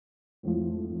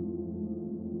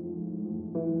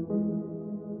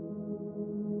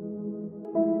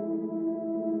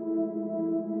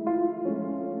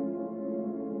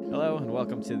Hello and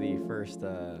welcome to the first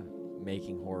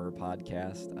Making Horror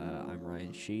podcast. I'm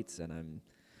Ryan Sheets, and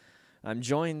I'm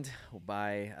joined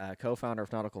by co-founder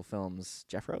of Nautical Films,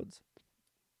 Jeff Rhodes.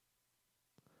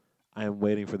 I am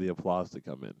waiting for the applause to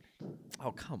come in.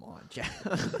 Oh, come on, Jeff.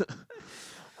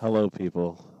 Hello,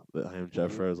 people. I am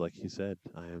Jeff Rose, like he said.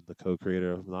 I am the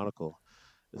co-creator of Nautical.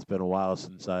 It's been a while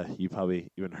since you probably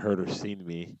even heard or seen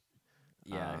me.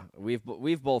 Yeah, we've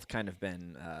both kind of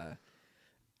been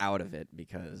out of it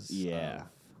because Yeah.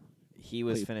 he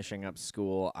was Wait. finishing up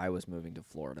school, I was moving to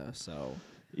Florida, so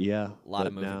Yeah. a lot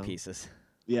of but moving now, pieces.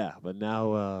 Yeah, but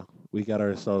now we got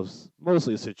ourselves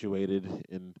mostly situated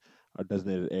in our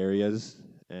designated areas,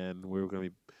 and we're going to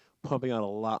be pumping out a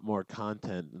lot more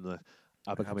content in the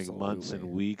upcoming months and Absolutely.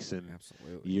 weeks and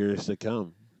Absolutely. years to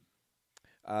come.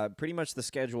 Pretty much the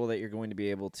schedule that you're going to be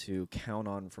able to count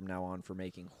on from now on for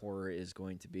Making Horror is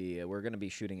going to be we're going to be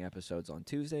shooting episodes on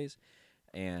Tuesdays,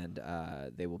 and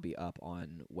they will be up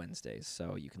on Wednesdays.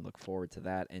 So you can look forward to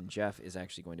that. And Jeff is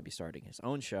actually going to be starting his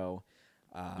own show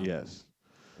Yes.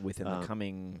 within the Um,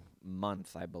 coming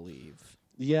month, I believe.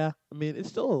 Yeah, I mean it's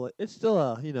still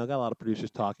got a lot of producers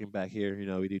talking back here.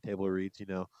 We do table reads,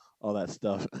 all that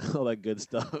stuff, all that good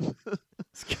stuff.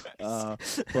 uh,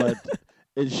 but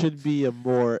it should be a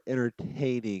more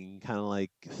entertaining kind of like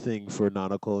thing for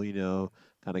Nautical.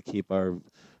 Kind of keep our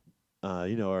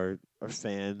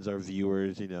fans, our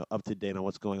viewers, up to date on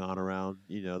what's going on around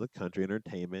the country,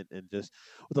 entertainment, and just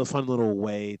with a fun little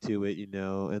way to it.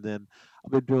 And then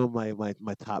I've been doing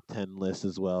my top 10 list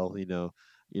as well.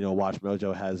 Watch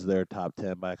Mojo has their top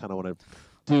 10, but I kind of want to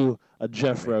do a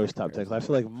Jeff Wait, Rose top 10 'cause I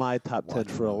feel like my top 10 Watch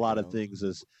for a lot of Mojo. things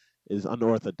is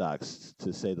unorthodox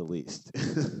to say the least.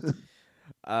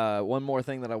 One more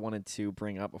thing that I wanted to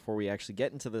bring up before we actually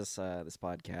get into this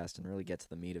podcast and really get to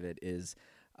the meat of it is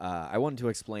I wanted to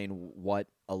explain what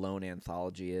Alone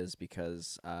Anthology is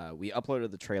because we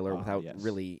uploaded the trailer without Yes.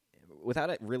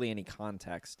 really any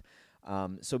context.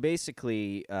 So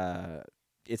basically,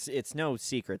 it's no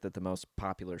secret that the most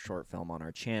popular short film on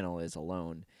our channel is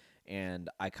Alone, and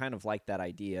I kind of like that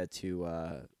idea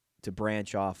to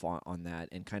branch off on that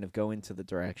and kind of go into the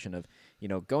direction of,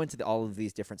 go into all of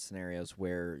these different scenarios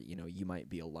where, you might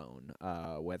be alone,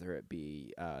 whether it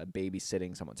be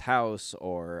babysitting someone's house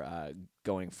or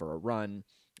going for a run,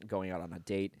 going out on a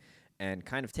date, and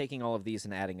kind of taking all of these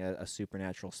and adding a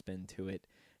supernatural spin to it.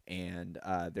 And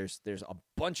there's a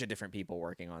bunch of different people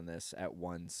working on this at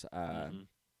once, Mhm.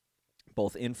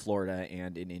 both in Florida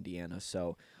and in Indiana.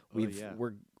 So Yeah.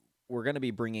 we're going to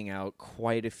be bringing out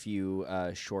quite a few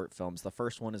short films. The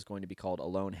first one is going to be called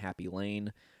Alone Happy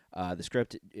Lane. The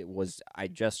script I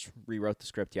just rewrote the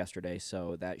script yesterday,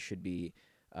 so that should be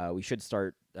we should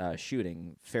start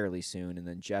shooting fairly soon, and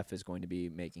then Jeff is going to be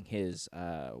making his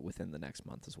within the next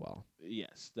month as well.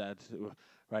 Yes, that's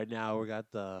right now we got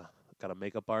a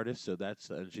makeup artist, so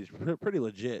and she's pretty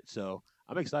legit. So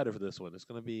I'm excited for this one. It's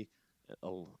gonna be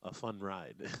a fun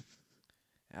ride.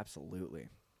 Absolutely.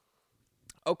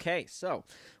 Okay, so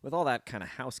with all that kind of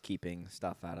housekeeping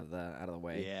stuff out of the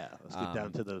way, Yeah, let's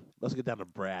get down to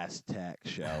brass tacks,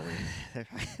 shall we?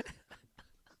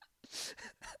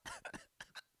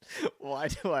 Why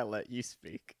do I let you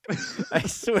speak? I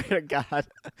swear to God,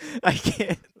 I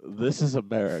can't. This is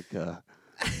America.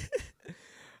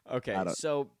 Okay, I don't.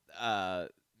 so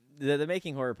the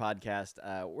Making Horror podcast,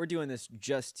 we're doing this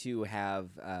just to have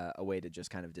a way to just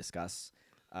kind of discuss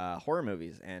horror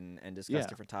movies and discuss Yeah.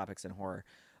 different topics in horror.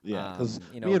 Yeah, because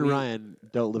You me and we Ryan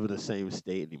don't live in the same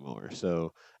state anymore.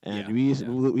 So, and Yeah, we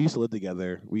used to live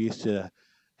together. We used to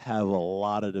have a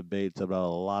lot of debates about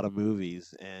a lot of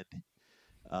movies, and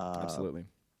uh, absolutely.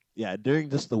 yeah, during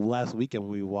just the last weekend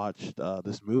when we watched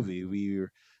this movie,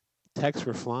 texts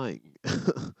were flying.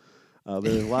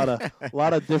 There's a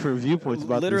lot of different viewpoints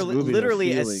about this movie. Their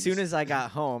Literally, as soon feelings. as I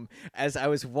got home, as I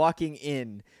was walking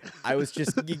in, I was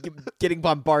just getting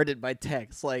bombarded by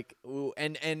texts. Like, ooh,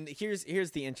 and here's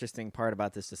the interesting part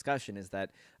about this discussion is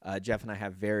that Jeff and I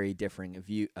have very differing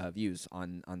views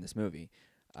on this movie.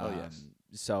 Oh yes.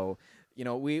 So,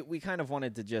 we kind of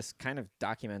wanted to just kind of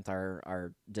document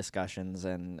our discussions,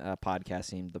 and podcast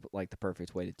seemed like the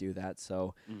perfect way to do that.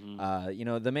 So,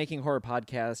 Mm-hmm. the Making Horror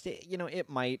podcast, it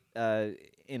might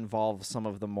involve some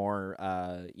of the more,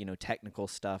 technical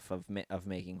stuff of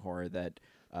making horror that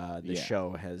the Yeah.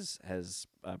 show has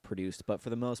produced. But for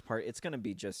the most part, it's going to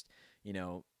be just,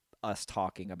 us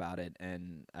talking about it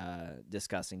and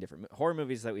discussing different horror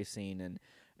movies that we've seen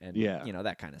and Yeah.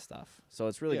 that kind of stuff. So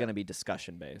it's really Yeah. going to be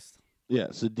discussion based. Yeah.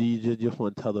 So do you just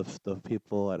want to tell the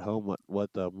people at home what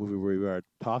movie we are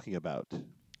talking about?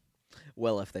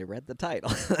 Well, if they read the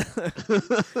title,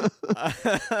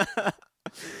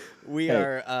 we Hey,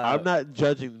 are. I'm not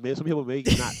judging. Some people may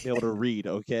not be able to read.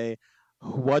 Okay.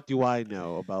 What do I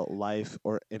know about life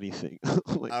or anything?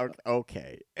 Oh my God.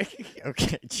 Okay,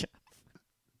 okay, Jeff.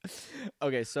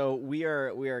 Okay, so we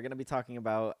are going to be talking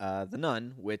about The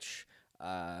Nun, which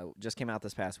just came out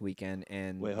this past weekend,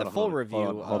 and Wait, the hold on, full hold on, hold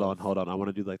on, review hold on, of. hold on. I want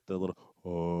to do like the little.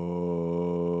 Oh.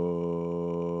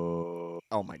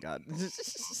 Oh my God.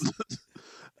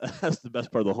 That's the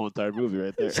best part of the whole entire movie,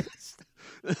 right there.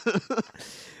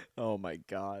 Oh my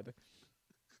God.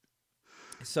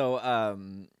 So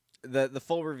the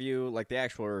full review, like the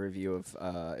actual review of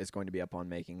is going to be up on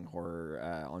Making Horror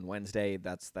on Wednesday.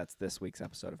 That's this week's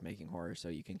episode of Making Horror, so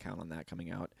you can count on that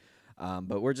coming out.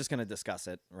 But we're just going to discuss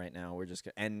it right now.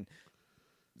 And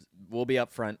we'll be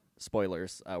upfront.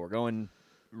 Spoilers. We're going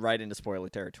right into spoiler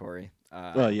territory.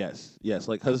 Yes, yes.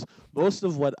 Like, because most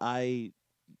of what I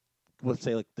would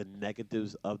say, like the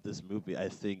negatives of this movie, I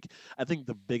think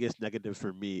the biggest negative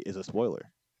for me is a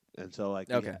spoiler, and so like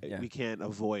Okay, yeah, we can't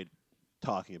avoid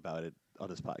talking about it on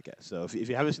this podcast. So if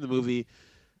you haven't seen the movie,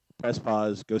 press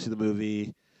pause, go see the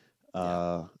movie,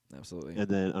 uh, absolutely. and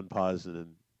then unpause and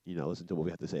then listen to what we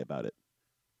have to say about it.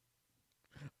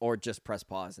 Or just press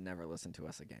pause and never listen to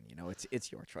us again.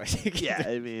 It's your choice. Yeah,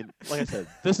 I mean, like I said,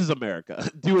 this is America.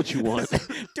 Do what you want.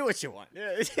 Do what you want.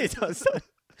 Yeah, it does.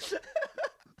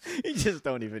 You just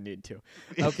don't even need to.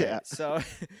 Okay, Yeah. so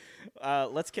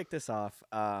let's kick this off.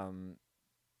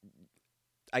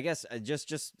 I guess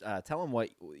just tell them what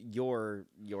your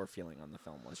feeling on the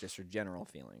film was, just your general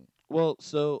feeling. Well,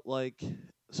 so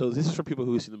this is for people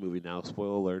who've seen the movie now.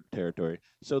 Spoiler alert territory.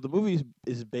 So the movie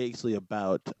is basically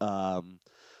about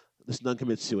this nun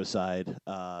commits suicide.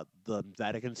 The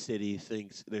Vatican City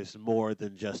thinks there's more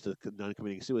than just a nun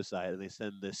committing suicide, and they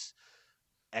send this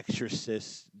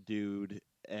exorcist dude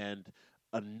and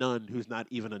a nun who's not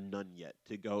even a nun yet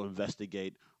to go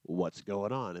investigate what's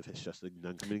going on. If it's just a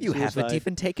nun committing You suicide, haven't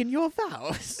even taken your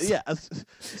vows. yeah.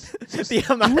 The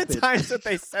amount of times that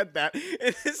they said that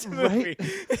in this movie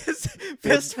is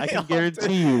pissed me I can off.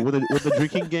 guarantee you, when the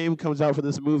drinking game comes out for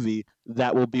this movie,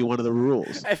 that will be one of the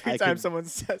rules. Every time someone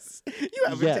says, "You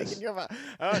haven't taken your vows,"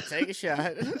 oh, take a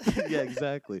shot. Yeah,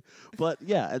 exactly. But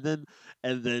yeah,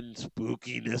 and then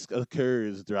spookiness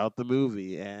occurs throughout the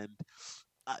movie, and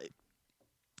I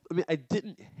mean, I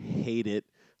didn't hate it.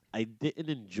 I didn't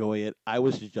enjoy it. I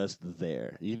was just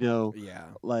there, Yeah.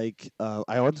 Like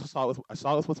I once saw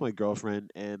it with my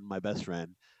girlfriend and my best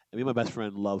friend. And me and my best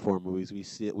friend love horror movies.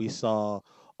 We saw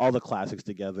all the classics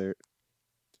together.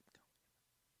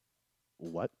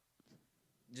 What?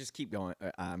 Just keep going.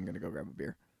 I'm gonna go grab a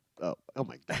beer. Oh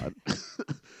my God.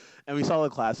 And we saw the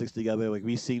classics together. Like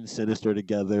we seen Sinister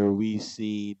together. We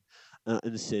seen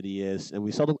Insidious, and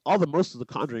we saw most of the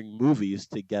Conjuring movies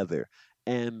together.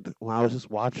 And when I was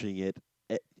just watching it,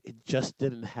 it just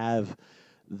didn't have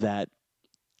that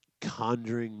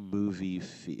Conjuring movie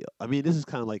feel. I mean, this is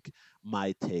kind of like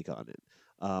my take on it.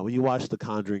 When you watch the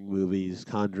Conjuring movies,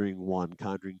 Conjuring 1,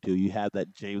 Conjuring 2, you have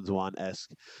that James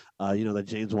Wan-esque, that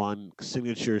James Wan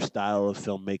signature style of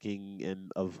filmmaking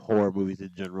and of horror movies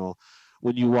in general.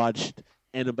 When you watched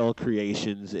Annabelle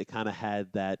Creations, it kind of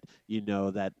had that,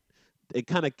 that it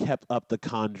kind of kept up the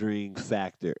Conjuring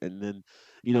factor. And then,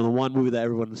 the one movie that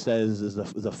everyone says is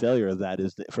a failure of that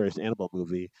is the first Annabelle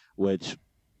movie, which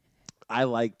I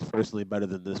liked personally better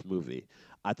than this movie.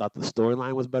 I thought the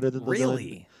storyline was better than the Nun.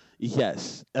 Really?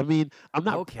 Yes. I mean, I'm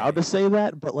not proud Okay. to say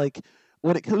that, but like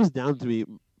when it comes down to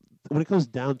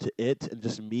it and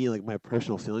just me, like my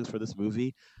personal feelings for this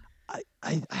movie,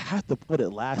 I have to put it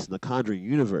last in the Conjuring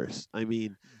universe. I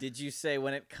mean, Did you say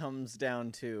when it comes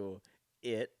down to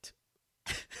it?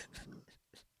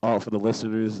 oh, for the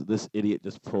listeners, this idiot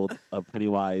just pulled a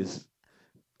Pennywise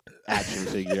action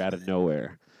figure out of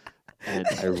nowhere. And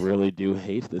I really do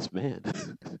hate this man.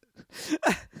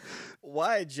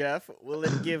 Why, Jeff? Will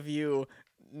it give you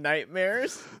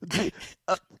nightmares? Can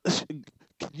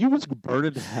you just burn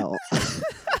in hell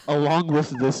along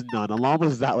with this nun, along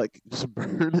with that, like just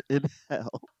burn in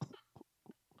hell?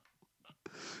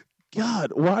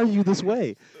 God, why are you this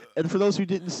way? And for those who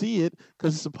didn't see it,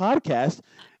 because it's a podcast,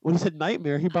 when he said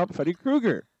nightmare, he brought Freddy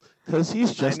Krueger because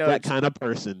he's just that kind of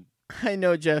person. I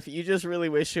know, Jeff. You just really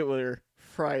wish it were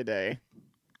Friday.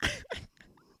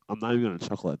 I'm not even gonna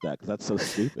chuckle at that because that's so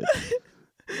stupid.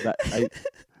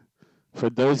 For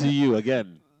those of you,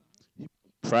 again,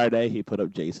 Friday he put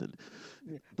up Jason.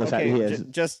 The fact he has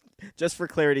just for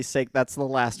clarity's sake, that's the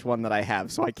last one that I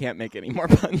have, so I can't make any more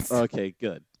puns. Okay,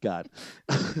 good. God.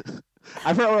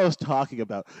 I forgot what I was talking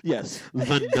about. Yes,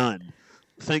 the Nun.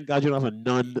 Thank God you don't have a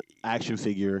Nun action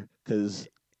figure because,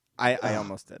 I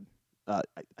almost did.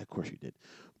 of course you did.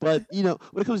 But when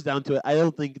it comes down to it, I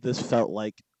don't think this felt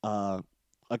like a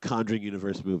Conjuring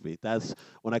universe movie. That's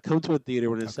when I come to a theater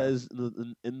when it Okay. says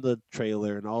in the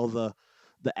trailer and all the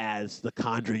ads, the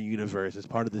Conjuring universe is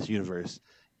part of this universe.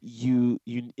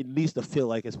 It needs to feel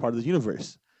like it's part of the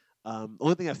universe.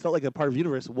 Only thing I felt like a part of the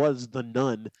universe was the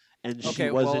Nun, and she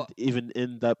Okay, well, wasn't even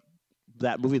in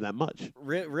that movie that much.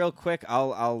 real quick,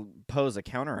 I'll pose a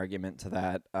counter argument to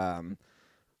that.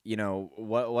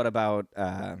 What about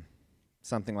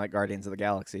something like Guardians of the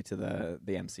Galaxy to the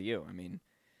MCU? I mean,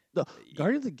 The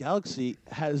Guardians of the Galaxy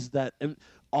has that, and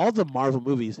all the Marvel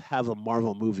movies have a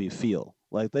Marvel movie feel.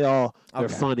 Like they're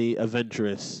okay, funny,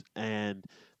 adventurous, and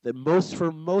most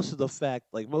of the fact,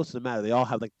 like most of the matter, they all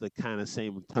have like the kind of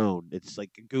same tone. It's like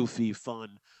goofy,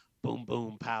 fun, boom,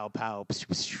 boom, pow, pow, psh,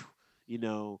 psh, you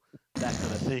know, that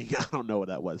kind of thing. I don't know what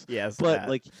that was, yes, but that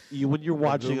like when you're the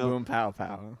watching boom boom pow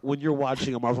pow.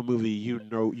 a Marvel movie, you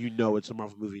know it's a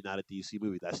Marvel movie, not a DC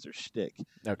movie. That's their shtick. You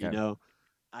Okay, know,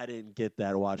 I didn't get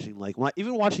that watching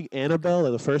even watching okay. Annabelle,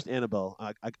 like the first Annabelle.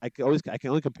 I can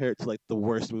only compare it to like the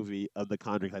worst movie of the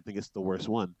Conjuring. I think it's the worst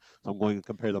one, so I'm going to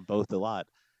compare them both a lot.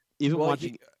 Even Well,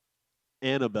 watching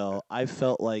Annabelle, I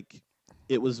felt like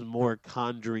it was more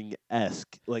Conjuring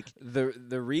esque. Like,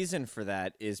 the reason for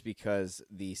that is because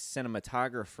the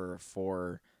cinematographer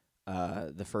for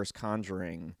the first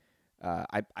Conjuring,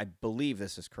 I believe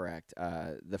this is correct.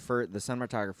 The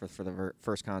cinematographer for the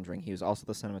first Conjuring, he was also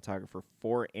the cinematographer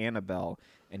for Annabelle,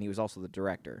 and he was also the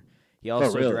director. He oh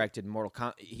also really? directed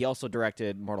he also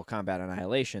directed Mortal Kombat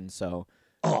Annihilation. So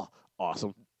Oh,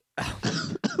 awesome.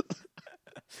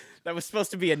 that was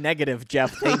supposed to be a negative,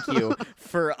 Jeff. Thank you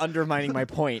for undermining my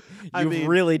point. I You've mean,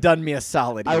 really done me a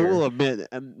solid I will here. admit,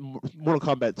 and Mortal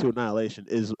Kombat 2 Annihilation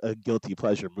is a guilty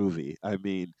pleasure movie. I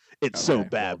mean, it's so Okay, well,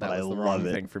 bad, but that I was the love wrong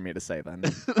it. thing for me to say then.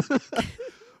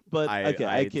 But I okay,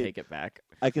 I take it back.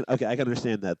 I can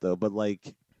understand that though. But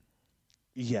like,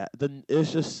 yeah, then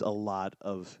it's just a lot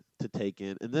of to take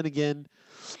in. And then again,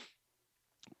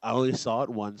 I only saw it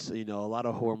once. A lot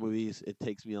of horror movies, it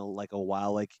takes me like a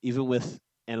while. Like even with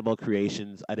Annabelle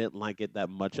Creations, I didn't like it that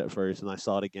much at first, and I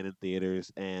saw it again in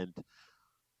theaters, and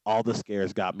all the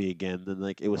scares got me again. Then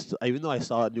like it was, even though I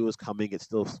saw it, knew it was coming, it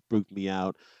still spooked me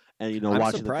out. And I'm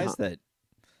watching surprised that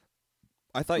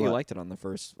I thought you what liked it on the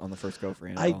first go for I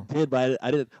Annabelle. did, but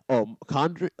I didn't. Oh,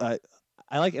 Conjuring.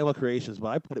 I like Annabelle Creations, but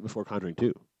I put it before Conjuring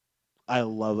 2. I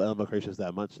love Annabelle Creations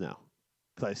that much now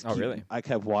because Oh, really? I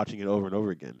kept watching it over and over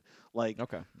again. Like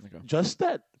Okay. Okay. just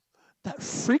that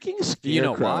freaking You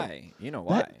know scarecrow. why? You know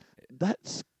That why?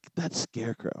 that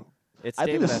scarecrow. It's I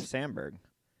think David F. this. Sandberg.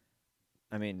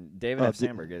 I mean, David Oh, F.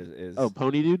 Sandberg is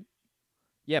Pony dude.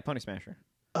 yeah, Pony Smasher.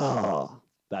 Oh,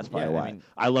 that's probably Yeah, I why. mean,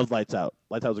 I love Lights Out.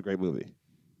 Lights Out was a great movie.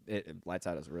 Lights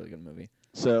Out is a really good movie.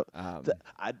 So th- Um,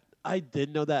 I I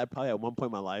did know that probably at one point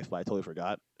in my life, but I totally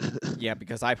forgot. yeah,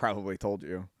 because I probably told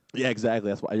you. Yeah, exactly.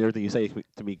 That's why everything you say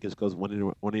to me just goes one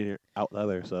ear out the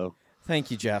other. So,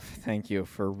 Thank you, Jeff. Thank you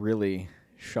for really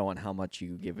showing how much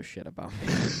you give a shit about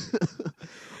me.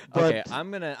 but Okay,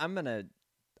 I'm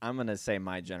gonna say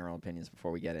my general opinions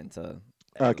before we get into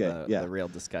okay, the yeah. real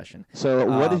discussion. So,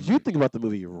 what did you Um, think about the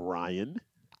movie, Ryan?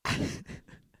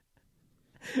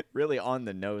 really on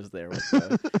the nose there with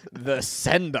the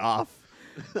send off.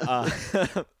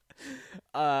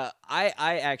 Uh,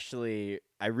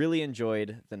 I really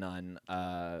enjoyed The Nun.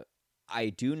 I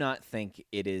do not think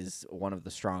it is one of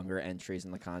the stronger entries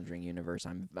in the Conjuring universe.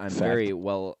 I'm Fact. very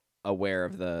well aware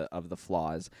of the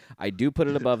flaws. I do put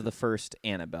it above the first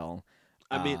Annabelle.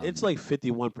 I mean, it's Um, like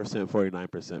 51%,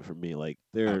 49% for me. Like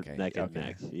they're okay, neck and okay.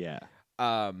 neck. Yeah.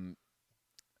 Um,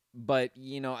 but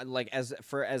like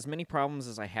as many problems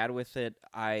as I had with it,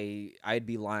 I'd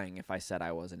be lying if I said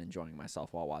I wasn't enjoying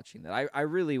myself while watching that. I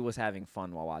really was having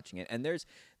fun while watching it, and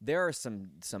there are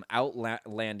some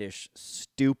outlandish,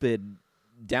 stupid,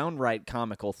 downright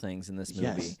comical things in this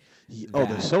movie Yes. Oh,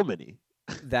 there's that so many.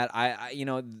 that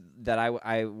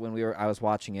I when I was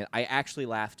watching it, I actually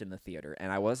laughed in the theater, and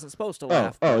I wasn't supposed to Oh,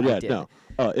 laugh, oh but I yeah, did. no.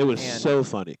 Oh, it was And so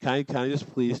funny. Can I just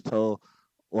please tell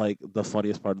like the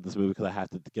funniest part of this movie because I have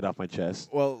to get off my chest.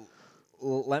 well,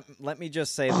 let me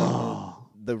just say Oh.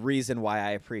 the reason why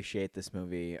I appreciate this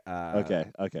movie.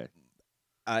 Okay. Okay.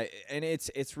 And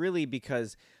it's really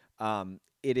because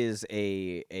it is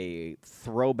a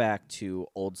throwback to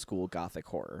old school gothic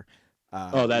horror,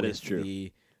 Oh, that is with true.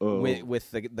 Oh.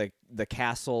 the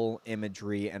castle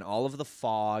imagery and all of the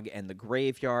fog and the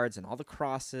graveyards and all the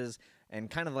crosses and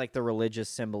kind of like the religious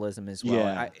symbolism as well.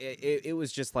 Yeah. It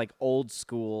was just like old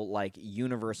school, like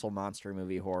Universal monster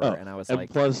movie horror, Oh, and I was and like,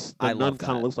 plus the I nun love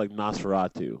kind of that. looks like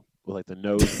Nosferatu with like the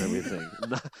nose and everything.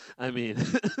 I mean,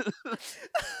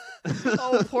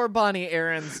 Oh, poor Bonnie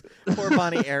Aarons. Poor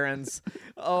Bonnie Aarons.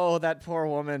 Oh, that poor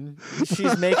woman.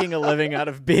 She's making a living out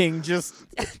of being just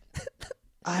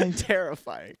I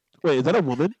terrifying. wait, is that a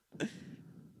woman?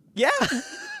 Yeah.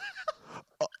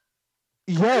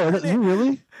 Yeah, Her you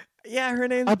really? Yeah, her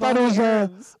name's I thought it Bonnie was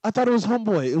Aarons. I thought it was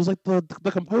Homeboy. It was like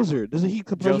the composer. Doesn't he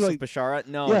compose Joseph like? Bashara?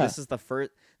 No, Yeah. this is the first.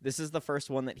 This is the first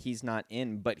one that he's not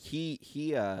in. But he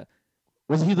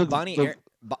Was he the Bonnie the, Aar-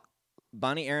 Bo-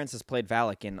 Bonnie Aarons has played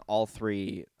Valak in all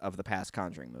 3 of the past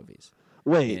Conjuring movies.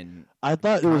 Wait, In I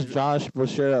thought it was Conjur- Josh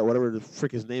Bashara, whatever the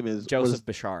frick his name is. Joseph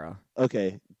Bashara.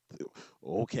 Okay,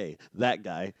 that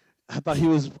guy. I thought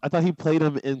he played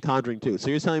him in Conjuring too. So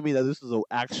you're telling me that this is an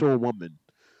actual woman?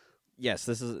 Yes,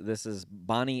 this is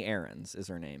Bonnie Aarons is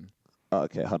her name.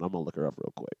 Okay, hold on, I'm gonna look her up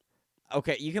real quick.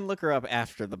 Okay, you can look her up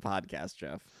after the podcast,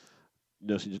 Jeff.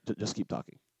 No, she just keep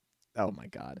talking. Oh my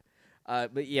god.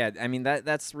 But yeah, I mean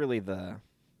that's really the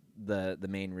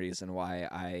main reason why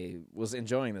I was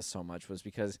enjoying this so much was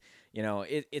because, you know,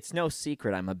 it's no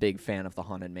secret I'm a big fan of the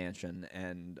Haunted Mansion,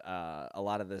 and a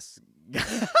lot of this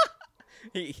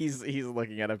he's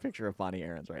looking at a picture of Bonnie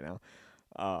Aarons right now.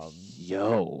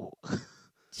 Yo,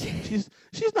 she's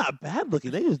not bad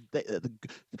looking.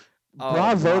 Oh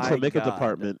bravo to my the makeup God.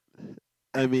 department.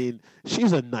 I mean,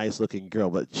 she's a nice looking girl,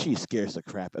 but she scares the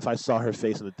crap. If I saw her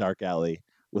face in a dark alley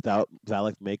without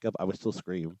Valak makeup, I would still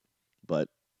scream. But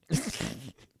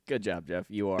Good job, Jeff.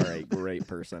 You are a great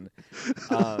person.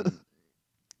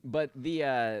 But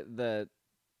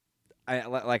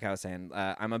like I was saying,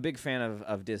 I'm a big fan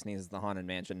of Disney's The Haunted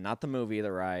Mansion, not the movie,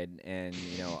 the ride, and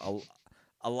you know,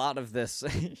 a lot of this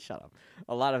shut up.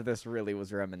 A lot of this really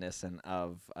was reminiscent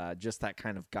of just that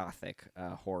kind of gothic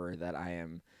horror that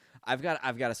I've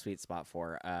got a sweet spot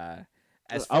for.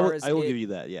 As far as I will it- give you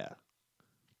that. Yeah.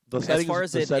 The as far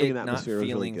as the it setting and not atmosphere was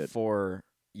really feeling good. for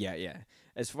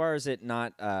as far as it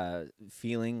not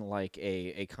feeling like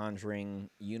a Conjuring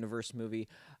universe movie,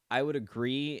 I would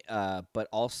agree, but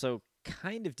also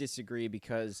kind of disagree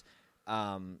because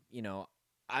you know,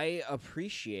 I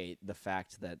appreciate the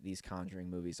fact that these Conjuring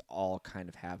movies all kind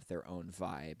of have their own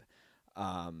vibe.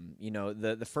 You know,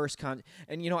 the first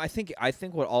and you know, I think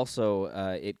what also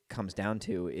it comes down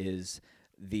to is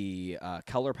the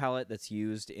color palette that's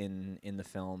used in the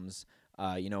films.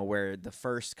 You know, where the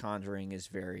first Conjuring is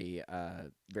very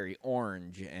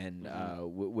orange and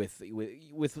with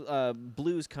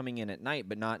blues coming in at night,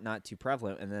 but not too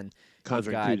prevalent. And then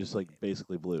Conjuring got, 2 just like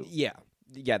basically blue. yeah,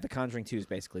 the Conjuring 2 is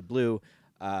basically blue,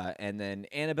 and then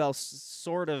Annabelle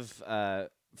sort of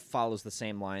follows the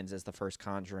same lines as the first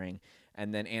Conjuring,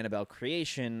 and then Annabelle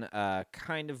Creation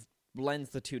kind of blends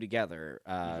the two together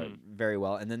very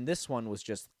well. And then this one was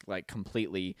just like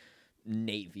completely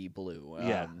navy blue.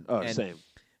 Same.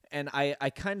 And I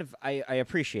kind of I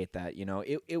appreciate that. You know,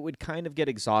 it would kind of get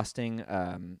exhausting.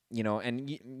 You know, and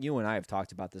you and I have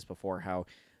talked about this before. How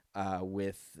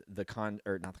with the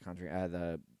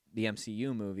the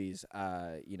MCU movies,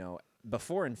 you know,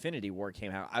 before Infinity War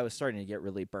came out, I was starting to get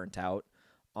really burnt out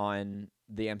on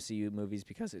the MCU movies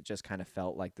because it just kind of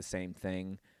felt like the same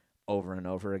thing over and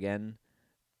over again.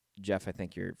 Jeff, I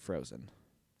think you're frozen.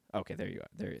 Okay, there you are.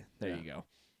 There you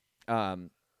go.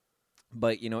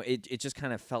 But you know, it just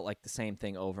kind of felt like the same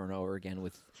thing over and over again,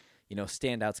 with, you know,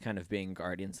 standouts kind of being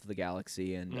Guardians of the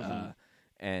Galaxy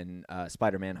and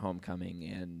Spider-Man: Homecoming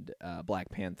and Black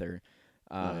Panther.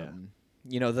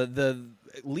 You know, the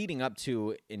leading up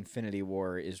to Infinity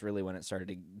War is really when it started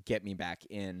to get me back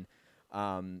in.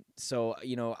 So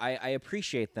you know, I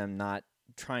appreciate them not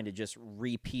trying to just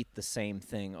repeat the same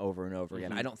thing over and over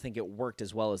again. I don't think it worked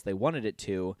as well as they wanted it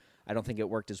to. I don't think it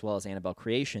worked as well as Annabelle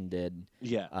Creation did.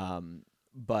 Yeah.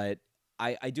 But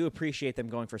I do appreciate them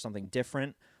going for something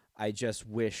different. I just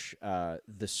wish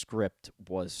the script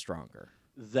was stronger.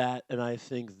 That, and I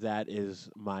think that is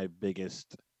my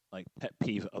biggest like pet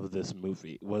peeve of this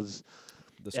movie was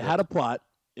it had a plot.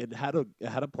 It had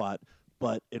a plot,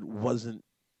 but it wasn't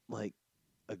like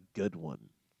a good one.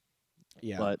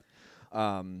 Yeah. But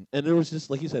and it was just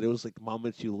like you said, it was like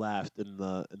moments you laughed in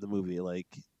the movie. Like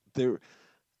they're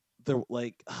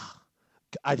like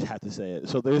I'd have to say it.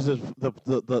 So there's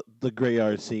the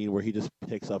graveyard scene where he just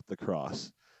picks up the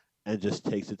cross and just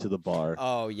takes it to the bar.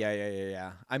 Oh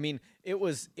yeah. I mean, it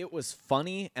was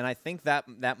funny, and I think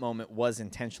that moment was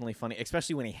intentionally funny,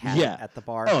 especially when he had it at the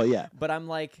bar. Oh yeah. But I'm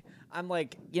like,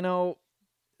 you know,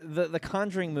 the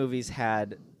Conjuring movies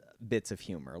had bits of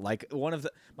humor. Like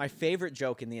my favorite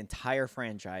joke in the entire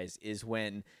franchise is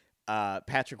when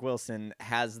Patrick Wilson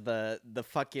has the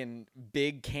fucking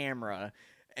big camera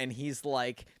and he's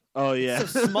like, Oh it's yeah.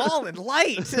 so small and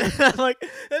light. I'm like,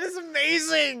 that is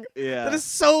amazing. Yeah. That is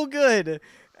so good.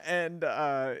 And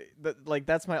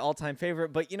that's my all-time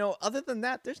favorite. But other than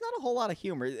that, there's not a whole lot of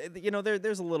humor.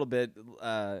 There's a little bit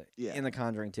in The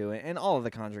Conjuring 2 and all of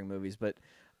the Conjuring movies, but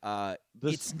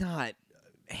it's not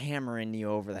hammering you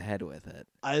over the head with it.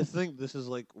 I think this is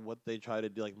like what they try to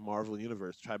do, like Marvel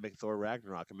Universe, try to make Thor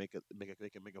Ragnarok and make a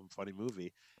funny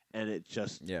movie, and it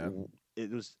just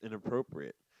it was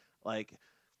inappropriate. Like,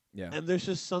 and there's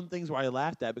just some things where I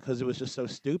laughed at because it was just so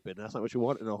stupid. And that's not what you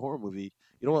want in a horror movie.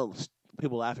 You don't want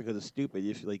people laughing because it's stupid.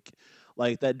 If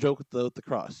like that joke with the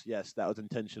cross, yes, that was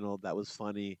intentional. That was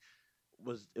funny.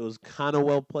 It was kind of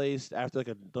well placed after like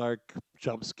a dark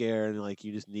jump scare and like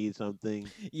you just need something.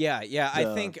 Yeah.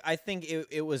 I think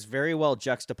it was very well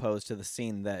juxtaposed to the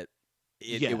scene that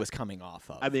it was coming off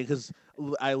of. I mean, because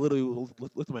I literally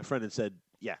looked at my friend and said,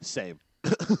 "Yeah, same."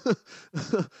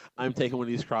 I'm taking one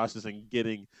of these crosses and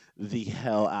getting the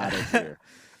hell out of here.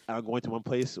 And I'm going to one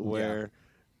place where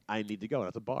I need to go, and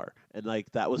that's a bar. And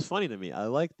like that was funny to me. I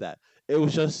liked that. It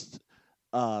was just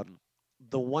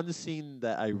the one scene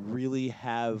that I really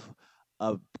have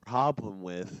a problem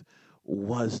with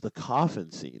was the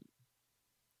coffin scene.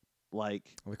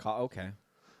 Like, okay,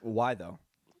 why though?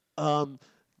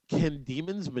 Can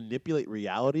demons manipulate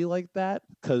reality like that?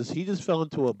 Because he just fell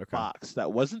into a box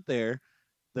that wasn't there.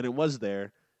 Then it was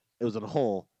there. It was in a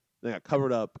hole. Then it got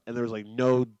covered up, and there was like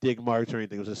no dig marks or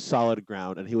anything. It was just solid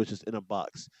ground, and he was just in a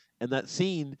box. And that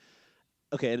scene,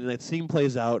 okay, and that scene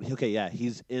plays out. Okay, yeah,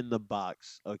 he's in the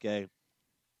box. Okay,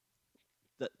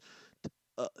 the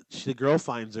girl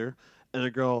finds her, and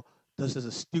the girl does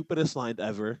the stupidest line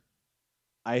ever.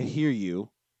 I hear you.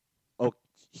 Oh,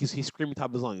 he's screaming top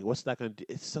of his lungs. What's that gonna do?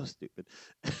 It's so stupid.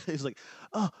 He's like,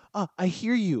 oh, I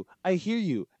hear you. I hear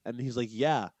you. And he's like,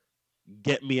 yeah,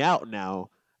 get me out now.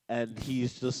 And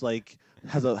he's just like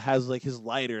has like his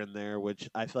lighter in there, which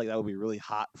I feel like that would be really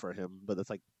hot for him. But that's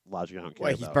like logic I don't care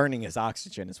about. He's burning his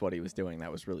oxygen is what he was doing.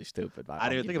 That was really stupid. I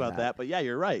didn't even think about that. But yeah,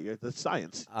 you're right. That's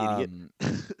science, idiot.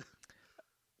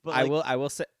 But I will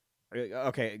say.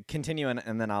 Okay, continue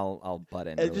and then I'll butt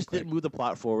in. It just didn't move the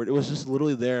plot forward. It was just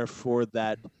literally there for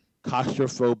that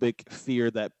claustrophobic fear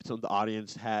that some of the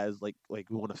audience has, like we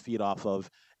want to feed off of,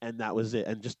 and that was it.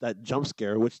 And just that jump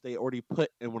scare, which they already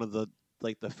put in one of the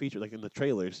feature, like in the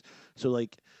trailers. So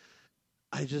like,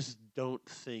 I just don't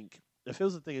think if it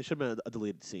was a thing, it should have been a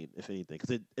deleted scene, if anything.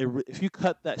 Because if you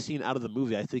cut that scene out of the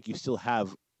movie, I think you still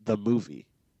have the movie.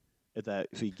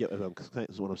 If you get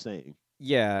what I'm saying.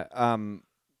 Yeah.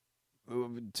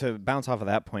 To bounce off of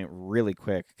that point really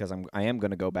quick, because I am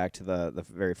going to go back to the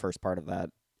very first part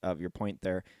of your point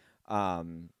there.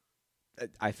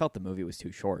 I felt the movie was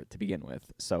too short to begin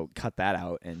with, so cut that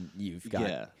out, and you've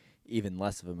got even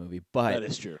less of a movie. But that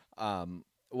is true.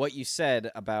 What you said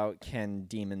about can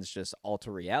demons just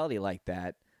alter reality like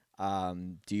that?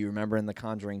 Do you remember in The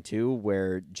Conjuring 2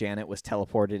 where Janet was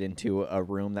teleported into a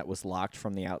room that was locked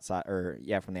from the outside?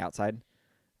 From the outside.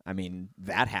 I mean,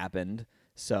 that happened.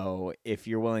 So if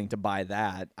you're willing to buy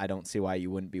that, I don't see why you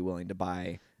wouldn't be willing to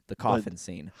buy the coffin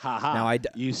scene. Now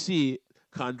you see,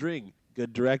 Conjuring,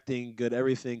 good directing, good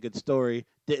everything, good story.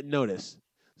 Didn't notice.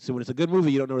 So when it's a good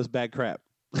movie, you don't notice bad crap.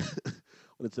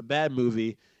 When it's a bad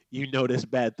movie, you notice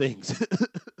bad things.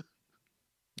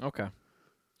 Okay.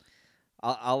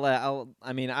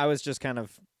 I mean, I was just kind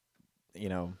of,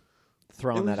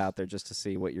 throwing that out there just to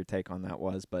see what your take on that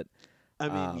was, but. I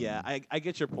mean, yeah, I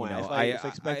get your point. If I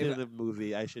expected it in a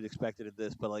movie, I should expect it in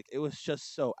this. But like, it was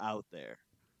just so out there,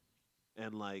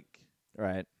 and like,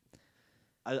 right.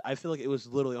 I feel like it was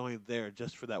literally only there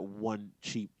just for that one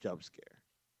cheap jump scare.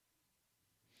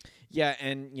 Yeah,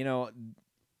 and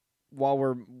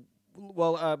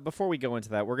before we go into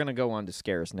that, we're gonna go on to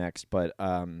scares next, but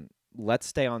let's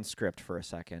stay on script for a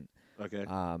second. Okay.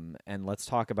 And let's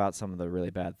talk about some of the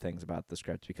really bad things about the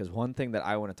script, because one thing that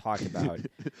I want to talk about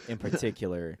in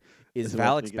particular is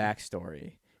Valak's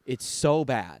backstory. It's so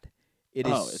bad. It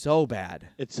is so bad.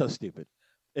 It's so stupid.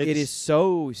 It is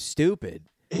so stupid.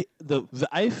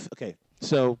 Okay,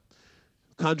 so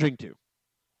Conjuring 2.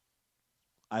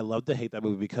 I love to hate that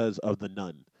movie because of the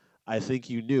nun. I think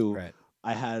you knew. Right.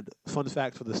 I had fun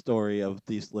fact for the story of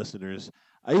these listeners.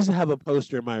 I used to have a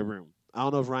poster in my room. I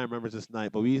don't know if Ryan remembers this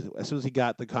night, but as soon as he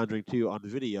got The Conjuring 2 on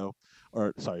video,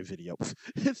 it's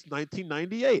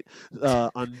 1998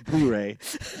 on Blu-ray.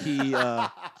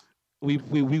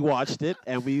 We watched it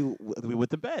and we went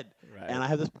to bed. Right. And I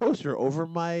have this poster over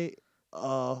my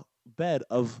bed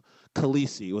of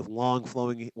Khaleesi with long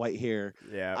flowing white hair.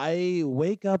 Yeah. I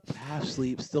wake up half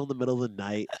asleep, still in the middle of the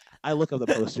night. I look up the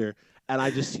poster and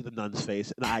I just see the nun's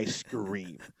face and I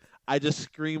scream. I just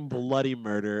scream bloody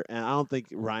murder, and I don't think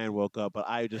Ryan woke up, but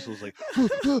I just was like,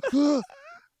 and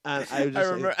I was I just like,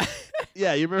 remember.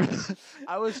 yeah, you remember?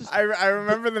 I was just, I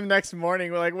remember the next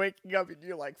morning, we're like waking up and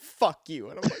you're like, "Fuck you,"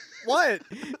 and I'm like, "What?"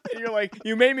 And you're like,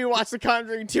 "You made me watch The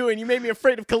Conjuring 2, and you made me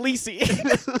afraid of Khaleesi."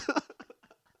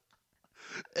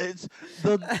 it's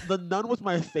the nun was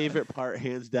my favorite part,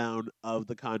 hands down, of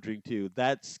The Conjuring 2.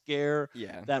 That scare,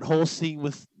 Yeah. that whole scene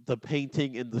with the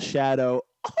painting and the shadow.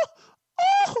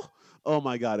 Oh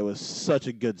my god, it was such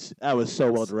a good. That was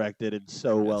so well Yes. directed and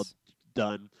so well Yes.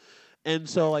 done. And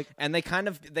so like, And they kind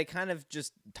of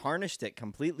just tarnished it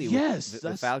completely yes, with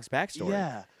that's Alex's backstory.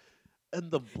 yeah, and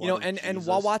the blood You know, of and Jesus.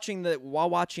 while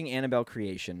watching Annabelle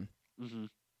Creation, Mhm.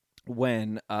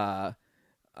 when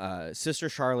Sister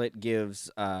Charlotte gives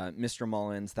Mr.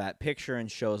 Mullins that picture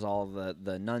and shows all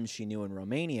the nuns she knew in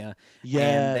Romania, and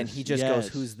then he Yes, just goes,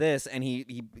 yes. "Who's this?" And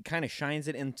he kind of shines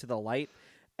it into the light,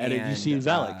 And then you see and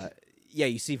Valak. yeah,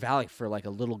 you see Valak for like a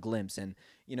little glimpse, and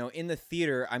you know, in the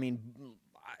theater, I mean,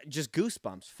 just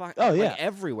goosebumps, Oh like yeah.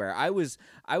 everywhere. I was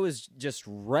just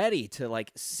ready to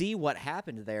like see what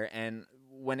happened there, and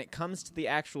when it comes to the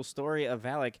actual story of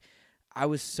Valak, I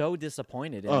was so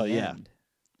disappointed in Oh the yeah. end.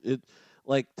 It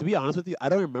like, to be honest with you, I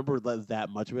don't remember that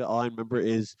much of it. All I remember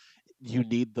is you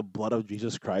need the blood of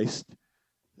Jesus Christ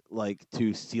like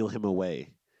to seal him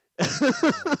away.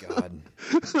 Oh my god.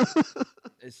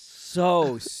 It's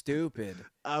so stupid.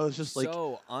 I was just like,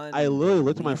 So I literally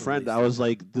looked at my unbelievably friend. I was stupid.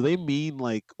 like, do they mean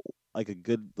like a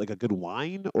good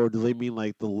wine, or do they mean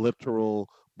like the literal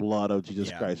blood of Jesus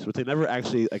Yeah. Christ? But they never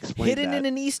actually explained Hidden in that.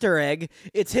 an Easter egg.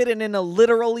 It's hidden in a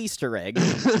literal Easter egg.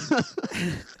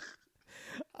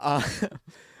 uh,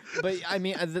 but I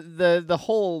mean, the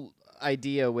whole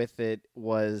idea with it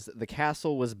was the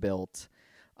castle was built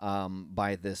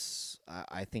by this.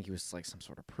 I think he was like some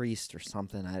sort of priest or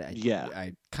something. Yeah.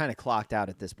 I kind of clocked out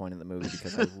at this point in the movie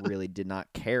because I really did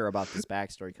not care about this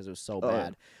backstory because it was so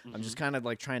bad. I'm just kind of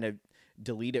like trying to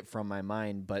delete it from my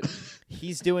mind. But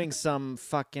he's doing some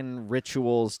fucking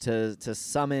rituals to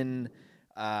summon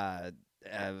uh,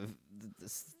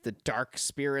 the dark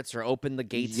spirits or open the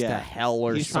gates to Yeah. hell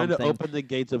or He's trying to something. open the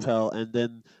gates of hell, and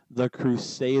then the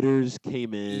Crusaders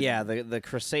came in. Yeah, the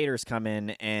Crusaders come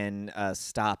in and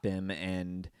stop him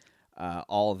and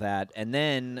all that, and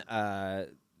then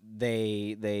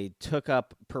they took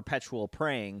up perpetual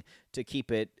praying to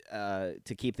keep it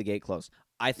to keep the gate closed.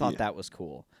 I thought Yeah. that was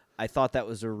cool. I thought that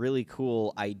was a really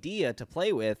cool idea to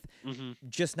play with. Mm-hmm.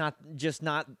 Just not.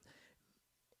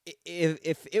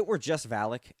 If it were just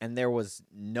Valak and there was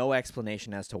no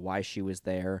explanation as to why she was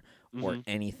there or Mhm.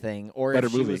 anything, or Better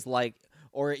if she movie. was like,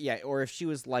 or if she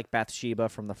was like Bathsheba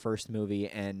from the first movie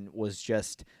and was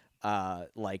just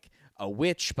like a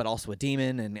witch but also a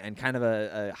demon and kind of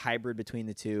a hybrid between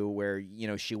the two, where you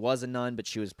know she was a nun but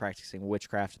she was practicing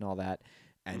witchcraft and all that,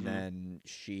 and Mhm. then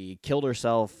she killed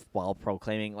herself while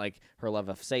proclaiming like her love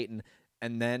of Satan.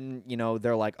 And then, you know,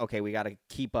 they're like, okay, we got to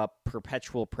keep up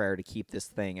perpetual prayer to keep this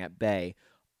thing at bay.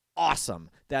 Awesome.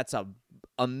 That's a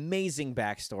amazing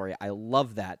backstory. I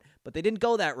love that. But they didn't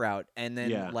go that route. And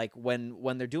then, Yeah. like, when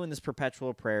they're doing this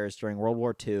perpetual prayers during World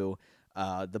War II,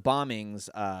 the bombings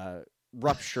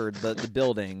ruptured the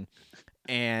building.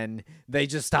 And they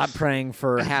just stopped praying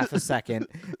for half a second,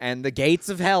 and the gates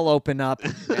of hell open up,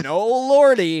 and oh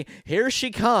lordy, here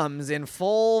she comes in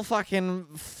full fucking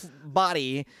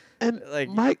body. And Like,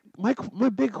 my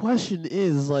big question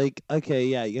is like, okay,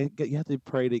 yeah, you have to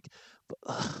pray to,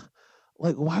 but,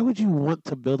 like, why would you want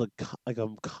to build like a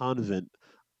convent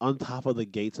on top of the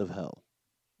gates of hell?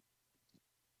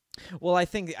 well, I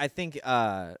think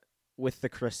with the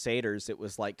Crusaders, it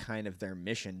was like kind of their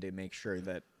mission to make sure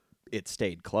that it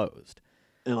stayed closed.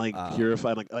 And like Um,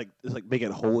 purify, like it's like make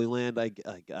it holy land. I guess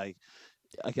I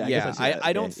yeah, see that. I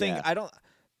Okay, don't think yeah. I don't.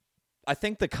 I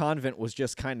think the convent was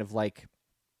just kind of like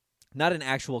not an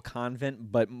actual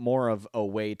convent, but more of a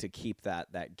way to keep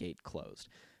that gate closed.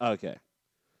 Okay.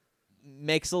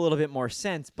 Makes a little bit more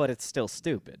sense, but it's still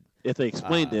stupid. If they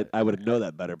explained Uh, it, I would know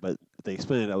that better. But if they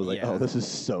explained it, I was like, oh, yeah. this is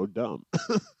so dumb.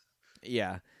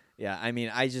 Yeah. Yeah, I mean,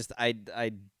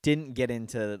 I didn't get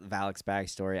into Valak's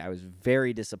backstory. I was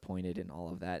very disappointed in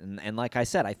all of that. And like I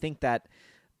said, I think the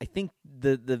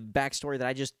backstory that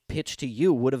I just pitched to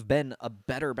you would have been a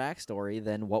better backstory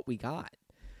than what we got.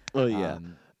 Oh yeah,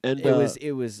 Um, and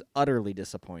it was utterly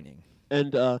disappointing.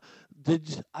 and I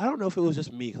don't know if it was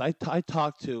just me, because I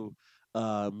talked to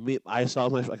me. I saw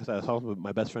my, like I said, I saw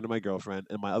my best friend and my girlfriend,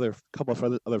 and my other couple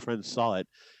of other friends saw it,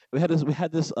 we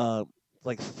had this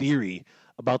like theory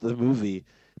about the movie.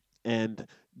 And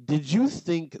did you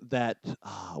think that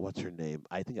what's her name?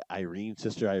 I think Irene,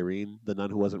 Sister Irene, the nun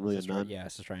who wasn't really a nun.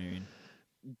 Sister Irene.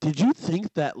 Did you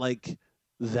think that like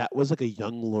that was like a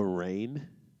young Lorraine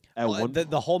at one The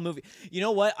point? whole movie. You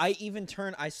know what?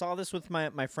 I saw this with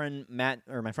my friend Matt,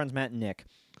 or my friends Matt and Nick,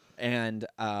 and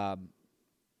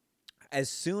as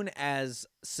soon as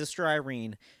Sister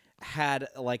Irene had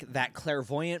like that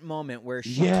clairvoyant moment where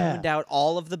she Yeah. tuned out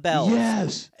all of the bells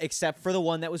Yes. except for the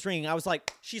one that was ringing, I was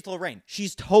like, she's Lorraine.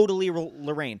 She's totally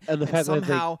Lorraine. And the fact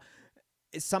that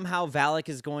Somehow Valak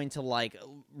is going to like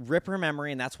rip her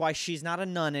memory, and that's why she's not a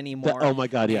nun anymore. oh my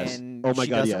God, yes. And Oh my she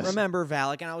God, doesn't yes. remember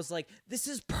Valak, and I was like, this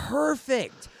is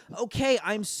perfect. Okay,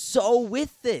 I'm so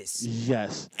with this.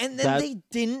 Yes. And then they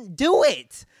didn't do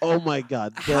it. Oh my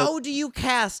God. How do you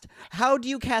cast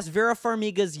Vera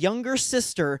Farmiga's younger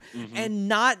sister Mm-hmm. and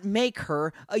not make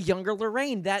her a younger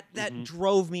Lorraine? That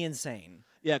drove me insane.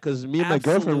 Yeah, because me and my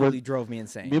girlfriend were Absolutely drove me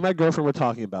insane. me and my girlfriend were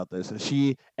talking about this, and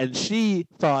she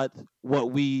thought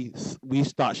what we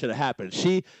thought should have happened.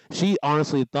 She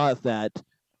honestly thought that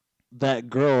that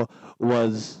girl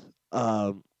was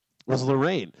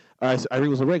Lorraine. I think it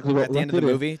was Lorraine. 'Cause we At the end of the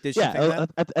movie, did she yeah, think that?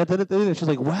 at the end of the movie, she's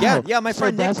like, "Wow, Yeah, my so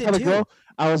friend Nick that's did how the too. girl."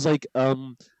 I was like,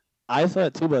 I thought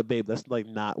it too, but babe, that's like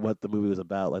not what the movie was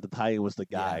about. Like the tie-in was the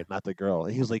guy, Yeah. not the girl.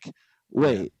 And he was like,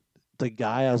 "Wait, the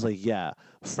guy?" I was like, "Yeah,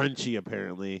 Frenchie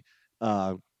apparently."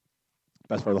 Uh,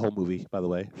 Best part of the whole movie, by the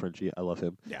way, Frenchie. I love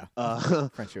him. Yeah.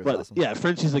 Frenchie was but awesome. yeah,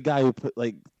 Frenchie's the guy who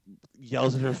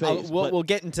yells in her face. We'll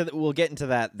get into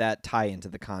that tie into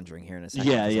The Conjuring here in a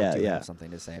second. Yeah, 'cause I yeah, do yeah. have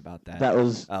something to say about that. That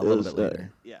was a it little was, bit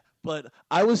later. Yeah, but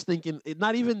I was thinking,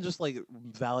 not even just like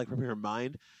Valak ripping her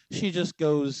mind. She just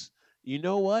goes, you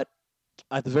know what?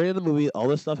 At the very end of the movie, all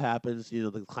this stuff happens. You know,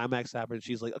 the climax happens.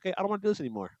 She's like, okay, I don't want to do this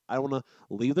anymore. I don't want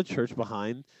to leave the church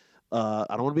behind. I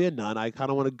don't want to be a nun. I kind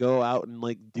of want to go out and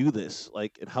like do this,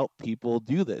 like, and help people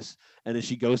do this. And then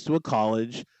she goes to a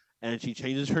college and she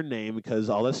changes her name because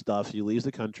all this stuff. She leaves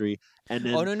the country, and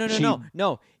then Oh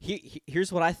no!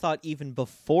 Here's what I thought even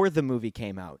before the movie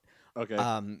came out. Okay.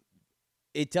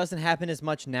 It doesn't happen as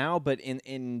much now, but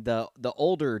in the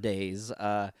older days,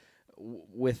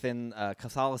 within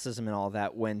Catholicism and all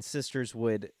that, when sisters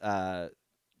would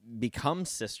become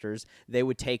sisters, they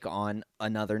would take on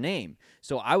another name.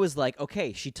 So I was like,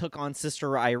 okay, she took on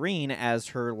Sister Irene as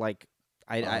her like.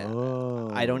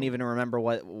 I don't even remember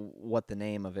what the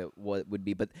name of it would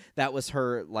be, but that was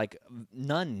her like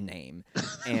nun name,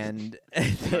 and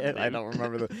I don't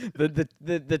remember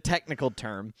the technical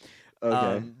term.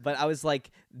 Okay. But I was like,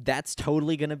 that's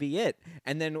totally gonna be it.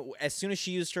 And then as soon as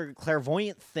she used her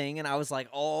clairvoyant thing, and I was like,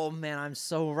 oh man, I'm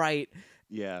so right.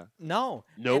 Yeah. No.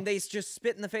 Nope. And they just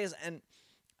spit in the face, and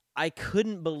I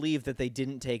couldn't believe that they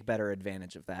didn't take better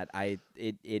advantage of that.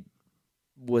 It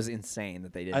was insane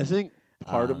that they didn't. I think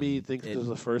part of me thinks it- because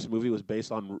the first movie was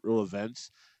based on real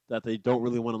events that they don't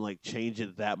really want to like change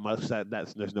it that much.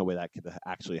 That's there's no way that could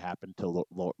actually happen to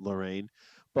Lorraine.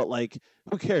 But like,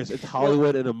 who cares? It's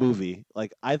Hollywood in a movie.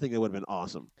 Like, I think it would have been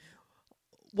awesome.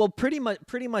 Well, pretty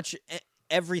much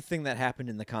everything that happened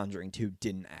in The Conjuring 2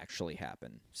 didn't actually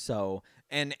happen. So,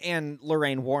 and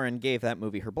Lorraine Warren gave that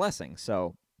movie her blessing.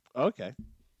 So, Okay.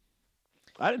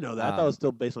 I didn't know that. I thought it was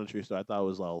still based on a true story. I thought it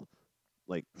was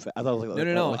like I thought it was like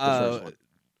no. like the first one.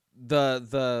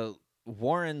 The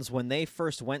Warrens, when they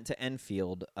first went to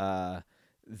Enfield,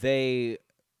 they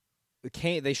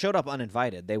showed up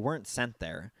uninvited. They weren't sent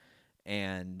there,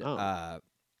 and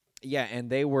yeah, and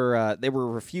they were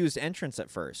refused entrance at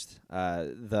first.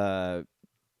 The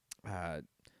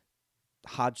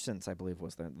Hodgsons, I believe,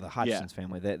 was the Hodgsons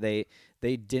family.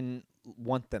 They didn't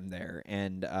want them there,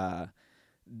 and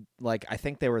like I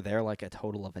think they were there like a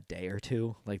total of a day or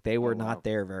two. Like they were not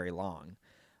there very long.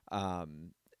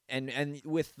 And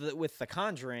with the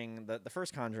Conjuring, the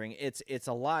first Conjuring, it's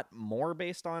a lot more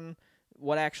based on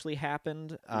what actually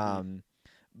happened.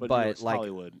 But like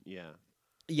Hollywood,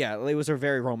 yeah, it was a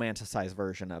very romanticized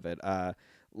version of it.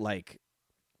 Like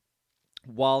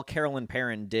while Carolyn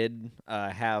Perrin did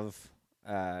have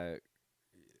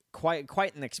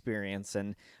quite an experience,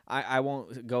 and I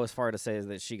won't go as far to say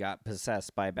that she got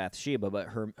possessed by Bathsheba, but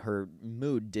her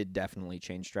mood did definitely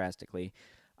change drastically.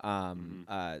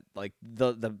 Like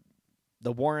the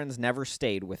Warrens never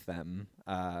stayed with them.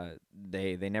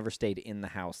 They never stayed in the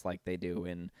house like they do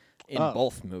in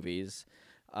both movies.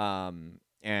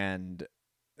 And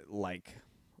like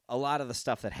a lot of the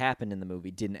stuff that happened in the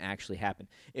movie didn't actually happen.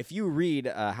 If you read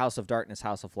House of Darkness,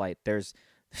 House of Light, there's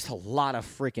a lot of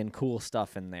freaking cool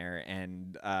stuff in there,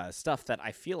 and stuff that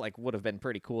I feel like would have been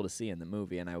pretty cool to see in the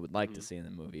movie, and I would like to see in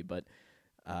the movie, but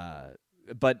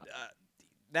but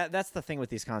that's the thing with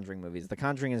these Conjuring movies. The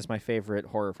Conjuring is my favorite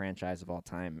horror franchise of all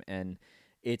time, and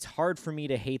it's hard for me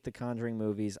to hate the Conjuring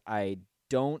movies. I'm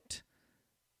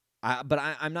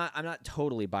not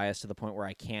totally biased to the point where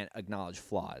I can't acknowledge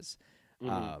flaws.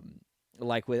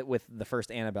 Like with the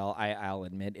first Annabelle, I'll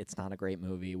admit it's not a great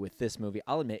movie. With this movie,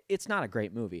 I'll admit it's not a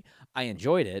great movie. I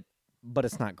enjoyed it, but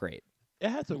it's not great. It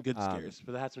had some good scares,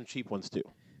 but it had some cheap ones too.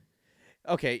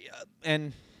 Okay,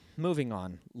 and moving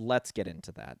on, let's get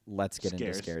into that. Let's get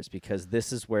into scares, because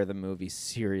this is where the movie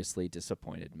seriously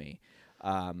disappointed me.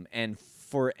 And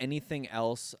for anything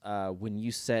else, when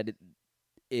you said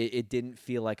it didn't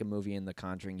feel like a movie in the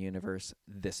Conjuring universe,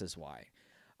 this is why.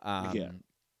 The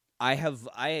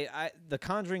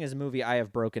Conjuring is a movie I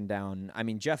have broken down. I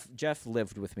mean, Jeff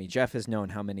lived with me. Jeff has known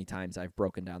how many times I've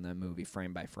broken down that movie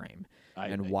frame by frame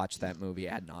and watched that movie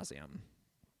ad nauseum.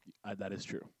 That is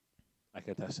true. I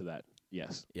can attest to that.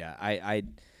 Yes. Yeah, I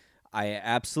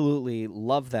absolutely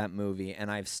love that movie,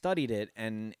 and I've studied it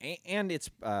and its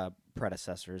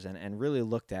predecessors and really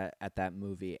looked at that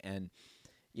movie. And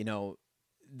you know,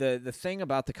 the thing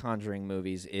about the Conjuring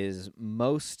movies is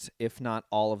most, if not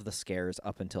all, of the scares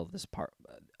up until this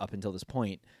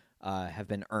point have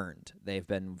been earned. They've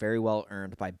been very well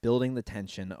earned by building the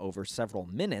tension over several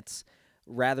minutes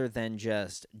rather than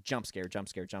just jump scare.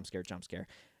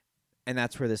 And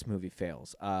that's where this movie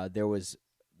fails. There was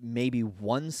maybe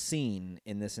one scene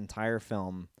in this entire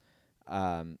film,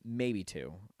 maybe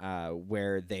two,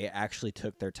 where they actually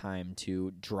took their time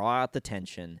to draw out the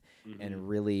tension and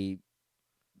really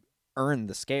earn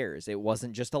the scares. It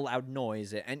wasn't just a loud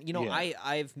noise. And you know,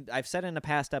 I've said in a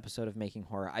past episode of Making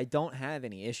Horror, I don't have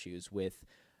any issues with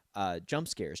jump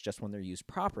scares just when they're used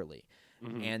properly.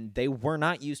 And they were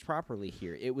not used properly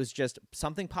here. It was just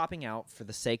something popping out for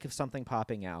the sake of something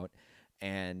popping out.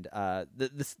 And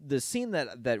the scene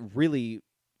that really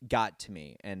got to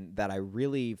me and that I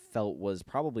really felt was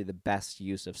probably the best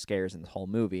use of scares in the whole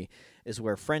movie is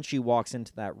where Frenchie walks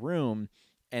into that room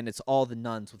and it's all the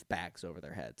nuns with bags over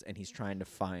their heads, and he's trying to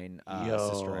find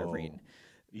Sister Irene.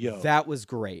 That was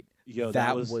great.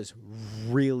 That was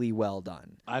really well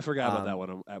done. I forgot about that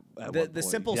one. At one the point.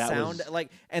 simple sound,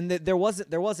 there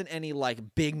wasn't any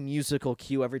like big musical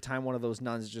cue every time one of those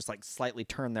nuns just like slightly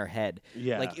turned their head.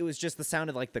 Yeah, like it was just the sound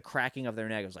of like the cracking of their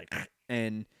neck. It was like,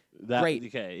 and that, great,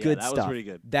 good that stuff. Was pretty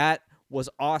good. That was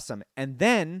awesome. And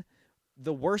then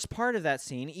the worst part of that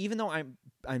scene, even though I'm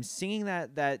singing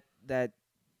that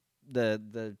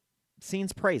the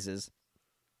scene's praises,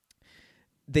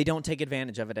 they don't take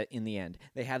advantage of it in the end.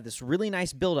 They have this really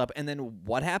nice build-up, and then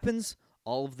what happens?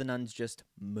 All of the nuns just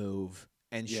move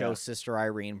and show Sister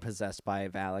Irene possessed by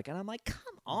Valak, and I'm like, come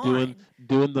on.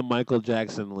 Doing the Michael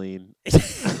Jackson lean.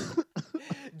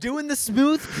 Doing the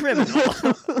smooth criminal.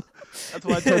 That's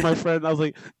what I told my friend. I was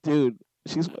like, dude,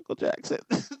 she's Michael Jackson.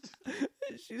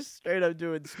 She's straight up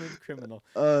doing smooth criminal.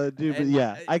 Dude, but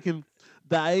yeah, I can...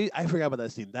 I forgot about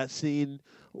that scene. That scene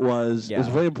was a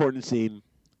very important scene.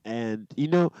 And you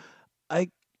know,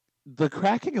 the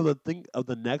cracking of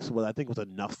the necks I think was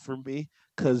enough for me,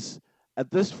 because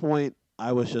at this point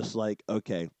I was just like,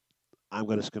 okay, I'm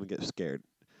just gonna get scared.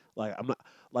 I'm not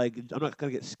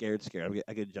gonna get scared.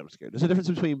 I get jump scared. There's a difference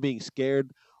between being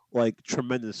scared like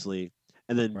tremendously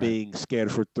and then being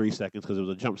scared for 3 seconds because it was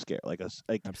a jump scare.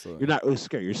 Absolutely. You're not really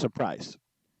scared. You're surprised.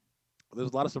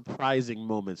 There's a lot of surprising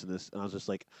moments in this, and I was just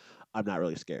like, I'm not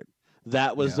really scared.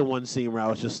 That was the one scene where I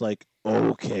was just like,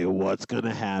 okay, what's going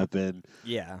to happen?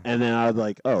 Yeah. And then I was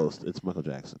like, oh, it's Michael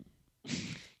Jackson.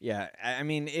 Yeah. I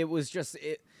mean, it was just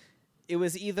it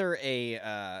was either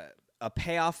a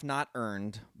payoff not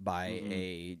earned by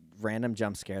a random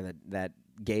jump scare that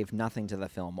gave nothing to the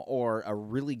film, or a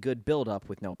really good build up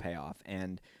with no payoff.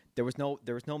 And there was no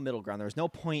middle ground. There was no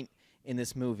point in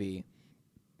this movie.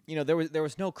 You know, there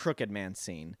was no crooked man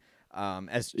scene.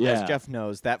 As Jeff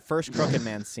knows, that first crooked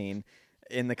man scene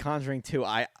in The Conjuring 2,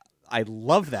 I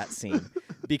love that scene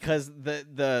because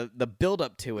the build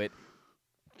up to it.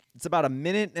 It's about a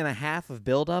minute and a half of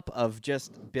build up of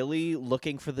just Billy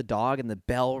looking for the dog and the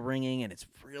bell ringing, and it's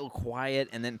real quiet,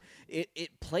 and then it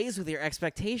plays with your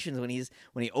expectations when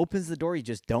he opens the door. You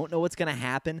just don't know what's gonna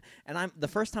happen. And the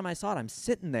first time I saw it, I'm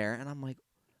sitting there and I'm like,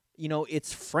 you know,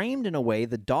 it's framed in a way.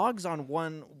 The dog's on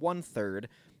one third,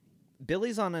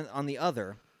 Billy's on the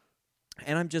other,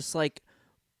 and I'm just like,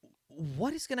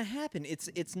 what is going to happen?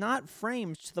 It's not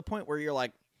framed to the point where you're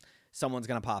like, someone's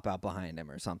going to pop out behind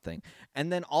him or something,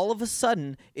 and then all of a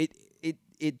sudden it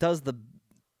does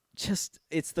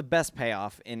it's the best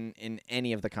payoff in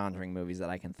any of the Conjuring movies that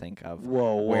I can think of.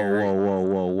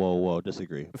 Whoa!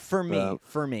 Disagree. For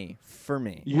me.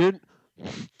 You're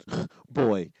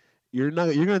boy. You're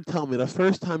not. You're gonna tell me the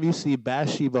first time you see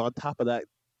Bathsheba on top of that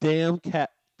damn cat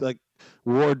like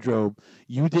wardrobe,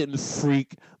 you didn't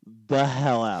freak the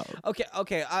hell out.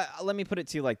 Okay. Let me put it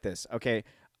to you like this. Okay,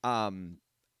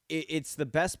 it's the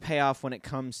best payoff when it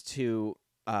comes to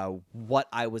what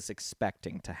I was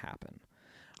expecting to happen.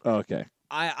 Okay.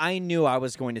 I knew I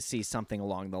was going to see something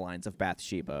along the lines of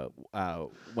Bathsheba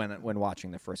when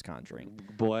watching the first Conjuring.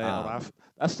 Boy,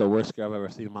 that's the worst scare I've ever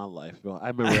seen in my life, bro. I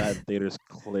remember that in theaters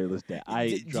clear this day.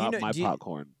 I dropped my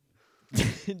popcorn.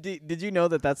 Did you know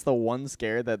that that's the one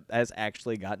scare that has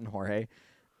actually gotten Jorge?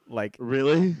 Like,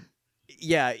 really?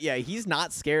 Yeah, he's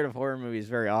not scared of horror movies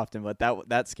very often, but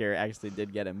that scare actually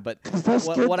did get him. But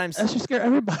that should scare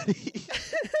everybody.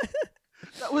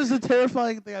 That was the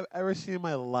terrifying thing I've ever seen in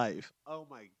my life. Oh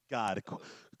my god!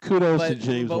 Kudos to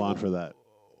James Wan for that.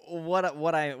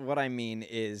 What I mean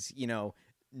is,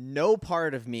 no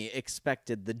part of me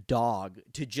expected the dog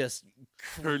to just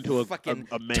turn to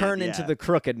a man, turn into the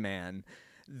crooked man.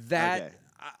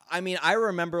 I mean, I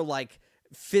remember like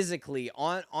physically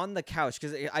on the couch,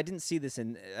 because I didn't see this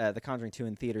in The Conjuring 2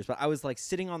 in theaters, but I was like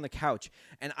sitting on the couch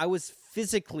and I was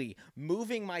physically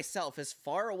moving myself as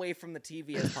far away from the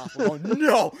TV as possible. Going,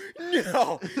 no,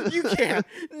 you can't,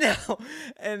 no.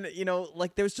 And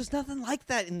like there's just nothing like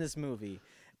that in this movie.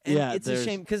 And it's a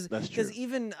shame because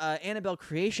even Annabelle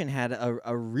Creation had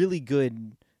a really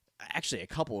good, actually a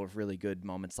couple of really good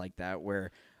moments like that,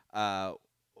 where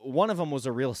one of them was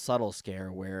a real subtle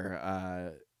scare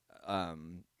where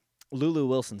Lulu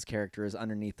Wilson's character is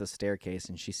underneath the staircase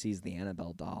and she sees the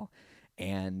Annabelle doll.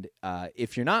 And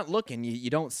if you're not looking, you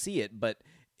don't see it. But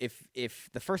if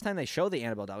the first time they show the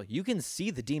Annabelle doll, you can see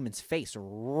the demon's face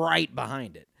right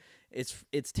behind it.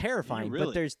 It's terrifying,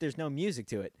 but there's no music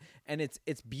to it, and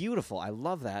it's beautiful. I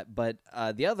love that. But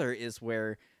the other is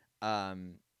where I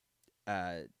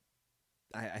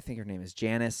think her name is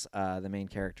Janice, the main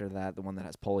character, the one that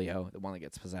has polio, the one that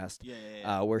gets possessed.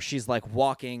 Yeah. Where she's like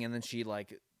walking, and then she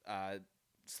like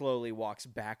slowly walks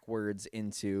backwards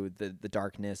into the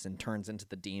darkness and turns into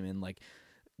the demon. Like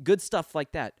good stuff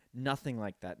like that. Nothing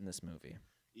like that in this movie.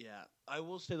 Yeah, I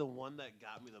will say the one that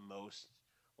got me the most,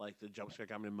 like the jump scare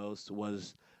got me the most,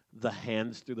 was the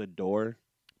hands through the door.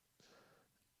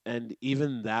 And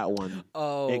even that one,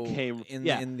 it came in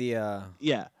the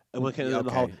yeah. And when it came in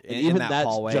the hall, and even that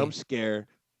hallway. Jump scare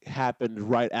happened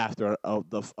right after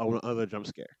another jump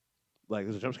scare. Like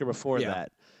there's a jump scare before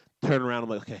that. Turn around, I'm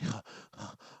like, okay,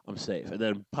 I'm safe. And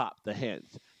then pop the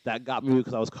hands. That got me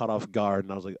because I was caught off guard,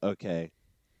 and I was like, okay,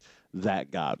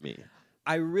 that got me.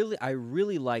 I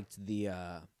really liked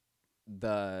the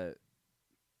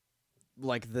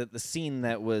scene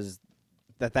that was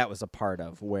a part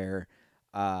of, where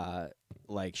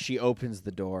like she opens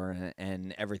the door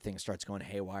and everything starts going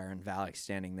haywire and Valak's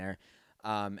standing there,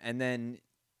 and then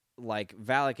like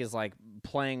Valak is like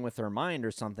playing with her mind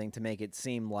or something to make it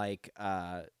seem like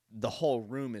the whole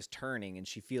room is turning and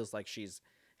she feels like she's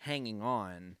hanging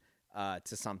on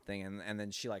to something, and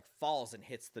then she like falls and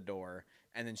hits the door,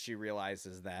 and then she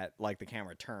realizes that like the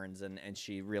camera turns and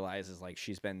she realizes like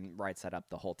she's been right side up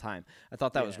the whole time. I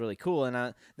thought that was really cool, and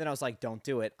then I was like, don't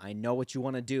do it. I know what you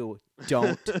want to do.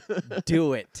 Don't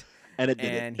do it. And he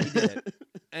did it.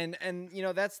 And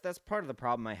that's part of the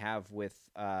problem I have with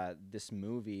this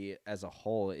movie as a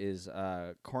whole is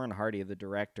Corin Hardy, the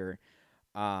director.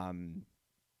 I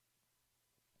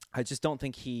just don't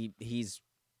think he's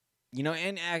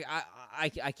and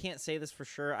I can't say this for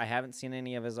sure. I haven't seen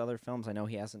any of his other films. I know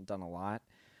he hasn't done a lot.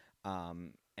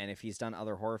 And if he's done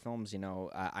other horror films,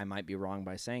 I might be wrong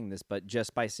by saying this, but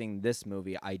just by seeing this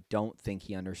movie, I don't think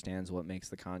he understands what makes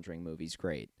the Conjuring movies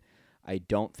great. I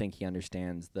don't think he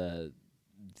understands the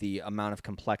amount of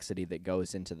complexity that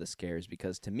goes into the scares,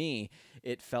 because to me,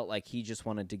 it felt like he just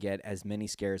wanted to get as many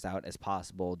scares out as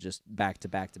possible, just back to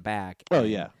back to back. Oh,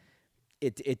 yeah.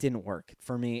 It didn't work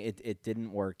for me. It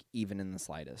didn't work even in the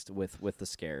slightest with the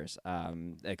scares,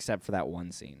 except for that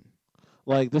one scene.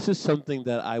 Like this is something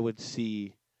that I would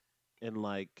see in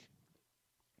like,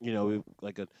 we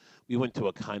went to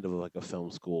a kind of like a film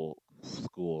school,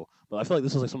 but I feel like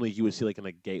this is like something you would see like in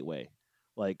a Gateway,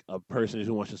 like a person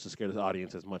who wants just to scare the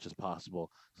audience as much as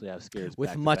possible. So you have scares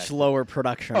with much lower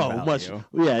production value. Much,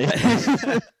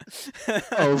 yeah.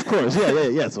 Oh, of course,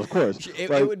 yes, of course.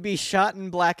 It would be shot in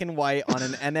black and white on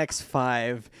an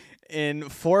NX5 in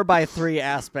 4:3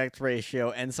 aspect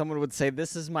ratio, and someone would say,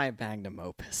 "This is my magnum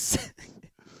opus."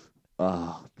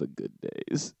 The good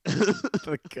days.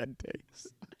 The good days.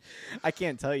 I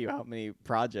can't tell you how many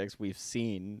projects we've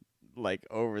seen like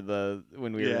over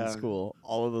when we were in school.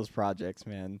 All of those projects,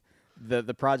 man.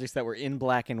 the projects that were in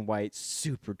black and white,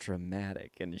 super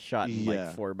dramatic and shot in like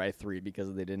Yeah. 4:3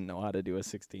 because they didn't know how to do a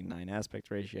 16:9 aspect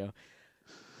ratio.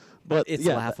 But It's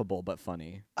yeah, laughable but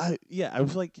funny. I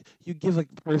was like, you give like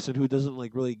a person who doesn't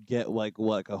like really get like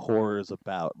what like, a horror is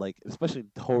about, like especially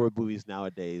horror movies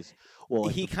nowadays. Well,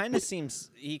 like He kind of seems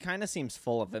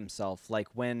full of himself. Like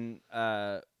when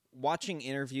watching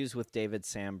interviews with David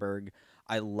Sandberg,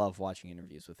 I love watching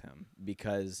interviews with him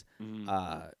because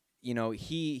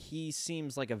he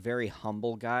seems like a very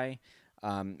humble guy.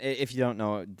 If you don't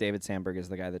know, David Sandberg is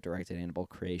the guy that directed Annabelle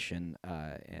Creation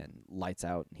and Lights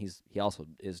Out. He also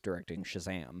is directing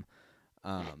Shazam.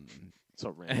 so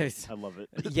random. I love it.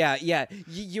 Yeah.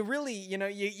 You really, you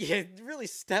really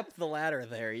stepped the ladder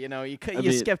there. You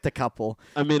mean, skipped a couple.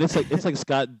 I mean, it's like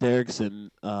Scott Derrickson,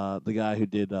 the guy who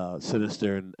did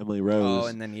Sinister and Emily Rose. Oh,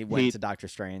 and then he went to Doctor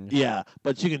Strange. Yeah,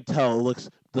 but you can tell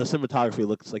the cinematography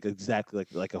looks like exactly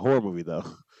like a horror movie though.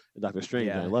 In Doctor Strange,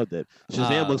 Yeah. I loved it.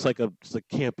 Shazam looks like just a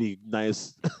campy,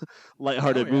 nice,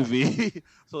 lighthearted movie.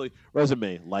 So like,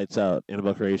 resume, Lights Out,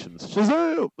 Annabelle Creations,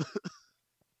 Shazam.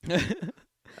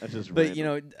 That's just. But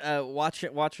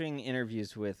random. watching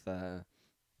interviews with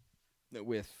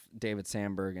David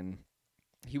Sandberg, and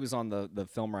he was on the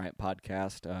Film Riot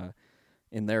podcast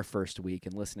in their first week,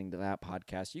 and listening to that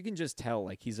podcast, you can just tell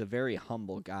like he's a very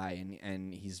humble guy,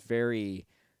 and he's very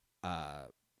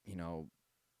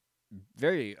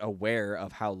very aware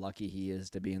of how lucky he is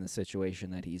to be in the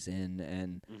situation that he's in,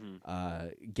 and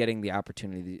getting the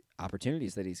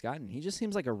opportunities that he's gotten. He just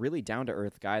seems like a really down to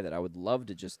earth guy that I would love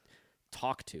to just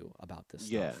talk to about this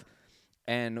stuff.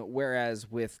 And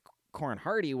whereas with Corin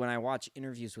Hardy, when I watch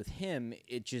interviews with him,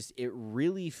 it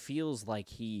really feels like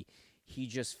he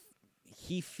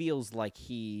feels like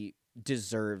he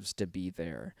deserves to be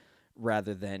there,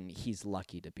 rather than he's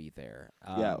lucky to be there.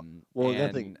 Well,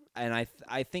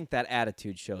 I think that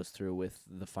attitude shows through with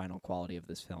the final quality of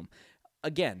this film.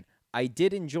 Again, I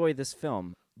did enjoy this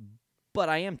film, but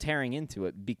I am tearing into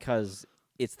it because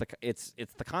it's the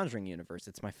Conjuring universe.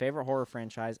 It's my favorite horror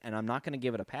franchise, and I'm not going to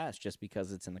give it a pass just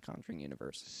because it's in the Conjuring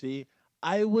universe. See,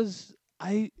 I was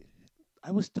torn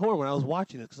when I was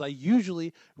watching it because I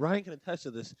usually, Ryan can attest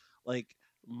to this, like.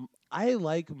 I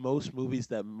like most movies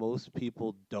that most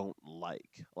people don't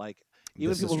like. Like even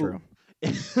this people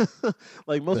is who,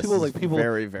 like most This people, is like people,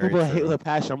 very, very people hate true. with a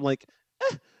passion. I'm like,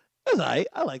 it was alright.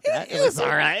 I like that. It was all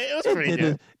right. It was pretty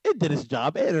good. It did its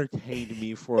job. It entertained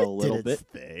me for a little bit.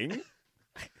 Thing.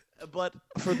 But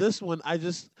for this one, I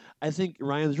think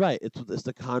Ryan's right. It's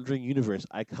the Conjuring universe.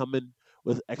 I come in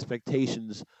with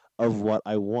expectations of what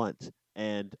I want,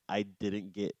 and I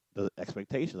didn't get the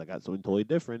expectations. I got something totally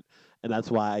different, and that's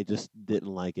why I just didn't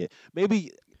like it.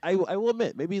 Maybe I will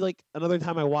admit, maybe like another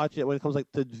time I watch it when it comes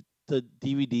like to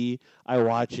DVD, I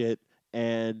watch it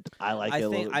and I like it a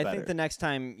little bit better. I think the next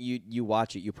time you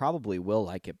watch it, you probably will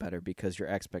like it better because your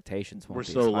expectations won't We're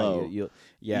be so as high. low.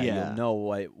 You'll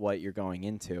know what you're going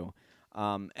into.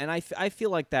 And I feel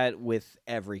like that with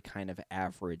every kind of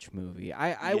average movie.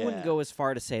 I wouldn't go as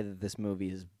far to say that this movie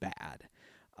is bad.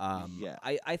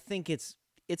 I think it's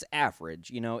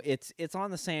average. It's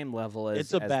on the same level as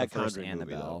it's a as bad the first Conjuring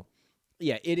movie, Annabelle. though.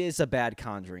 Yeah, it is a bad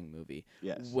Conjuring movie.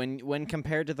 Yes. When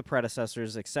compared to the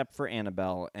predecessors, except for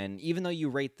Annabelle, and even though you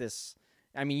rate this,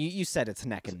 I mean, you said it's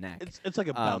neck and neck. It's like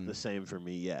about the same for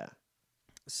me. Yeah.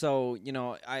 So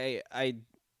I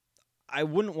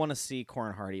wouldn't want to see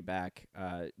Corin Hardy back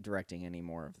directing any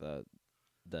more of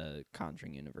the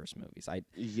Conjuring universe movies. I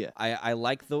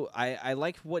like I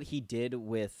like what he did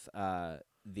with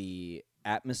the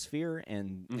atmosphere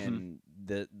and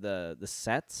the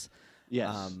sets.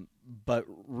 Yes. But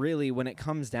really, when it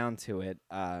comes down to it,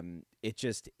 the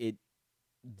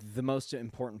most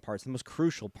important parts, the most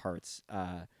crucial parts,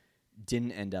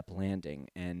 didn't end up landing,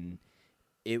 and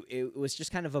it was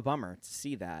just kind of a bummer to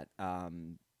see that.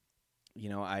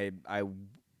 I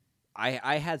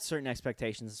had certain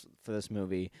expectations for this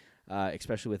movie,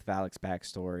 especially with Valak's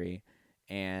backstory,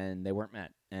 and they weren't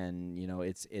met. And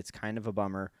it's kind of a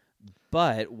bummer.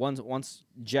 But once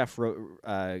Jeff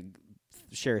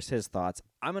shares his thoughts,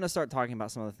 I'm going to start talking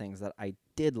about some of the things that I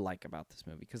did like about this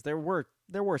movie, because there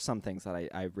were some things that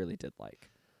I really did like.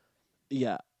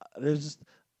 Yeah,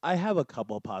 I have a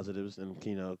couple of positives and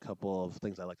a couple of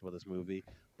things I liked about this movie,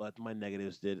 but my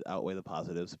negatives did outweigh the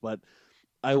positives. But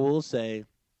I will say,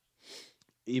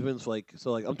 we're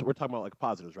talking about like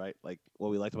positives, right? Like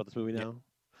what we liked about this movie now.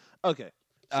 Yeah. Okay.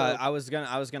 So, I was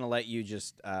gonna let you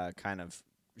just kind of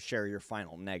share your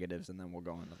final negatives, and then we'll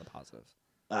go on to the positives.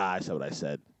 I said what I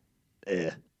said.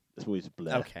 This movie's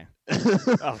blah. Okay.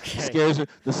 Okay.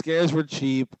 The scares were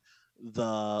cheap.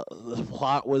 The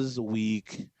plot was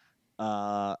weak.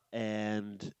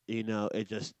 and it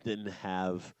just didn't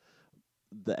have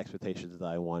the expectations that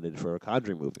I wanted for a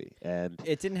Conjuring movie. And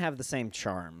It didn't have the same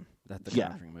charm that the yeah,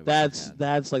 Conjuring movies had.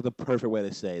 that's like the perfect way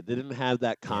to say it. They didn't have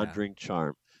that Yeah. Conjuring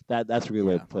charm. That's a good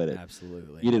way Yeah, to put it.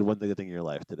 absolutely. You did one good thing in your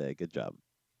life today. Good job.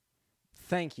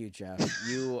 Thank you, Jeff.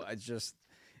 You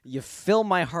you fill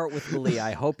my heart with glee.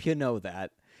 I hope you know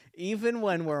that. Even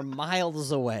when we're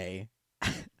miles away.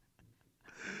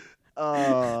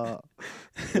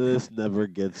 This never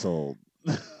gets old.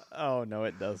 Oh no,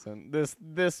 it doesn't.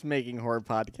 This Making Horror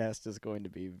podcast is going to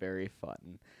be very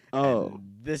fun. Oh, And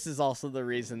this is also the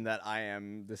reason that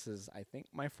this is I think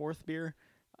my 4th beer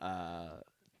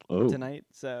tonight.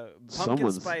 So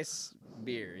pumpkin spice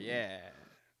beer, yeah.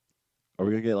 Are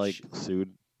we gonna get like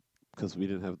sued because we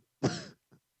didn't have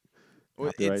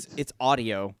copyrights? It's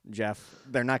audio, Jeff.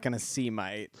 They're not gonna see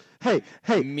hey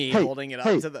holding it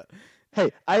up to the.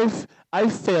 Hey,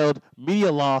 I've failed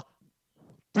media law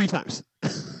 3 times.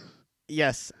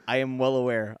 Yes, I am well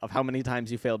aware of how many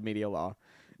times you failed media law.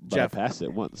 But Jeff, I passed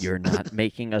it once. you're not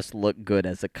making us look good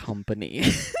as a company.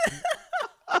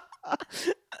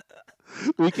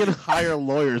 We can hire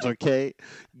lawyers, okay?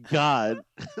 God.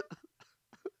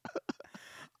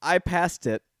 I passed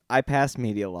it. I passed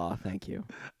media law. Thank you.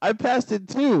 I passed it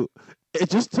too. It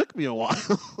just took me a while.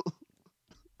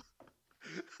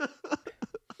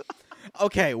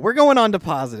 Okay, we're going on to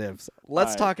positives. Let's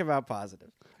All right. talk about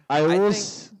positives.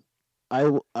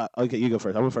 Okay, you go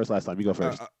first. I went first last time. You go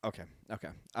first. Okay.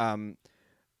 I'm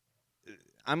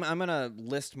gonna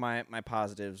list my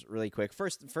positives really quick.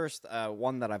 First,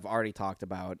 one that I've already talked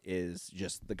about is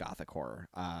just the gothic horror.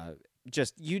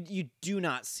 Just you do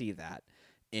not see that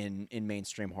in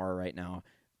mainstream horror right now.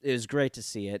 It was great to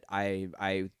see it.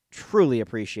 I truly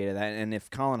appreciated that. And if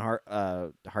Corin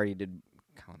Hardy.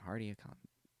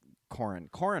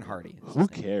 Who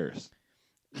cares?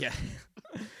 Yeah.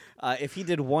 If he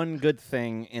did one good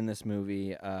thing in this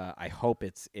movie, I hope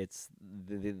it's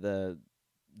the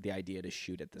idea to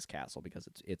shoot at this castle because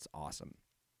it's awesome.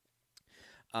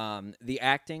 The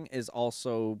acting is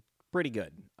also pretty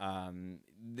good.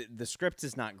 The script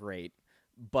is not great,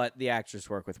 but the actors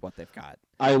work with what they've got.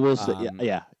 I will say,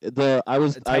 yeah.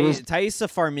 Thaisa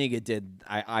Farmiga did,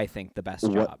 I think, the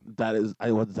best job.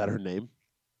 What is that her name?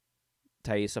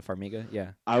 Thaisa Farmiga,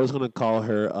 yeah. I was gonna call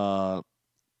her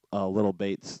Little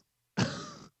Bates.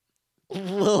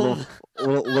 Little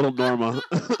Norma,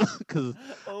 because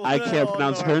I can't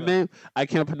pronounce her name. I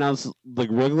can't pronounce the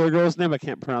regular girl's name. I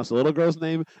can't pronounce the little girl's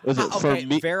name. Is it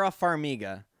Vera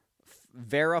Farmiga?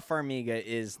 Vera Farmiga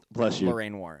is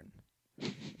Lorraine Warren.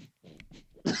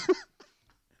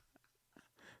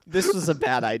 This was a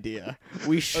bad idea.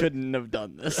 We shouldn't have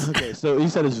done this. Okay, so you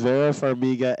said it's Vera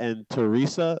Farmiga and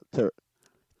Thaisa. That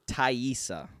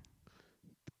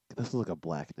looks like a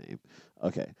black name.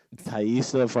 Okay,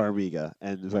 Thaisa Farmiga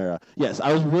and Vera. Yes,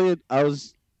 I was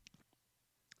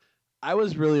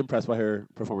really impressed by her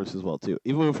performance as well too.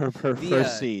 Even with her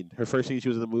first scene she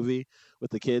was in the movie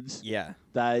with the kids. Yeah,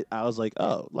 that I was like,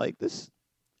 oh, like this.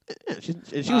 She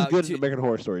was good in American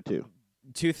Horror Story too.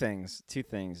 Two things.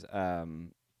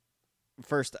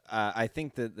 First, I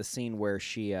think that the scene where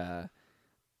she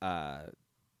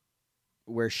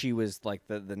was like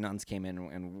the nuns came in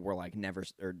and were like never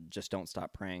or just don't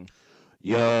stop praying.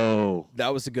 Yo,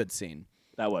 that was a good scene.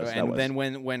 That was. Then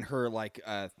when her like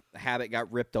habit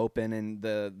got ripped open and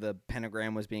the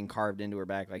pentagram was being carved into her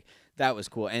back, like that was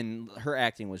cool. And her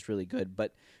acting was really good.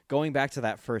 But going back to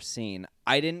that first scene,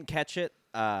 I didn't catch it,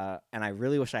 and I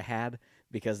really wish I had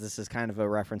because this is kind of a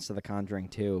reference to The Conjuring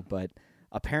too. But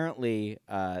apparently,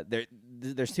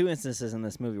 there's 2 instances in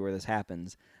this movie where this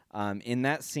happens. In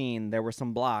that scene, there were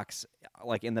some blocks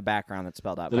like in the background that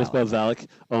spelled out. Did it spell Valak?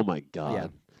 Oh my god. Yeah.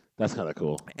 That's kind of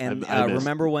cool. And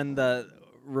remember when the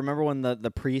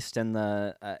priest and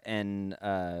Thaisa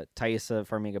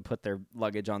Farmiga put their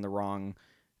luggage on the wrong?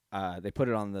 They put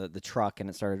it on the truck and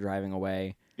it started driving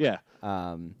away. Yeah.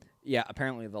 Yeah.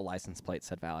 Apparently the license plate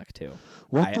said Valak too.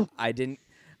 What? I didn't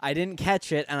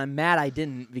catch it, and I'm mad I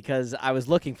didn't because I was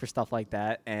looking for stuff like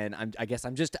that, and I guess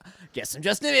I'm just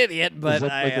an idiot. But is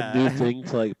that like a new thing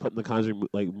to like put in the Conjuring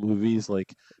like movies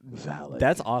like Valak?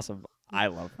 That's awesome. I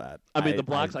love that. I mean, the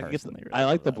blocks. I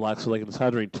like the blocks. So, like in The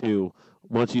Conjuring 2,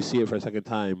 once you see it for a second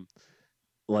time,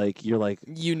 like you're like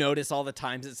you notice all the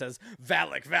times it says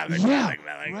Valak, Valak, yeah,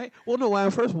 Valak. Right. Well, no. When I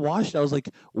first watched it, I was like,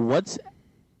 "What's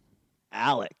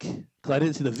Alec?" Because I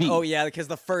didn't see the V. Oh yeah, because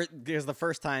the first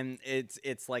time it's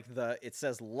like it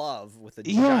says love with a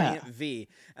giant V,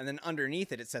 and then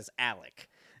underneath it says Alec.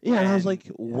 Yeah, and I was like,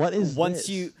 "What is once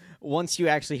this?" Once you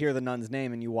actually hear the nun's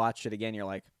name and you watch it again, you're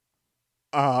like,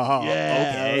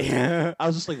 Yeah. Okay. I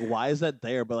was just like, why is that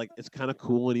there? But like, it's kind of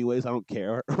cool anyways. I don't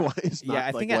care. Why it's Yeah, not I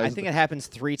like think why I is think it happens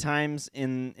 3 times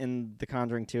in The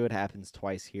Conjuring 2. It happens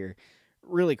twice here.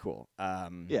 Really cool.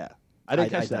 yeah. I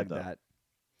didn't I catch that dug though. that.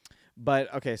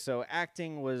 But okay, so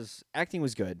acting was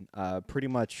good. Pretty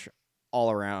much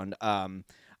all around.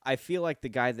 I feel like the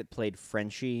guy that played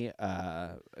Frenchie.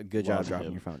 A good job Love dropping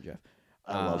him. your phone, Jeff.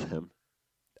 I love Um, him.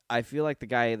 I feel like the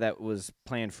guy that was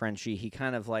playing Frenchie, he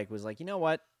kind of like was like, you know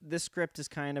what, this script is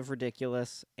kind of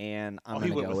ridiculous, and I'm He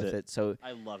gonna went go with with it. it. So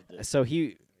I loved it. so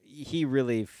he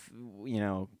really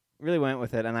really went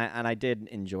with it, and I did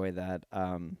enjoy that.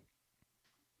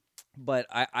 But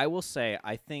I will say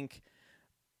I think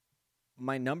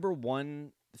my number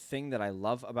one thing that I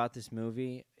love about this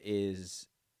movie is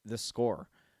the score.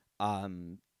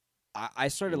 Um, I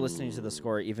started listening to the Mm.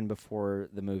 score even before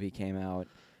the movie came out,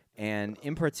 and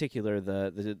in particular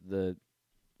the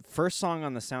first song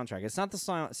on the soundtrack. It's not the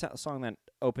song that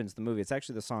opens the movie. It's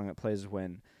actually the song that plays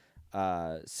when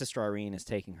Sister Irene is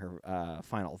taking her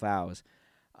final vows.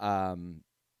 Um,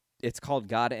 it's called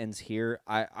 "God Ends Here."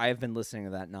 I've been listening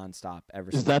to that nonstop ever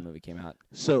Is since the that movie came out.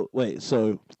 so? Wait,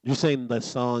 so you're saying that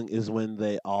song is when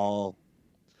they all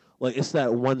like it's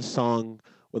that one song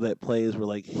where that plays where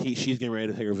like she's getting ready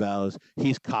to take her vows,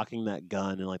 he's cocking that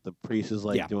gun, and like the priest is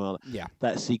like Yeah, doing all yeah.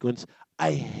 that sequence.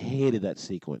 I hated that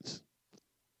sequence.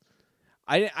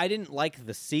 I didn't like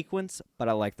the sequence, but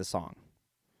I like the song.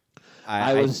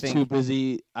 I I was too think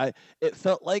busy. It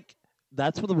felt like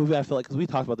that's what the movie I felt like because we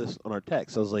talked about this on our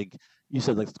text. I was like, you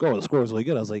said like the score was really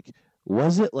good. I was like,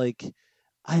 was it like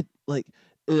I like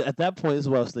at that point is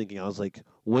what I was thinking. I was like,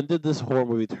 when did this horror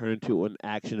movie turn into an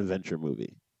action adventure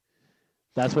movie?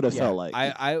 That's what it yeah, felt like.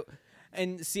 I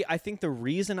and see, I think the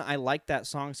reason I like that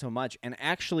song so much, and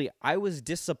actually I was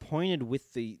disappointed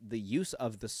with the use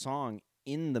of the song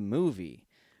in the movie,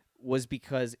 was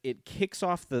because it kicks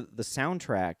off the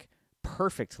soundtrack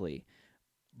perfectly,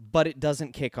 but it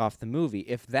doesn't kick off the movie.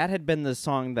 If that had been the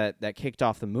song that kicked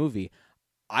off the movie,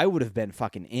 I would have been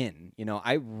fucking in. You know,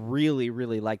 I really,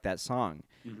 really like that song.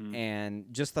 Hmm. And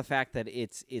just the fact that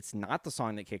it's not the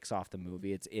song that kicks off the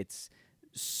movie. It's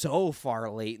so far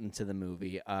late into the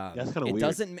movie. That's kind of It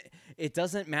weird.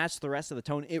 doesn't match the rest of the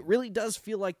tone. It really does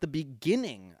feel like the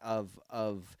beginning of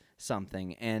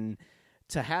something, and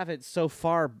to have it so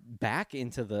far back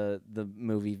into the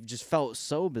movie just felt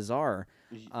so bizarre.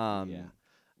 Yeah,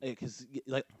 because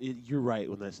like you're right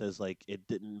when that says like it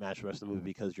didn't match the rest of the movie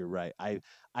because you're right.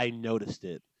 I noticed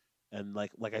it, and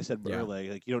like I said Yeah.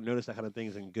 earlier, like you don't notice that kind of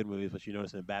things in good movies, but you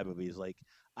notice it in bad movies. Like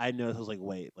I noticed, I was like,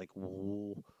 wait, like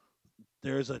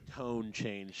there's a tone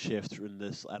change shift in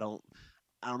this. I don't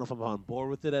know if I'm on board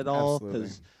with it at all Absolutely.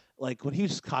 because like when he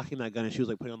was cocking that gun and she was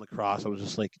like putting on the cross, I was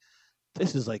just like,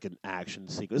 this is like an action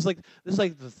sequence. This is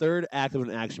like the third act of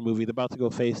an action movie. They're about to go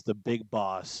face the big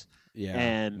boss, Yeah.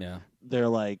 and Yeah. they're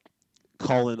like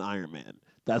calling Iron Man.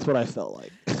 That's what I felt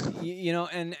like. You know,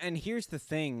 and here's the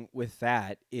thing with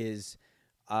that is,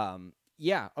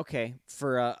 yeah, okay,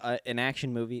 for an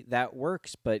action movie that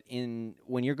works, but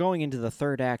when you're going into the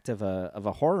third act of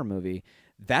a horror movie,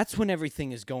 that's when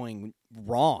everything is going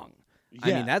wrong. I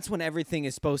mean, Yeah, that's when everything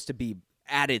is supposed to be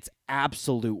at its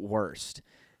absolute worst,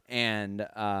 and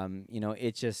you know,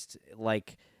 it just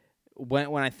like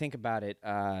when I think about it,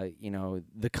 you know,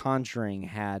 The Conjuring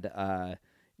had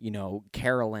you know,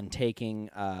 Carolyn taking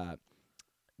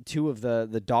two of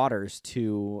the daughters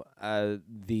to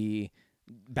the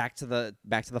back to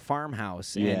the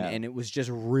farmhouse, yeah, and it was just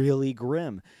really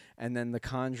grim. And then The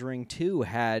Conjuring 2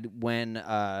 had when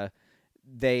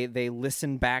they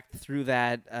listened back through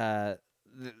that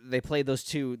they played those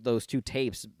two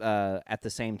tapes at the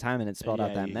same time, and it spelled out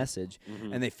yeah. that message,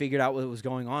 Hmm. and they figured out what was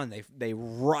going on. They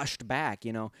rushed back,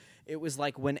 you know. It was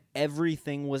like when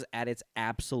everything was at its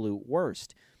absolute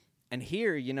worst. And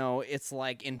here, you know, it's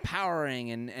like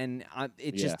empowering, and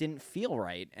it Yeah. just didn't feel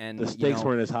right. The And you stakes know,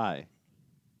 weren't as high.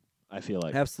 I feel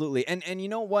like. absolutely. And you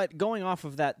know what? Going off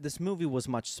of that, this movie was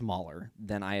much smaller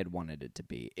than I had wanted it to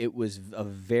be. It was a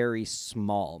very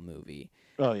small movie,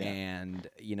 Oh yeah. and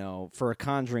you know, for a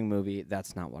Conjuring movie,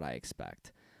 that's not what I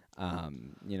expect.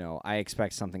 You know, I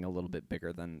expect something a little bit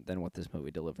bigger than what this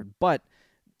movie delivered. But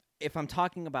if I'm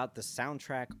talking about the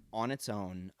soundtrack on its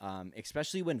own,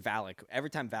 especially when Valak, every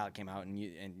time Valak came out, and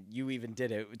you even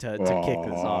did it to kick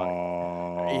the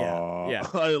song, yeah,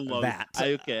 I love it. that,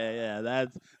 Okay, yeah,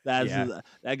 that's yeah,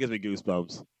 that gives me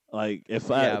goosebumps. Like if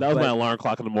yeah, that was my but alarm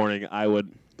clock in the morning, I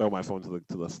would throw my phone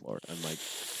to the floor and like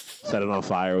set it on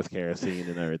fire with kerosene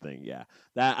and everything. Yeah,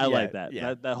 that I yeah, like that.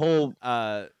 yeah. That whole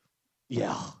Uh,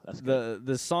 Yeah, that's good.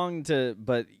 The song to,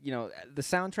 but the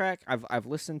soundtrack. I've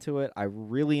listened to it. I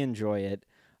really enjoy it.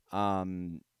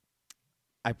 Um,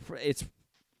 it's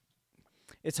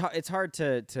hard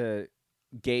to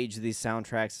gauge these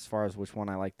soundtracks as far as which one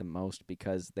I like the most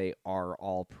because they are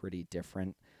all pretty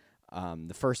different.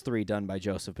 The first three done by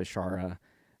Joseph Bishara.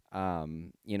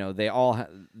 They all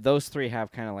those three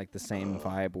have kind of like the same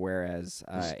vibe, whereas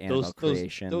Annabelle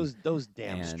Creation, those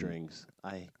damn and strings.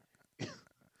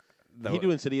 the, He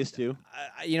do Insidious too.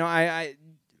 Yeah,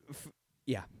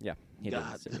 he did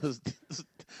God, Insidious. those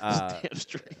Uh, damn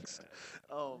strings.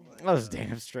 Oh my those God.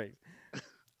 damn strings.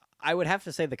 I would have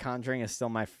to say The Conjuring is still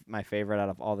my favorite out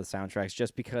of all the soundtracks,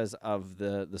 just because of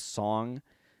the song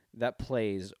that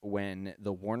plays when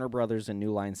the Warner Brothers and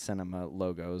New Line Cinema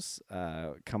logos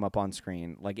come up on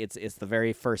screen. Like it's the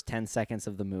very first 10 seconds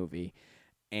of the movie,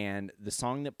 and the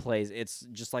song that plays, it's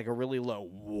just like a really low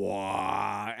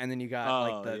wah, and then you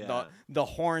got the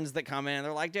horns that come in, and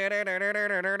they're like and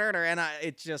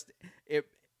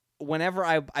whenever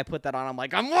I put that on, I'm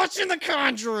like, I'm watching The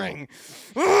Conjuring.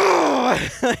 I'm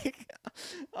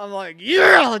like,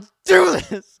 yeah, let's do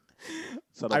this.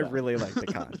 I really like The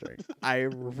Conjuring. I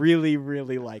really,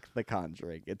 really like The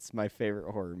Conjuring. It's my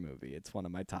favorite horror movie. It's one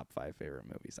of my top 5 favorite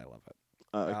movies. I love it.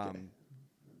 Okay.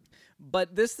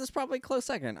 But this is probably a close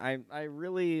second. I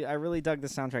really dug the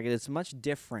soundtrack. It's much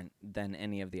different than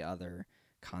any of the other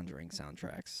Conjuring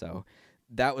soundtracks. So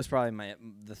that was probably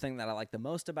the thing that I liked the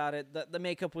most about it. The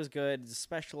makeup was good. The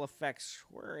special effects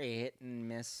were a hit and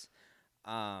miss.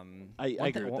 I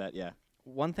agree with that. Yeah.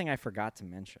 One thing I forgot to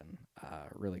mention,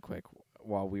 really quick,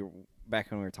 while we were back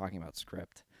when we were talking about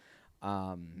script,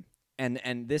 and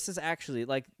this is actually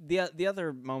like the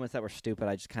other moments that were stupid.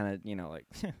 I just kind of that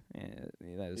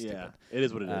was stupid. It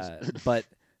is what it is. But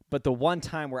the one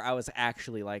time where I was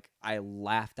actually like I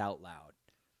laughed out loud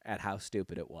at how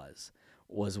stupid it was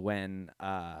when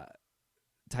Taissa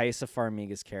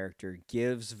Farmiga's character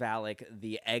gives Valak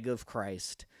the egg of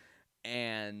Christ.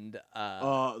 And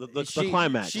the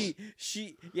climax. The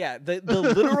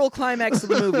literal climax of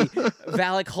the movie.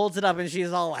 Valak holds it up and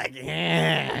she's all like,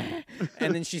 yeah.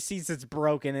 And then she sees it's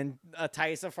broken, and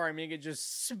Taissa Farmiga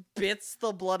just spits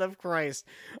the blood of Christ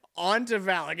onto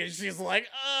Valak, and she's like,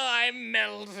 "Oh, I'm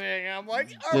melting." I'm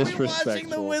like, "Are we watching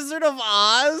The Wizard of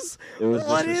Oz?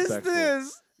 What is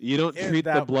this?" You don't treat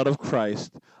the blood of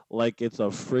Christ like it's a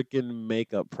freaking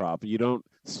makeup prop. You don't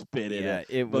spit in it.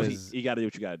 It was. You got to do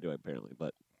what you got to do, apparently.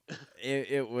 But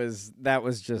it was. That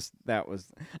was.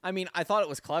 I mean, I thought it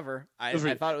was clever. I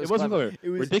thought it was. It wasn't clever. It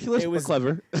was ridiculous, but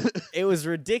clever. It was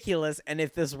ridiculous, and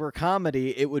if this were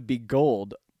comedy, it would be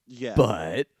gold. Yeah.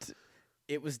 But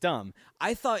it was dumb.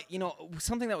 I thought,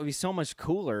 something that would be so much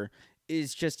cooler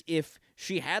is just if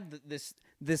she had this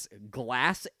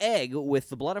glass egg with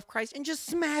the blood of Christ and just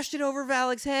smashed it over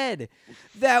Valak's head.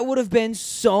 That would have been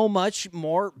so much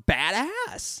more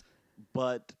badass.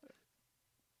 But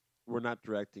we're not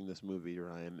directing this movie,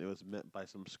 Ryan. It was meant by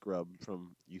some scrub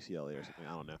from UCLA or something.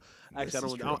 I don't know.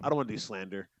 Actually, I don't want to do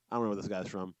slander. I don't know where this guy's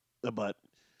from. But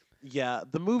yeah,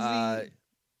 the movie.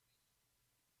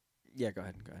 Yeah, go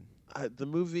ahead. The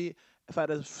movie, if I had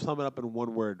to sum it up in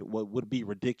one word, what would be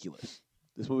ridiculous?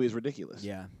 This movie is ridiculous.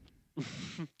 Yeah.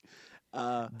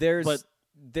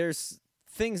 There's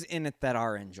things in it that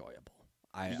are enjoyable.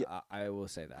 I will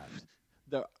say that.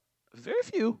 There are very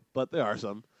few, but there are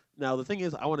some. Now the thing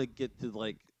is, I want to get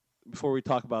to before we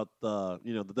talk about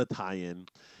the tie-in.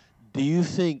 Do you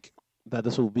think that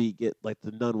this will the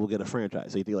Nun will get a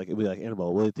franchise? So you think it'll be like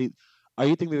Annabelle? Are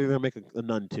you thinking they're gonna make a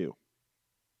Nun too?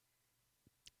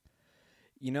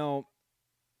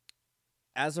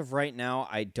 As of right now,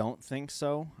 I don't think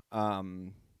so.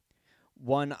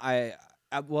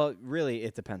 Really,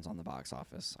 it depends on the box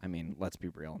office. I mean, let's be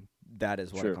real. That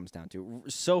is what it comes down to.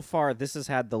 So far, this has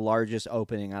had the largest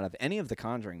opening out of any of the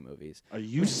Conjuring movies. Which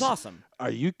is awesome. Are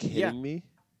you kidding me?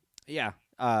 Yeah.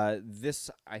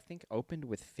 This, I think, opened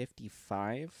with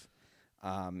 55.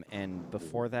 And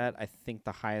before that, I think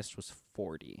the highest was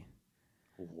 40.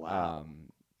 Wow.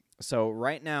 So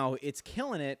right now, it's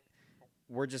killing it.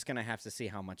 We're just going to have to see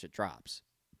how much it drops.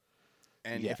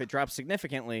 And if it drops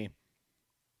significantly,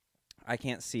 I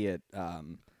can't see it,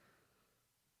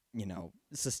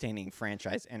 sustaining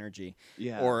franchise energy.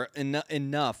 Yeah. Or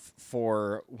enough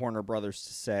for Warner Brothers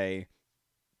to say,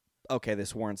 okay,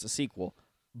 this warrants a sequel.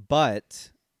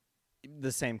 But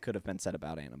the same could have been said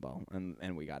about Annabelle,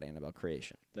 and we got Annabelle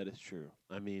Creation. That is true.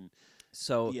 I mean...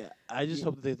 So yeah, I just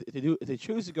hope that if they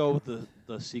choose to go with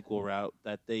the sequel route,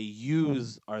 that they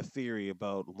use our theory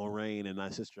about Lorraine and my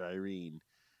sister Irene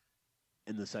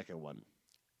in the second one.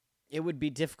 it would be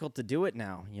difficult to do it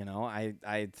now.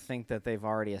 I think that they've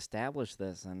already established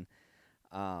this, and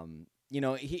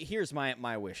here's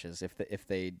my wishes if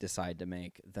they decide to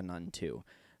make The Nun 2.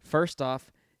 First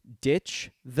off,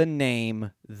 ditch the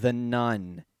name The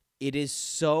Nun. It is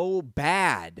so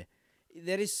bad.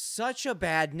 That is such a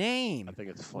bad name. I think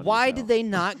it's funny. Why did they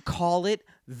not call it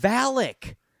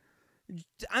Valak?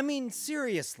 I mean,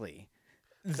 seriously.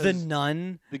 The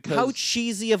Nun? How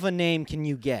cheesy of a name can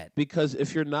you get? Because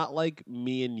if you're not like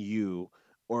me and you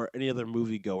or any other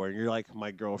moviegoer, and you're like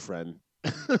my girlfriend,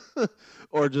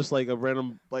 or just like a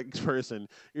random like person,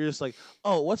 you're just like,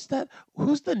 oh, what's that?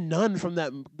 Who's the nun from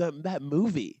that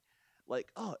movie? Like,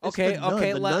 oh, it's okay, the nun.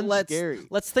 okay, The nun's scary.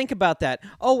 Let's think about that.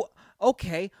 Oh,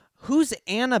 okay. Who's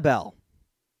Annabelle?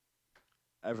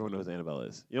 Everyone knows Annabelle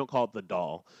is. You don't call it the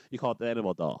doll. You call it the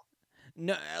Annabelle doll.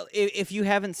 No, if you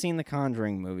haven't seen the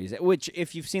Conjuring movies, which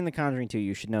if you've seen the Conjuring 2,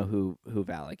 you should know who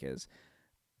Valak is.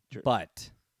 True.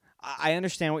 But I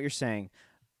understand what you're saying,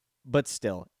 but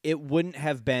still, it wouldn't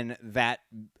have been that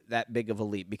big of a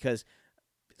leap because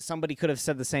somebody could have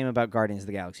said the same about Guardians of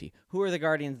the Galaxy. Who are the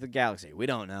Guardians of the Galaxy? We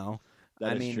don't know.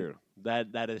 That is true.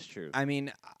 That is true. I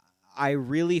mean, I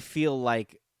really feel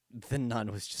like The Nun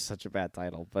was just such a bad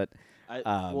title, but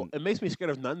well, it makes me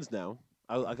scared of nuns now.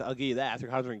 I'll give you that. After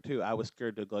Conjuring 2, I was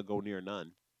scared to go near a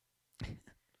nun.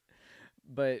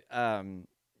 But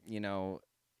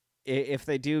if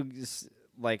they do,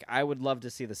 like, I would love to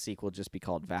see the sequel just be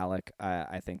called Valak.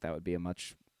 I think that would be a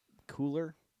much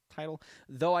cooler title.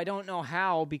 Though I don't know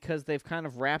how, because they've kind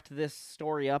of wrapped this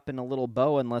story up in a little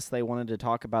bow, unless they wanted to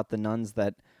talk about the nuns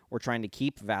that were trying to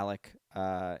keep Valak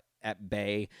at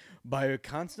bay by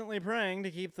constantly praying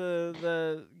to keep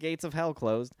the gates of hell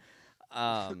closed.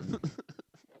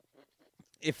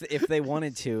 If they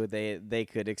wanted to, they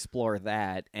could explore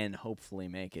that and hopefully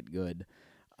make it good.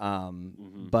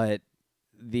 But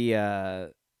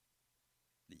the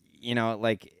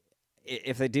like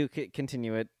if they do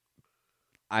continue it,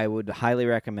 I would highly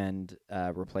recommend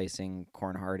replacing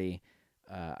Corn Hardy.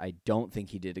 I don't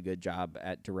think he did a good job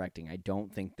at directing. I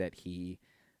don't think that he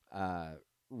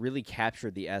really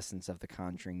captured the essence of the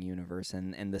Conjuring universe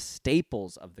and the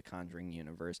staples of the Conjuring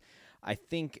universe. I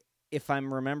think, if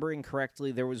I'm remembering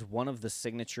correctly, there was one of the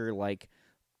signature like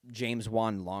James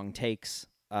Wan long takes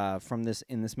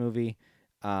in this movie,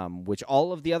 which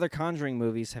all of the other Conjuring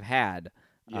movies have had.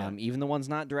 Yeah. Even the ones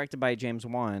not directed by James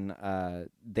Wan,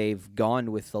 they've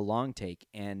gone with the long take,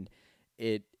 and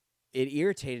it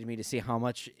irritated me to see how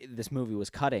much this movie was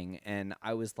cutting, and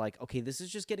I was like, okay, this is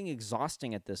just getting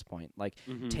exhausting at this point. Like,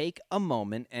 take a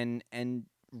moment and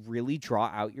really draw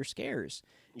out your scares.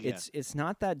 Yeah. It's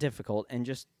not that difficult, and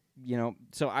just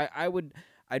so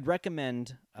I'd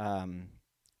recommend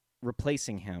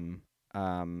replacing him.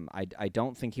 I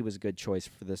don't think he was a good choice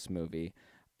for this movie.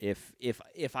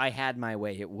 If I had my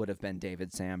way, it would have been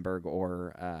David Sandberg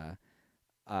or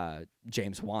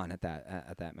James Wan at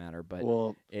that matter. But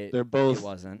they're both. It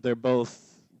wasn't. They're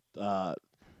both kind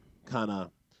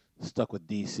of stuck with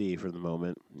DC for the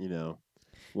moment.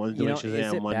 One's doing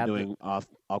Shazam, one doing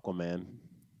Aquaman.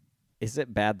 Is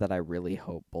it bad that I really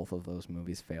hope both of those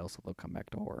movies fail so they'll come back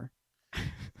to horror?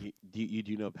 You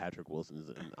do know Patrick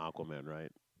Wilson's in Aquaman, right?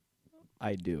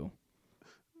 I do.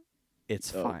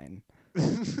 It's fine.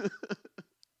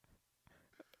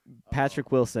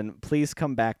 Patrick Wilson, please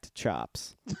come back to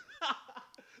Chops.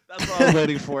 That's what I was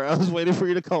waiting for. I was waiting for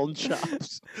you to call him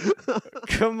Chops.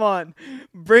 Come on.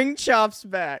 Bring Chops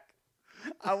back.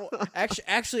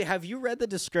 Actually, have you read the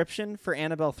description for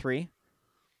Annabelle 3?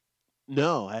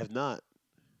 No, I have not.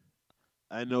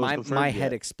 I know it's confirmed my yet.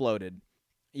 head exploded.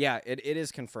 Yeah, it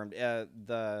is confirmed.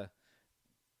 The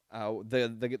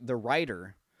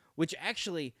writer, which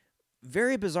actually,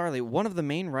 very bizarrely, one of the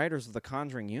main writers of the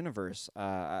Conjuring universe,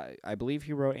 I believe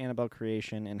he wrote Annabelle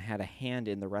Creation and had a hand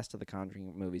in the rest of the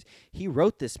Conjuring movies. He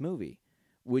wrote this movie,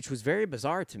 which was very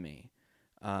bizarre to me,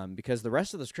 because the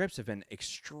rest of the scripts have been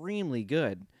extremely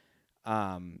good.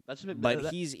 But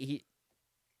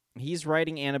he's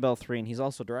writing Annabelle 3, and he's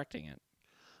also directing it.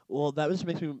 Well, that just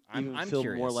makes me even feel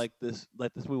curious. more like this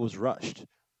movie was rushed.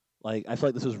 Like, I feel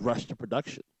like this was rushed to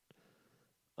production.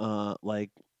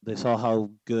 Like, they saw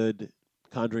how good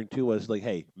Conjuring 2 was. Like,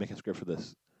 hey, make a script for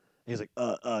this. And he's like,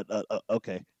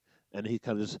 okay. And he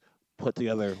kind of just put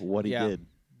together what he did.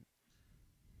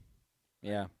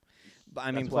 Yeah. But,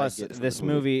 I mean, plus, this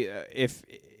movie,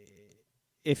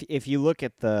 if you look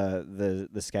at the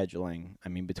scheduling, I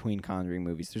mean, between Conjuring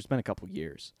movies, there's been a couple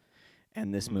years.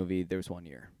 And this movie, there's 1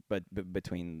 year. But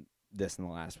between this in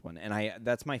the last one, and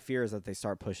that's my fear, is that they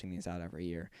start pushing these out every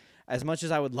year. As much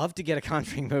as I would love to get a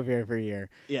Conjuring movie every year,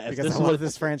 because I love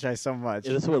this franchise so much.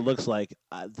 If this is what it looks like,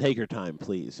 take your time,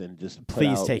 please, and just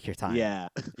take your time. Yeah,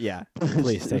 yeah.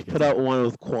 Please put out one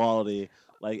with quality,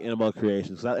 like Annabelle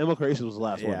Creations. Annabelle Creations was the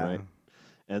last one, right?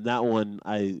 And that one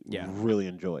I really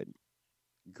enjoyed.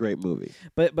 Great movie.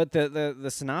 But the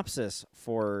synopsis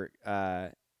for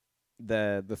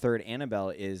the third Annabelle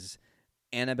is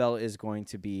going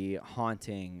to be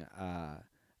haunting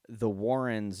the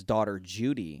Warrens' daughter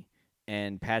Judy,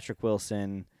 and Patrick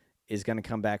Wilson is going to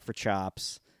come back for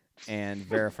Chops, and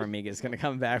Vera Farmiga is going to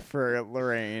come back for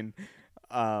Lorraine.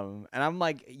 And I'm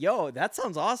like, yo, that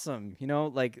sounds awesome. You know,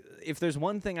 like, if there's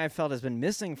one thing I felt has been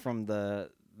missing from the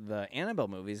Annabelle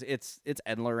movies, it's Ed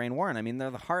and Lorraine Warren. I mean,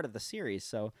 they're the heart of the series.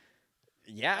 So,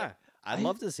 yeah, I'd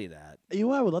love to see that. You know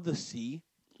what I would love to see?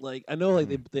 Like, I know, like,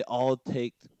 they all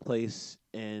take place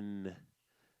in,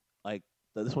 like,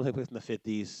 this one take place in the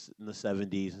 50s, in the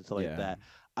 70s, and stuff like that.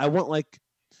 I want, like,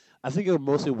 I think it would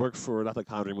mostly work for, not the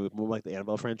Conjuring movie, more like the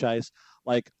Annabelle franchise,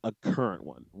 like a current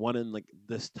one in, like,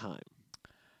 this time.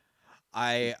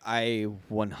 I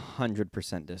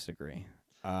 100% disagree.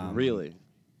 Really?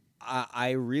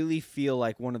 I really feel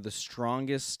like one of the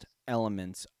strongest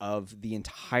elements of the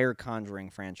entire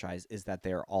Conjuring franchise is that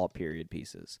they're all period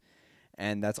pieces.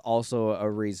 And that's also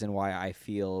a reason why I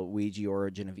feel Ouija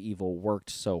Origin of Evil worked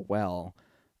so well,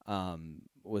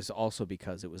 was also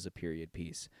because it was a period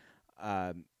piece.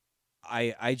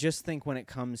 I just think when it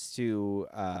comes to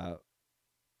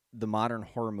the modern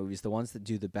horror movies, the ones that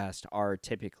do the best are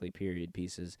typically period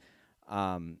pieces.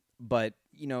 But,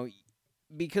 you know,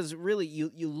 because really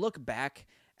you look back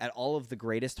at all of the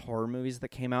greatest horror movies that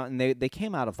came out, and they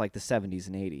came out of like the 70s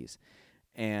and 80s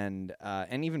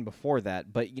and even before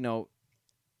that. But, you know,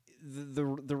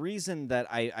 the reason that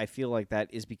I feel like that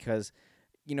is because,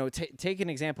 you know, take an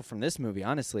example from this movie,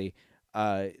 honestly,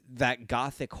 that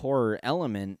gothic horror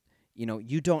element, you know,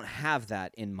 you don't have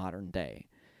that in modern day.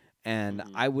 And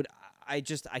I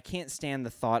can't stand the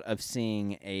thought of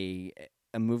seeing a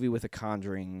movie with a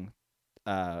Conjuring,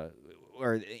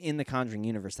 or in the Conjuring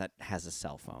universe, that has a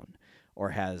cell phone or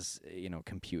has, you know,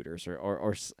 computers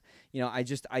or you know,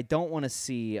 I don't want to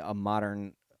see a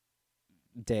modern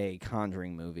day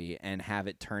Conjuring movie and have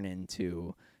it turn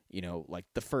into, you know, like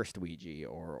the first Ouija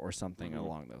or something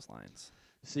along those lines.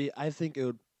 See, I think it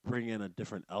would bring in a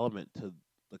different element to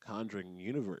the Conjuring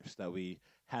universe that we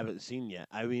haven't seen yet.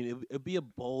 I mean, it'd be a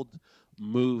bold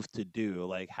move to do,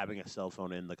 like having a cell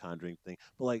phone in the Conjuring thing.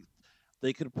 But like,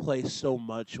 they could play so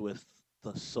much with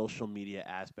the social media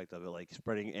aspect of it, like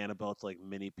spreading Annabelle to like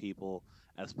many people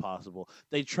as possible.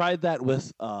 They tried that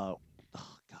with oh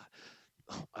god,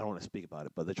 I don't want to speak about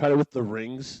it, but they tried it with the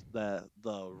Rings, the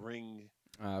Ring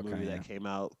movie that came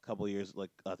out a couple of years, like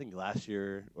I think last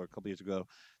year or a couple years ago.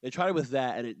 They tried it with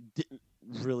that, and it didn't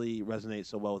really resonate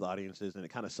so well with audiences, and it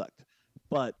kind of sucked.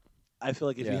 But I feel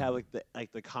like if you have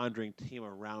like the Conjuring team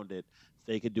around it,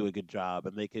 they could do a good job,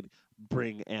 and they could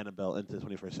bring Annabelle into the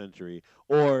 21st century.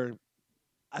 Or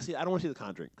I don't want to see the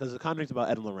Conjuring, because the Conjuring's about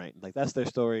Ed and Lorraine. Like, that's their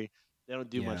story. They don't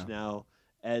do much now.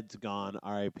 Ed's gone,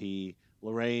 R.I.P.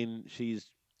 Lorraine,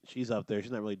 she's up there.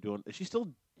 She's not really doing. Is she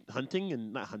still hunting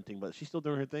and not hunting, but she's still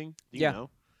doing her thing? Do you know?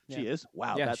 She is.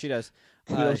 Wow. Yeah, she does.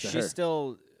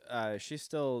 She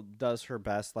still does her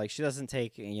best. Like, she doesn't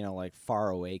take, you know, like far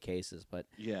away cases, but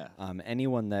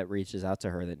anyone that reaches out to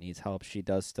her that needs help, she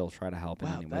does still try to help in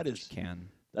any way that she can.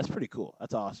 That's pretty cool.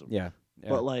 That's awesome. Yeah.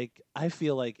 But like, I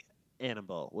feel like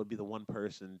Annabelle would be the one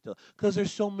person to, because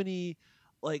there's so many.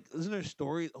 Like, isn't there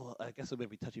stories? Well, I guess it may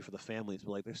be touchy for the families,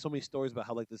 but like, there's so many stories about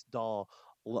how like this doll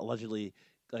allegedly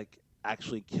like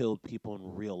actually killed people in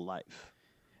real life.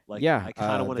 Like, I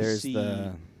kind of want to see.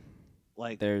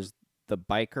 There's the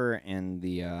biker and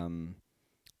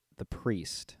the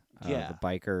priest. The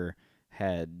biker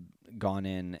had gone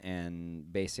in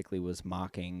and basically was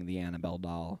mocking the Annabelle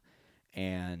doll,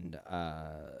 and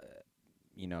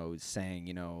you know, saying,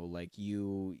 you know, like,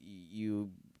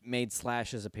 you made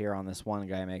slashes appear on this one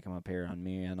guy, make him appear on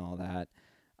me, and all that.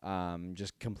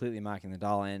 Just completely mocking the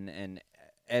doll, and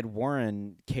Ed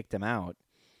Warren kicked him out.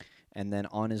 And then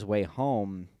on his way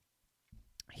home,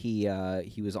 he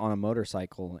was on a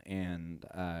motorcycle and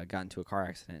got into a car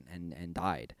accident and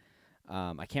died.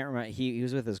 I can't remember. He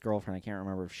was with his girlfriend. I can't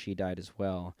remember if she died as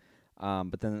well.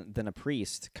 But then a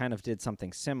priest kind of did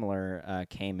something similar.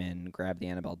 Came in, grabbed the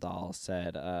Annabelle doll,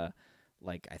 said,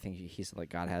 like, I think he said, like,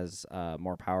 God has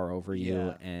more power over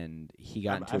you, and he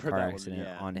got into a car accident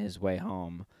on his way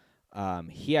home.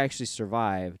 He actually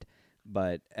survived,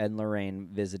 but Ed and Lorraine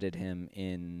visited him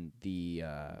in the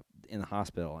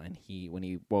hospital, and when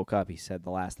he woke up, he said the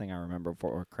last thing I remember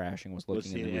before crashing was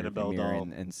looking in the Annabelle mirror doll.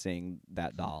 and seeing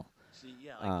that doll. See,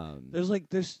 yeah,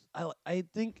 I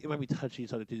think it might be touchy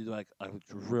something to do like a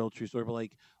real true story, but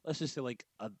like let's just say like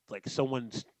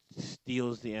someone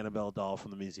steals the Annabelle doll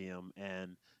from the museum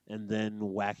and then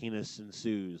wackiness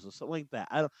ensues or something like that.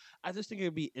 I just think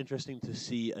it'd be interesting to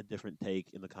see a different take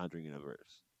in the Conjuring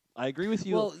universe. I agree with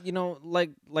you. Well,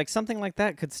 like something like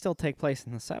that could still take place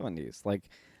in the 70s. Like,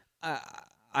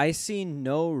 I see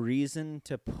no reason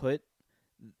to put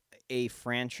a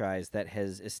franchise that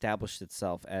has established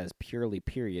itself as purely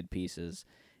period pieces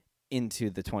into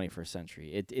the 21st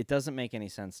century. It doesn't make any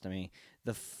sense to me.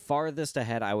 The farthest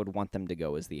ahead I would want them to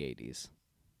go is the 80s.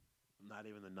 Not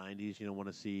even the 90s. You don't want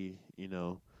to see,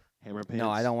 Hammer Pants? No,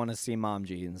 I don't want to see mom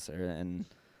jeans and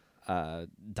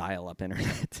dial-up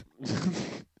internet.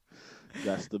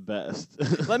 That's the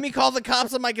best. Let me call the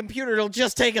cops on my computer. It'll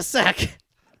just take a sec.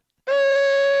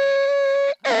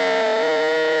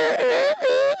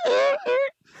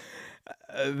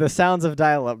 The sounds of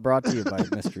dial-up brought to you by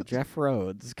Mr. Jeff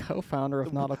Rhodes, co-founder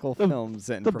of Nautical Films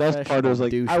and the best part was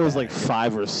like I was like douchebag.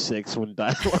 5 or 6 when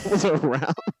dial-up was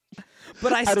around.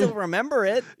 But I still remember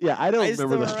it. Yeah, I don't I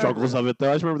remember the still struggles remember of it though.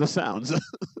 I just remember the sounds.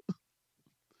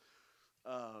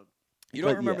 You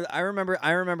don't But remember? yeah.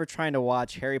 I remember trying to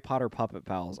watch Harry Potter Puppet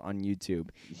Pals on YouTube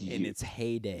in its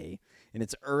heyday, in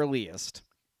its earliest,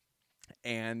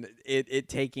 and it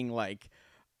taking like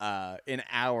an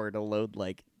hour to load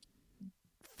like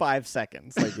 5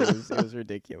 seconds. Like it was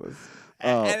ridiculous.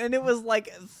 And it was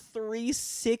like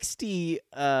 360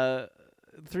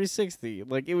 360.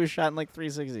 Like it was shot in like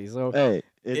 360. So Hey,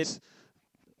 it's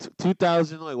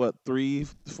 2000 like what, 3,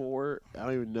 4? I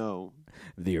don't even know.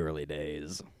 the early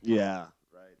days. Yeah,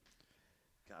 right.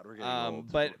 God, we're getting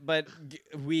old. But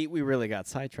we really got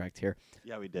sidetracked here.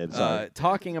 Yeah, we did. Sorry.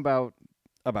 Talking about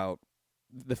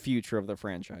the future of the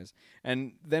franchise,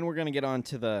 and then we're gonna get on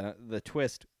to the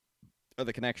twist or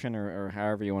the connection or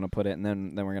however you want to put it, and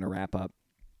then we're gonna wrap up.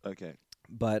 Okay.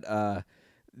 But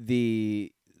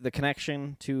the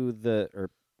connection to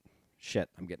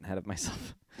I'm getting ahead of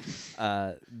myself.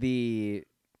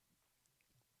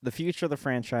 The future of the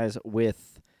franchise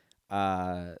with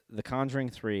The Conjuring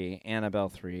 3, Annabelle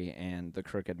 3, and The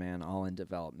Crooked Man all in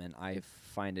development, I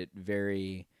find it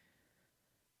very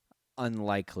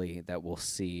unlikely that we'll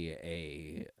see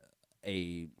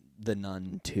a The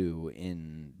Nun 2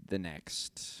 in the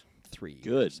next 3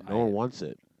 years. Good. No one wants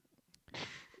it.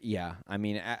 Yeah, I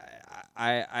mean,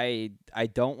 I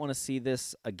don't want to see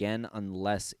this again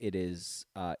unless it is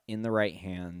in the right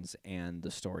hands and the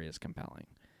story is compelling.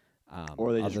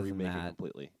 Or they just other than remake it that,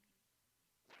 completely.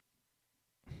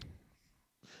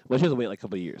 Well, you have to wait like a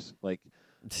couple of years. Like,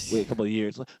 wait a couple of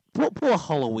years. Like, pull a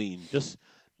Halloween. Just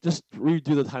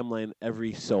redo the timeline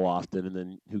every so often, and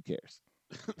then who cares?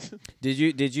 Did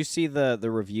you see the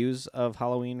reviews of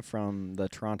Halloween from the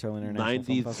Toronto International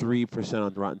Film Festival? 93%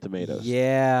 on Rotten Tomatoes.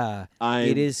 Yeah,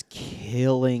 it is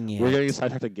killing it. We're getting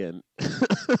sidetracked again.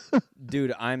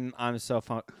 Dude, I'm so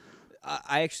fun.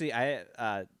 I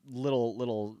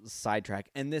little sidetrack,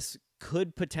 and this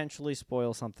could potentially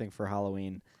spoil something for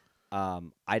Halloween.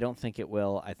 I don't think it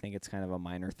will. I think it's kind of a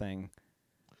minor thing.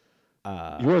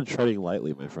 You're treading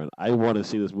lightly, my friend. I want to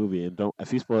see this movie, and don't.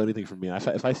 If you spoil anything from me,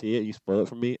 if I see it, and you spoil it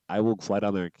from me, I will fly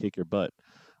down there and kick your butt.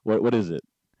 What is it?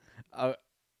 I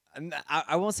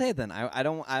won't say it then. I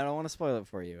don't want to spoil it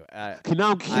for you. Okay,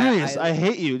 now I'm curious. I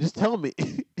hate you. Just tell me.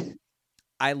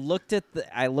 I looked at the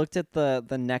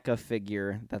NECA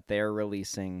figure that they're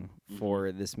releasing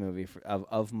for this movie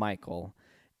of Michael,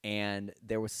 and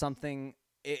there was something.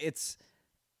 It's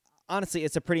honestly,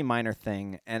 it's a pretty minor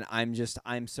thing, and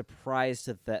I'm surprised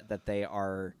that they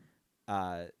are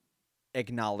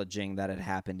acknowledging that it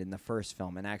happened in the first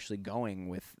film and actually going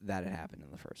with that it happened in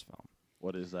the first film.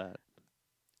 What is that?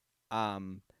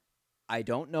 I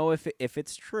don't know if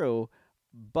it's true,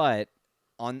 but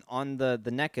on the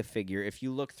NECA figure, if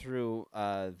you look through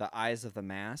the eyes of the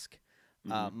mask,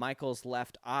 Michael's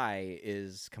left eye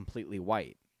is completely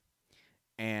white.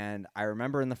 And I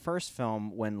remember in the first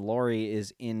film when Laurie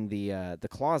is in the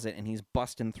closet and he's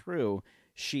busting through,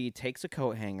 she takes a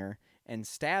coat hanger and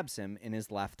stabs him in his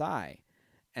left eye.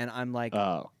 And I'm like,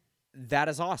 that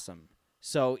is awesome.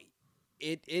 So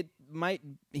it might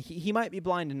he might be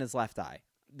blind in his left eye.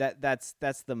 That's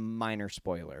the minor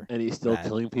spoiler. And he's still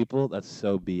killing people? That's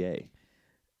so BA.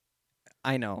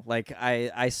 I know. Like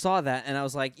I saw that and I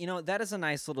was like, that is a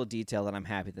nice little detail that I'm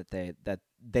happy that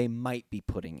they might be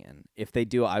putting in. If they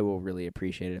do, I will really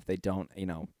appreciate it. If they don't,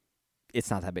 it's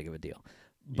not that big of a deal.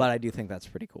 But I do think that's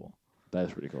pretty cool.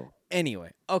 That's pretty cool.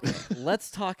 Anyway, okay, let's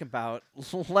talk about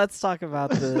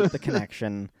the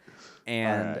connection.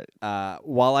 And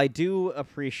while I do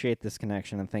appreciate this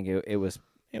connection and think it was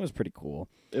pretty cool,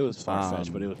 It was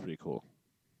far-fetched, but it was pretty cool.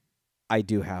 I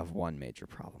do have one major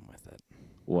problem with it.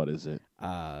 What is it?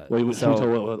 Wait, should we tell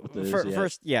what it is?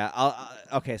 First, yeah.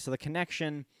 Okay, so the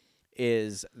connection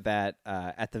is that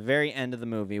at the very end of the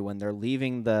movie, when they're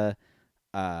leaving the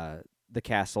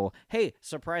castle, hey,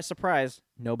 surprise, surprise,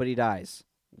 nobody dies.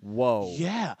 Whoa.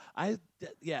 Yeah,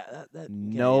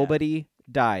 nobody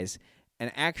dies.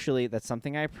 And actually, that's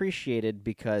something I appreciated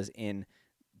because in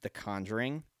The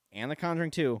Conjuring and The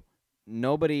Conjuring 2,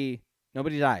 nobody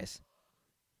dies.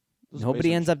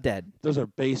 Nobody ends up dead. Those are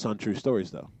based on true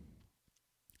stories, though.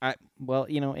 Well,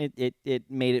 it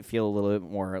made it feel a little bit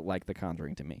more like The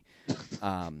Conjuring to me.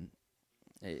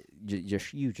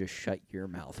 You just shut your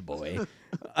mouth, boy.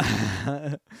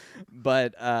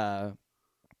 But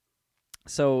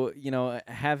so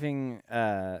having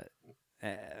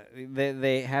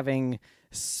they having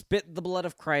spit the blood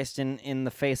of Christ in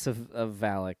the face of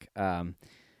Valak.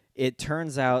 It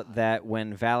turns out that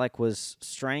when Valak was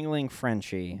strangling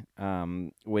Frenchie,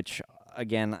 which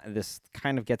again, this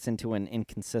kind of gets into an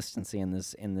inconsistency in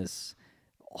this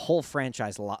whole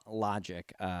franchise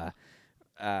logic.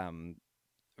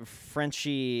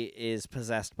 Frenchie is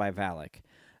possessed by Valak.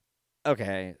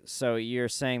 Okay, so you're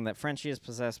saying that Frenchie is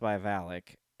possessed by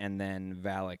Valak, and then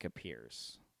Valak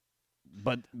appears,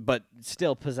 but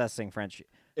still possessing Frenchie.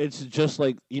 It's just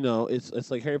like it's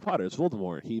like Harry Potter. It's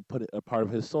Voldemort. He put a part of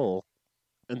his soul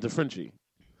into Frenchie.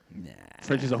 Nah.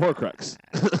 Frenchie's a Horcrux.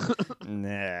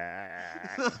 Nah.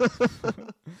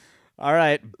 All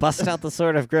right, bust out the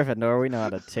sword of Gryffindor. We know how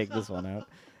to take this one out.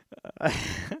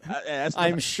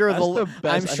 I'm sure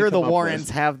the Warrens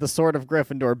have the sword of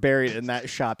Gryffindor buried in that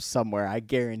shop somewhere. I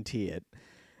guarantee it.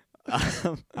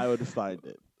 I would find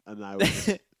it, and I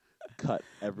would cut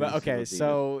every. But okay,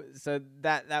 so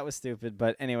that was stupid.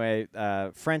 But anyway,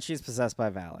 Frenchie's possessed by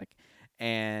Valak,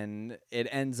 and it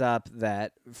ends up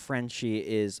that Frenchie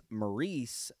is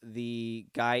Maurice, the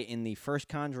guy in the first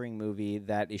Conjuring movie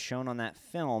that is shown on that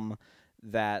film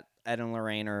that Ed and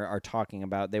Lorraine are talking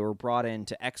about. They were brought in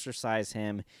to exorcise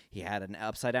him. He had an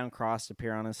upside-down cross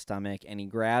appear on his stomach, and he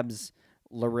grabs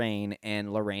Lorraine,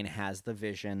 and Lorraine has the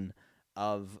vision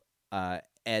of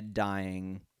Ed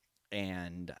dying,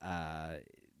 and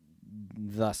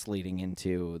thus leading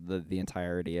into the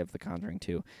entirety of The Conjuring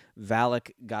 2.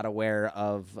 Valak got aware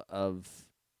of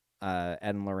Ed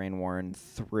and Lorraine Warren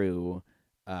through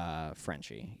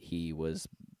Frenchie. He was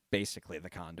basically the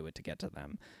conduit to get to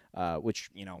them, which,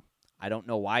 I don't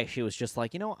know why she was just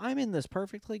like, I'm in this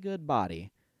perfectly good body.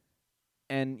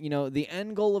 And, the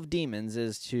end goal of demons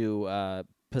is to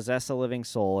possess a living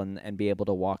soul and be able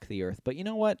to walk the earth. But you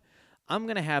know what? I'm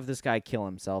going to have this guy kill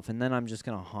himself, and then I'm just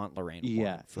going to haunt Lorraine.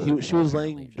 Yeah, she was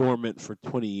laying dormant for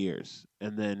 20 years,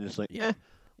 and then it's like, yeah.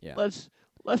 Let's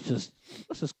just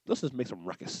make some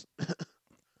ruckus.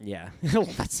 Yeah,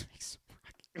 let's make some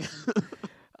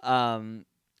ruckus.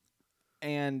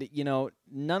 And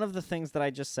none of the things that I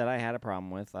just said I had a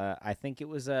problem with. I think it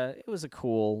was a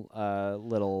cool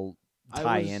little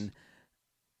tie-in.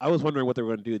 I was wondering what they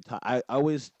were going to do. I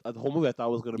always the whole movie I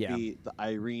thought was going to be the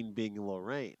Irene being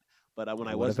Lorraine, but when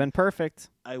I was would have been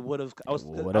perfect. I would have. I was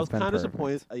kind of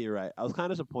disappointed. You're right. I was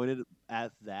kind of disappointed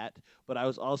at that, but I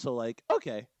was also like,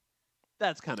 okay,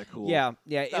 that's kind of cool. Yeah.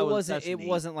 It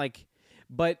wasn't like,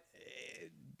 but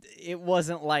it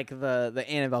wasn't like the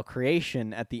Annabelle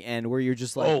creation at the end where you're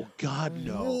just like, oh God,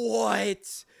 no.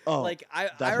 What? Oh, like I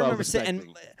remember saying,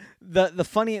 and the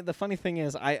funny thing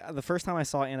is, the first time I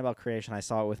saw Annabelle creation, I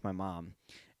saw it with my mom,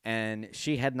 and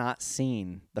she had not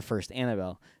seen the first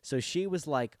Annabelle, so she was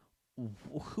like,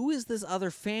 who is this other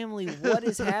family? What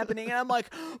is happening? And I'm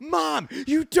like, Mom,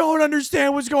 you don't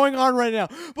understand what's going on right now.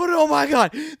 But oh my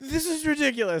God, this is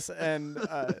ridiculous. And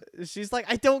she's like,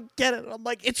 I don't get it. I'm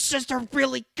like, it's just a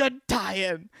really good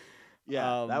tie-in.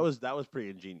 Yeah, that was pretty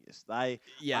ingenious. That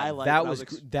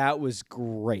was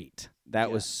great. That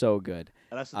was so good.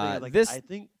 And that's the thing. I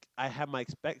think I had my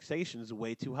expectations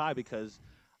way too high because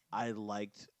I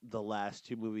liked the last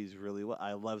two movies really well.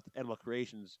 I loved Animal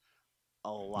Creations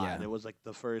a lot. Yeah. And it was like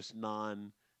the first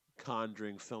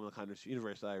non-Conjuring film in the Conjuring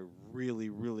universe that I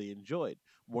really, really enjoyed.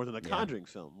 More than the Conjuring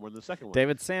film, more than the second one.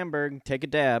 David Sandberg, take a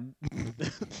dab.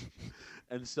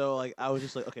 And so I was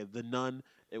just like, okay, The Nun,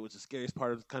 it was the scariest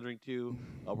part of Conjuring 2.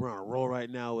 We're on a roll right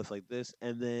now with like this.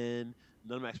 And then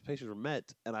none of my expectations were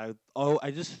met. And I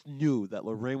just knew that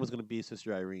Lorraine was going to be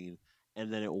Sister Irene.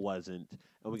 And then it wasn't.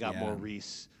 And we got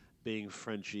Maurice being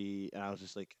Frenchie. And I was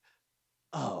just like,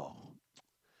 oh,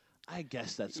 I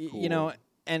guess that's cool.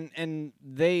 and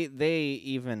they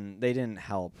didn't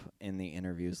help in the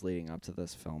interviews leading up to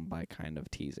this film by kind of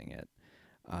teasing it.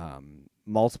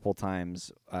 Multiple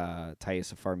times,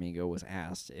 Taissa Farmiga was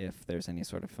asked if there's any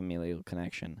sort of familial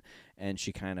connection, and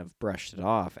she kind of brushed it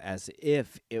off as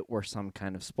if it were some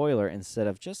kind of spoiler instead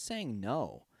of just saying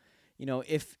no. You know,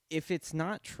 if it's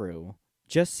not true,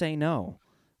 just say no.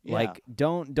 Yeah. Like,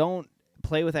 don't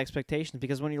play with expectations,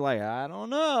 because when you're like, I don't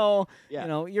know, Yeah. you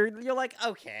know, you're like,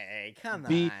 okay, come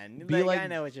Be on, like- I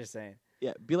know what you're saying.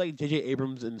 Yeah, be like J.J.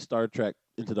 Abrams in Star Trek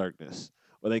Into Darkness,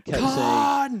 where they kept saying,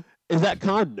 Khan! "Is that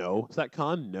Khan? No. Is that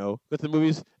Khan? No." But the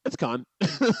movies, it's Khan.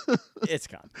 It's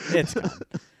gone. It's gone.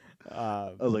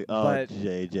 I was like, "Oh, but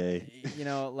JJ." you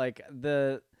know, like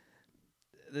the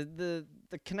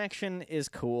connection is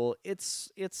cool. It's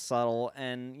subtle,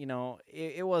 and you know,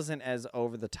 it wasn't as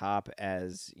over the top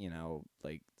as, you know,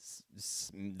 like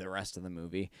the rest of the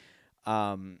movie.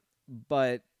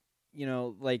 But you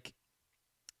know, like,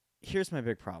 here's my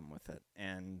big problem with it,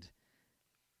 and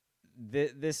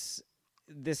this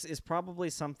is probably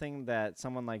something that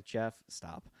someone like Jeff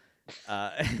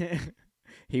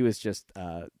he was just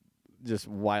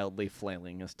wildly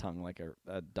flailing his tongue like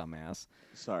a dumbass.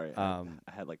 Sorry, I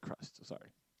had like crust. Sorry.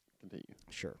 Continue.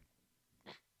 Sure.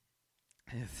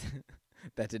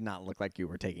 That did not look like you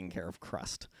were taking care of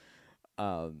crust.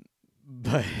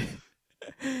 But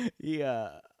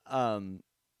yeah,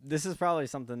 this is probably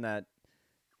something that,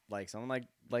 like, someone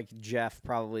like Jeff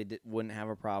probably wouldn't have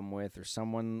a problem with, or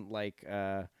someone like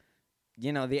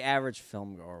you know, the average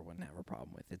film goer wouldn't have a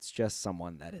problem with. It's just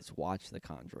someone that has watched The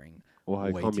Conjuring. Well,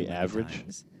 you way call too me many average?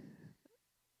 times.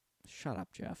 Shut up,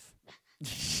 Jeff.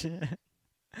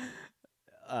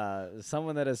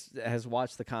 Someone that has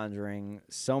watched The Conjuring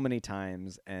so many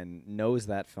times and knows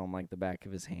that film like the back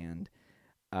of his hand.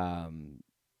 I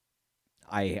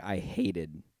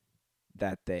hated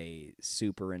that they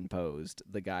superimposed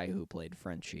the guy who played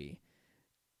Frenchie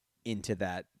into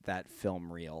that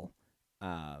film reel.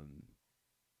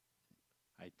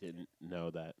 I didn't know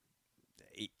that.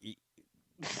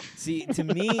 See, to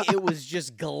me, it was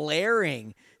just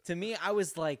glaring. To me, I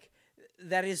was like,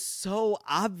 that is so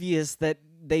obvious that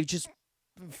they just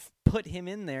put him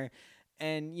in there.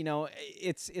 And, you know,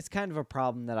 it's kind of a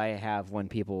problem that I have when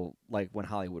people, like, when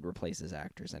Hollywood replaces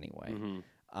actors anyway.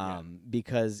 Mm-hmm.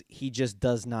 Because he just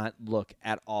does not look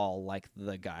at all like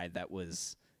the guy that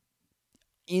was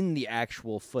in the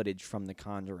actual footage from The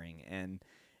Conjuring. And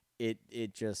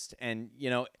it just, and,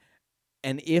 you know,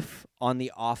 and if on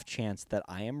the off chance that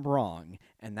I am wrong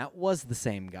and that was the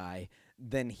same guy,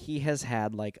 then he has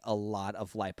had like a lot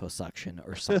of liposuction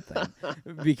or something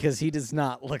because he does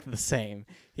not look the same.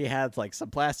 He had like some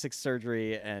plastic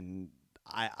surgery, and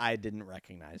I didn't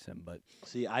recognize him. But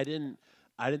See, I didn't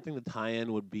think the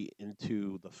tie-in would be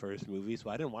into the first movie, so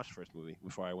I didn't watch the first movie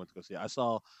before I went to go see it.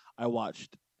 I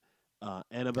watched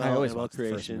Annabelle, always Annabelle watch the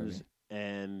first Creations, movie.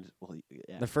 and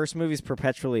yeah. The first movie's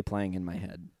perpetually playing in my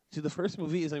head. See, the first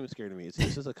movie isn't even scary to me. It's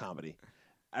just a comedy.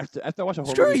 After I watch a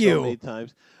horror Screw movie you. so many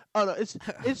times, oh no,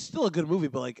 it's still a good movie.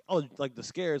 But like the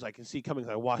scares I can see coming.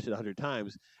 'Cause I watched it 100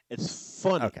 times. It's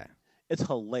funny. Okay. It's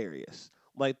hilarious.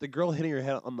 Like the girl hitting her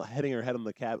head on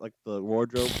the cab, like the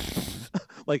wardrobe.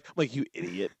 like you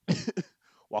idiot,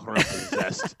 walking around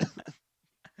possessed.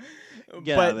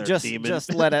 Get out of there, demon.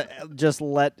 just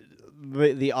let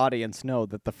the audience know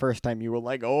that the first time you were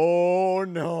like, oh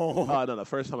no. Oh no, the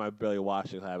first time I barely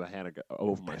watched it, I had a hand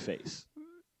over my face.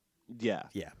 Yeah.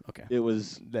 Yeah. Okay. It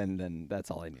was. Then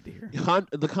that's all I need to hear.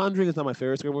 The Conjuring is not my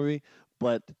favorite scary movie,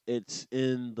 but it's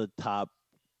in the top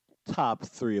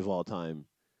 3 of all time,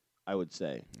 I would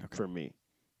say, for me.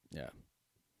 Yeah.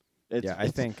 I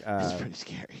think it's pretty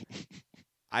scary.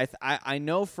 I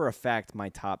know for a fact my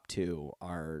top 2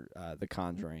 are The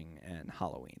Conjuring and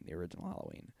Halloween, the original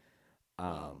Halloween.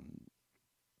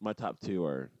 My top 2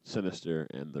 are Sinister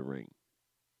and The Ring.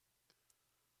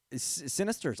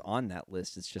 Sinister's on that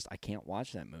list. It's just I can't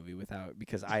watch that movie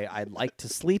because I like to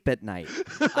sleep at night.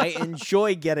 I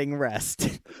enjoy getting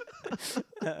rest.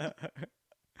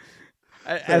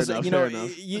 As enough, you know, fair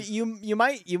enough. you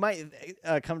might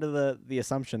come to the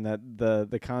assumption that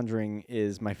the Conjuring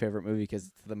is my favorite movie because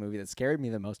it's the movie that scared me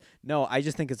the most. No, I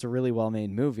just think it's a really well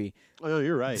made movie. Oh no,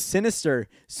 you're right. Sinister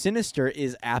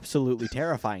is absolutely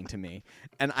terrifying to me,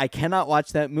 and I cannot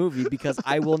watch that movie because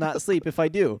I will not sleep if I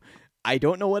do. I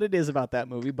don't know what it is about that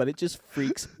movie, but it just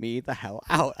freaks me the hell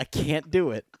out. I can't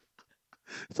do it.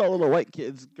 It's all little white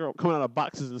kids coming out of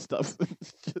boxes and stuff.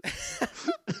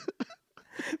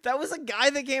 That was a guy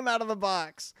that came out of the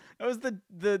box. That was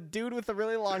the dude with the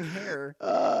really long hair.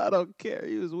 I don't care.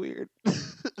 He was weird.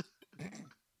 It's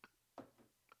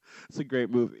a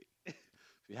great movie. If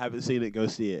you haven't seen it, go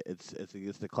see it.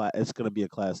 It's gonna be a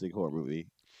classic horror movie.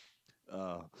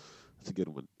 Uh, it's a good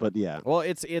one. But yeah, Well,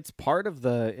 it's part of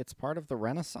the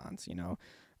Renaissance.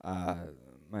 Uh,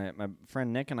 my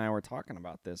friend Nick and I were talking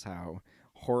about this, how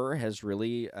horror has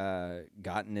really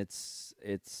gotten its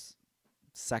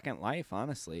second life.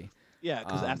 Honestly, yeah,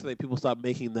 because after um, people stopped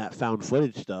making that found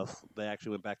footage stuff, they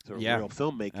actually went back to yeah, real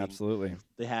filmmaking. absolutely.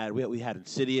 We had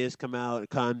Insidious come out,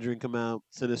 Conjuring come out,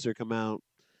 Sinister come out.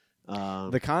 Um,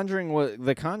 The Conjuring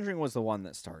was the one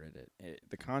that started it.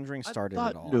 The Conjuring I started it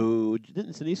thought all. no, didn't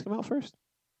Insidious come out first?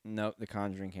 No, The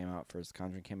Conjuring came out first. The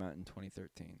Conjuring came out in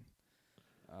 2013.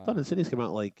 I thought Um, Insidious came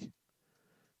out like.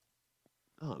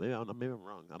 Oh, maybe I'm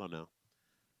wrong. I don't know.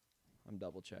 I'm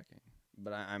double checking,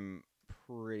 but I'm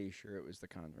pretty sure it was The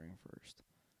Conjuring first.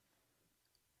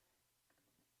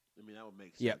 I mean, that would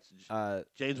make Yep. sense.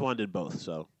 James Wan did both,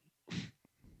 so.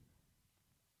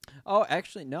 Oh,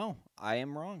 actually, no. I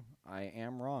am wrong. I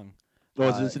am wrong. Oh,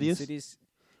 it's Insidious? Insidious.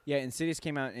 Yeah, Insidious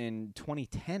came out in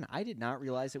 2010. I did not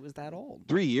realize it was that old.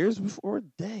 3 years before?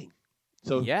 Dang.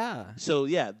 So Yeah. so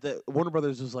yeah, the Warner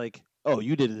Brothers was like, "Oh,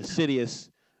 you did Insidious.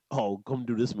 Oh, come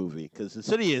do this movie." Because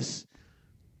Insidious,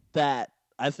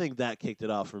 I think that kicked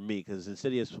it off for me. Because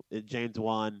Insidious, James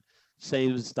Wan,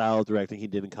 same style of directing he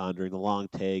did in Conjuring, the long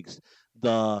takes,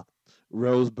 the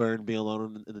Rose Byrne being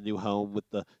alone in the new home with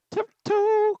the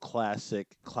tiptoe, classic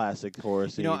horror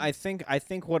scene. I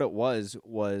think what it was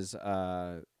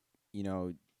you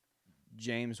know,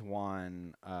 James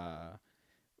Wan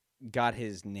got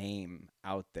his name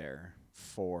out there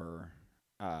for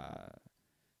uh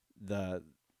the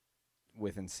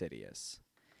with Insidious.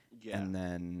 Yeah. And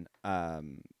then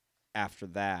after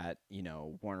that,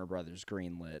 Warner Brothers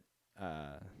greenlit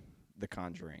The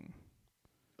Conjuring.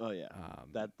 Oh yeah. Um,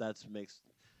 That's makes.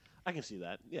 I can see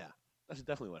that. Yeah, that's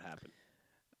definitely what happened.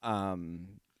 um,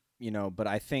 but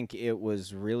I think it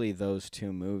was really those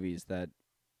two movies that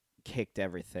kicked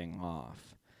everything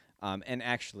off. And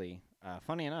actually,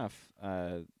 funny enough,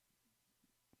 the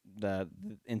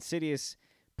Insidious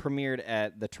premiered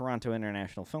at the Toronto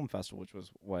International Film Festival, which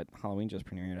was what Halloween just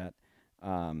premiered at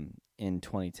in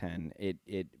 2010.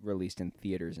 It released in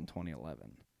theaters in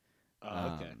 2011.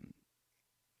 Oh, okay.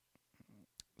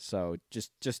 So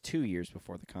just 2 years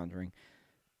before The Conjuring.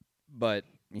 But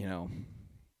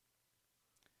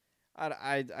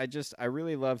I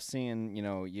really love seeing,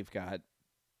 you've got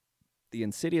the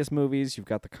Insidious movies, you've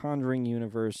got the Conjuring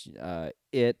universe,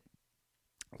 It,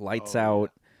 Lights Oh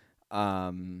yeah.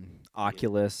 Out,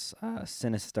 Oculus,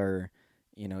 Sinister.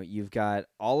 You've got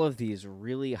all of these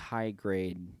really high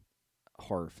grade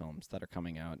horror films that are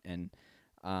coming out, and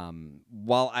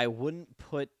while I wouldn't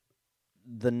put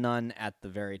The Nun at the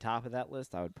very top of that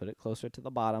list, I would put it closer to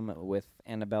the bottom with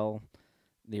Annabelle,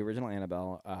 the original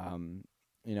Annabelle.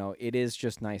 It is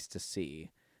just nice to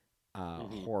see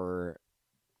horror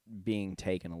being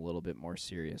taken a little bit more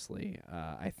seriously.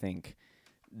 I think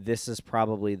this is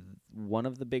probably one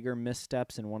of the bigger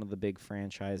missteps in one of the big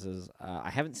franchises. I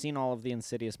haven't seen all of the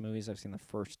Insidious movies. I've seen the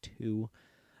first two.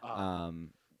 Um,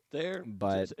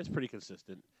 but It's pretty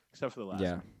consistent, except for the last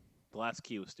yeah, one. The last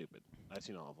key was stupid. I've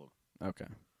seen all of them.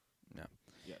 okay, no.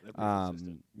 Yeah, they're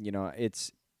pretty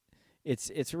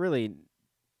consistent. It's really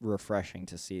refreshing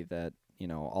to see that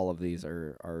all of these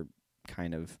are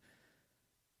kind of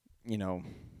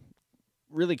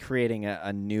really creating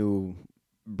a new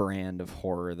brand of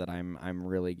horror that I'm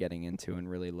really getting into and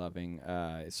really loving.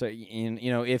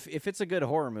 If it's a good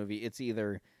horror movie, it's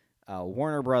either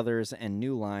Warner Brothers and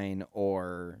New Line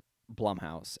or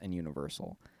Blumhouse and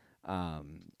Universal.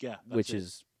 Yeah, Which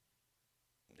is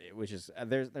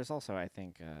there's also, I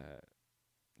think,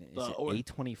 is it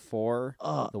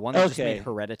A24, the one that just made Okay.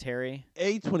 Hereditary.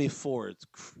 A24.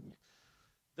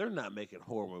 They're not making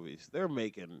horror movies. They're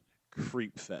making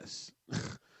creep fests.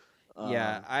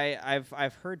 Yeah,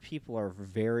 I've heard people are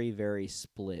very very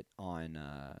split on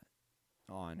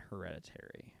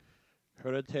Hereditary.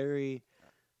 Hereditary.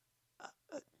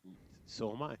 Uh,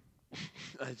 so am I.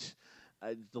 I, just, I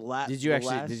the Did last. you The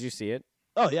actually last. did you see it?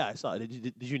 Oh yeah, I saw it.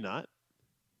 Did you not?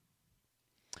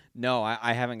 No,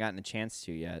 I haven't gotten a chance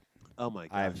to yet. Oh my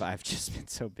gosh. I've just been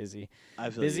so busy. I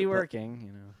feel Busy you, but,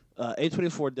 working.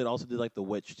 A24 did like The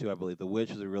Witch too, I believe. The Witch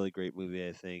was a really great movie.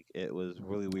 I think it was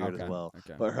really weird as Okay. well.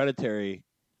 Okay. But Hereditary,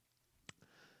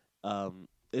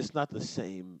 it's not the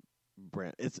same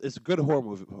brand. It's a good horror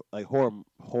movie, like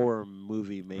horror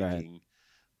movie making,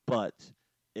 but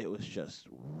it was just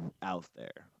out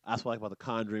there. That's what I like about the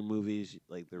Conjuring movies.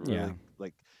 Like they're really Yeah.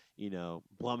 like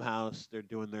Blumhouse. They're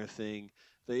doing their thing.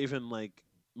 They're even like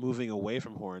moving away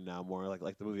from horror now, more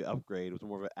like the movie Upgrade was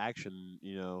more of an action.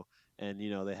 And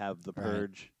they have The Right.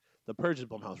 Purge. The Purge is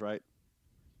Blumhouse, right?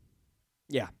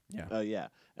 Yeah, yeah. Yeah,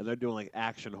 and they're doing like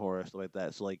action horror stuff like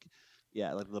that. So like,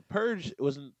 yeah, like the Purge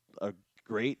wasn't a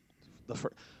great. The,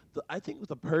 fir- I think with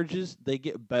the Purges they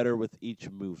get better with each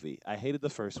movie. I hated the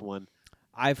first one.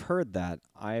 I've heard that.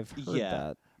 I've heard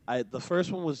Yeah, that. the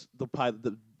first one was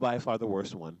by far the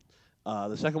worst one.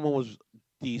 The second one was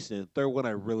decent. Third one I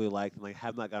really liked, and I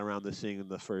have not got around to seeing in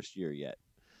the first year yet,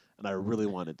 and I really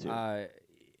wanted to. Uh,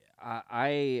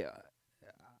 I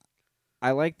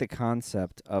I like the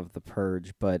concept of the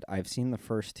Purge, but I've seen the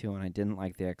first two and I didn't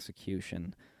like the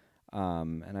execution.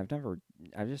 And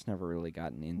I've just never really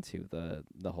gotten into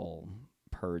the whole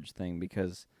Purge thing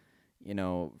because,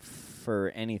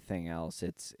 for anything else,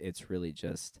 it's really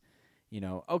just,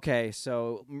 okay,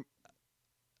 so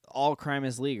all crime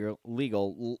is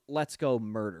legal. Let's go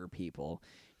murder people,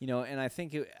 and I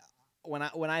think when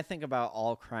I think about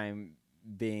all crime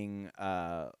being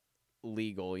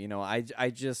legal,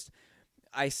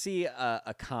 I see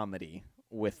a comedy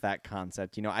with that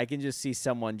concept. I can just see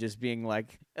someone just being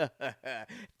like,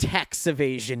 tax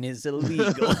evasion is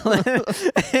illegal. Just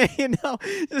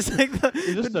like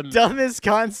the dumbest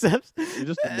concepts. You're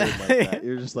just a nerd like that.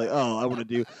 You're just like, oh,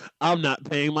 I'm not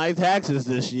paying my taxes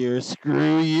this year.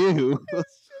 Screw you.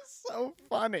 It's just so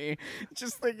funny.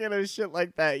 Just thinking of shit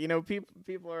like that.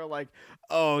 People are like,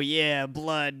 "Oh yeah,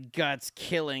 blood, guts,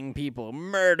 killing people,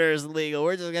 murder's legal.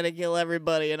 We're just gonna kill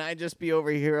everybody," and I just be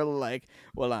over here like,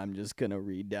 "Well, I'm just gonna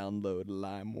re-download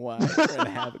LimeWire and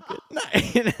have a good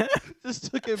night."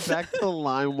 Just took it back to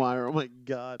LimeWire. Oh my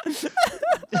god.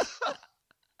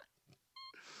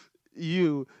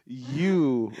 You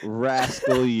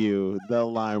rascal, you, the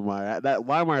LimeWire. That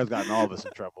LimeWire has gotten all of us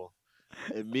in trouble.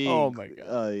 And me. Oh my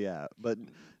god. Yeah, but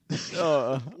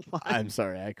I'm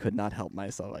sorry, I could not help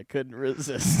myself. I couldn't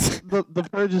resist. the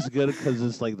Purge is good because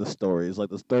it's like the stories. Like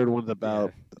the third one's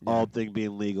about all thing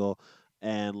being legal,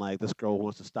 and like this girl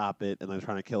wants to stop it, and they're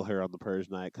trying to kill her on the Purge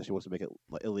night because she wants to make it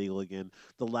illegal again.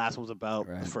 The last one's about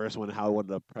Right. the first one, how it wanted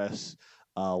to oppress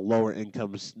lower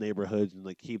income neighborhoods and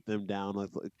like keep them down.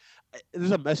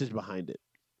 There's a message behind it.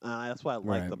 That's why I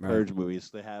like the Purge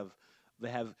movies. They have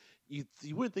you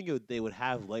wouldn't think they would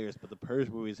have layers, but the Purge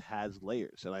movies has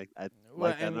layers, and I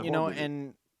like that.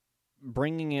 And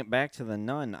bringing it back to The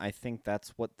Nun, I think that's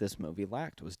what this movie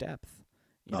lacked was depth.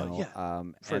 And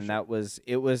sure. that was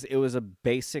it was a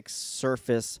basic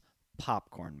surface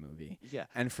popcorn movie. Yeah.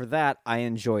 And for that I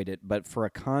enjoyed it, but for a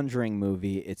Conjuring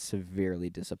movie it severely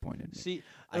disappointed me. See,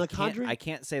 I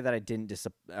can't say that I didn't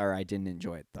I didn't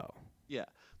enjoy it though. Yeah.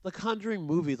 The Conjuring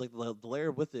movies, like the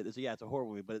layer with it is, it's a horror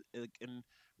movie, but in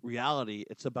reality,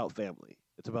 it's about family.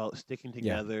 It's about sticking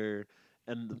together,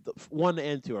 and one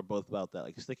and two are both about that.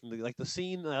 Like sticking, like the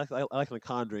scene I like in The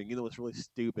Conjuring. It's really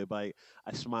stupid, but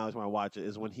I smile when I watch it.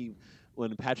 Is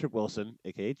when Patrick Wilson,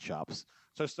 aka Chops,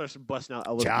 starts busting out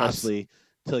Elvis Presley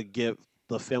to get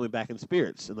the family back in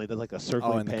spirits, and like does like a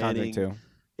circling The panning. Conjuring too.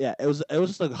 Yeah, it was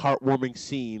just like a heartwarming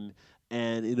scene.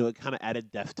 And it kind of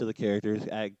added depth to the characters,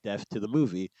 added depth to the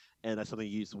movie, and that's something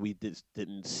we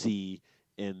didn't see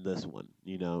in this one.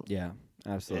 Yeah,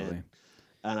 absolutely.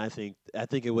 And I think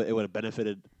it would have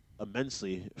benefited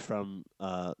immensely from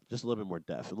just a little bit more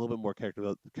depth, a little bit more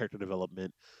character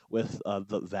development with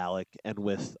the Valak and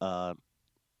with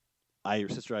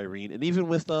Sister Irene, and even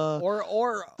with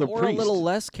or the a little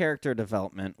less character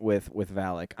development with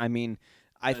Valak. I mean,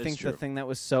 I think the thing that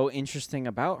was so interesting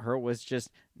about her was just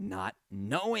not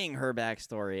knowing her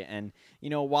backstory. And,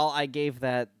 while I gave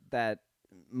that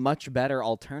much better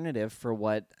alternative for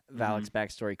what Valak's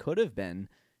backstory could have been,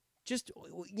 just,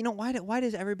 why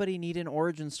does everybody need an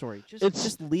origin story?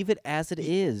 Just leave it as it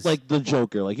is. Like the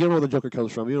Joker. Like, you don't know where the Joker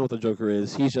comes from. You know what the Joker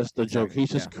is. He's just the Joker. He's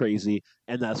just crazy.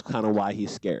 And that's kind of why he's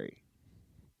scary.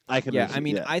 I think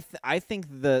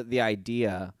the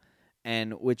idea...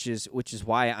 And which is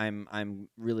why I'm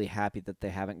really happy that they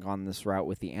haven't gone this route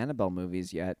with the Annabelle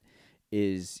movies yet.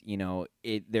 Is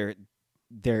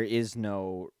there is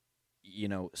no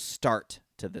start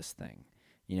to this thing.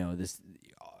 This,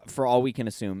 for all we can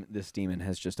assume, this demon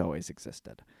has just always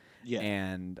existed. Yeah.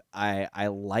 And I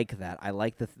like that. I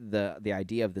like the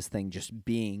idea of this thing just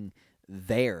being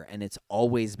there, and it's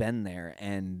always been there.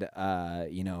 And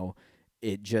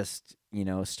it just,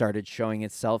 started showing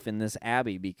itself in this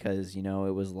abbey because, it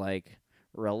was like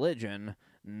religion,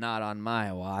 not on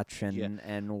my watch. And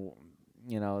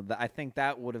I think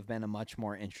that would have been a much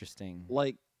more interesting.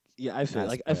 I feel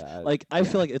I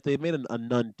feel like if they made a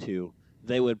Nun 2,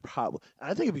 they would probably.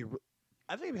 I think it'd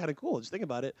be kind of cool. Just think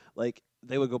about it. Like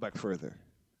they would go back further.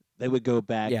 They would go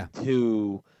back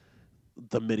to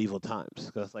the medieval times,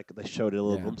 because like they showed a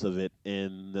little Yeah. glimpse of it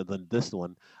in this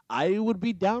one. I would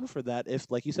be down for that if,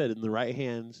 like you said, in the right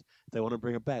hands, they want to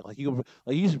bring it back. Like you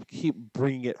just keep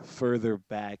bringing it further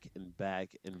back and back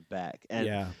and back. And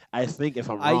Yeah. I think if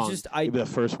I'm I wrong, just I it'd be the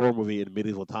first horror movie in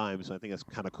medieval times. So I think that's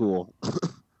kind of cool.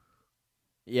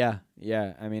 Yeah,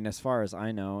 yeah. I mean, as far as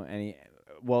I know,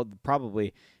 well,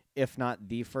 probably, if not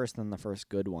the first, then the first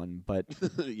good one. But,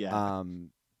 Yeah,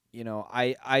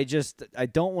 I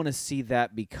don't want to see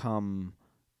that become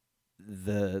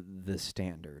the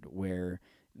standard where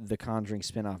the Conjuring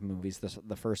spin-off movies,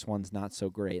 the first one's not so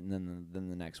great, and then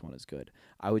the next one is good.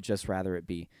 I would just rather it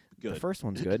be the good. first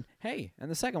one's good, hey, and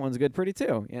the second one's good, pretty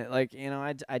too. Yeah, like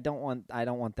I don't want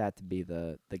that to be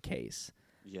the case.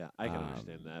 Yeah, I can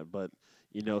understand Um, that, but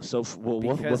so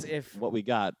because what we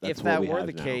got, that's if what that we were have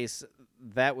the now. case,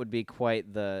 that would be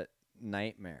quite the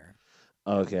nightmare.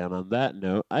 Okay, and on that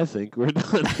note, I think we're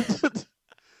done.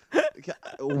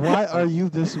 Why are you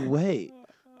this way?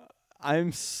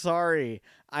 I'm sorry.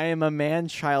 I am a man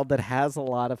child that has a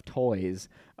lot of toys.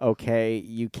 Okay,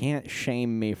 you can't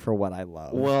shame me for what I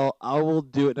love. Well, I will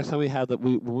do it next time we have that.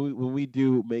 When we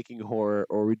do making horror,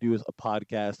 or we do a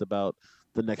podcast about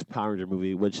the next Power Ranger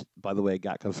movie, which by the way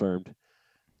got confirmed.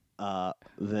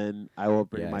 Then I will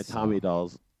bring Yeah, my Tommy so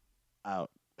dolls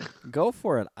out. go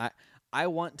for it. I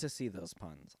want to see those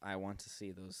puns. I want to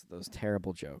see those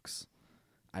terrible jokes.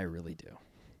 I really do.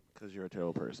 Because you're a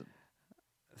terrible person.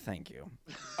 Thank you.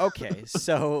 Okay,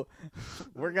 so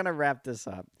we're gonna wrap this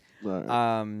up. All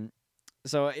right.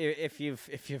 So if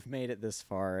you've made it this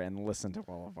far and listened to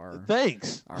all of our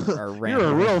Thanks. our You're a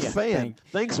rambling, real yeah, fan.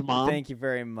 Thanks, Mom. Thank you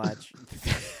very much.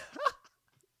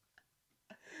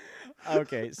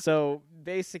 Okay, so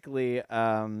basically,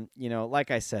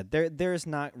 like I said, there's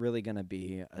not really going to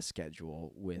be a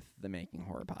schedule with the Making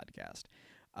Horror podcast.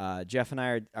 Jeff and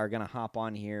I are going to hop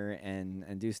on here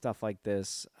and do stuff like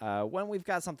this when we've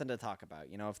got something to talk about.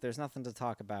 If there's nothing to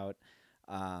talk about,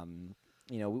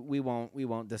 we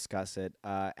won't discuss it.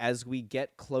 As we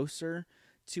get closer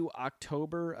to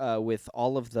October, with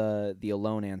all of the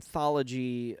Alone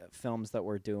anthology films that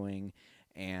we're doing,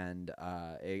 and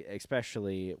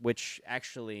especially, which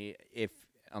actually,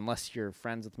 unless you're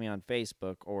friends with me on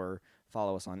Facebook or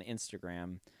follow us on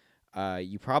Instagram,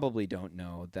 you probably don't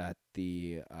know that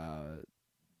the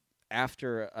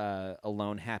after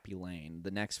Alone Happy Lane,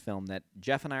 the next film that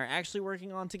Jeff and I are actually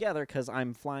working on together because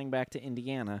I'm flying back to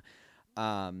Indiana,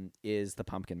 is The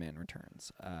Pumpkin Man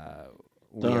Returns.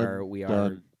 We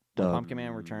are. The Pumpkin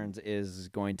Man Returns is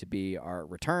going to be our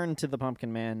return to the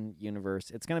Pumpkin Man universe.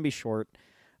 It's going to be short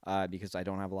because I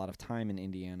don't have a lot of time in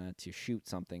Indiana to shoot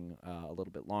something a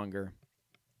little bit longer.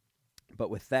 But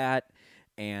with that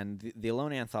and the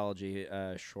Alone Anthology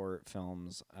short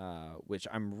films, which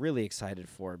I'm really excited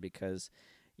for because,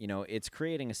 it's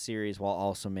creating a series while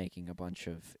also making a bunch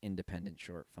of independent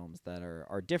short films that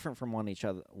are different from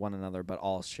one another, but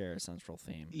all share a central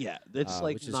theme. Yeah, it's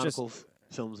like which is nautical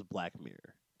films of Black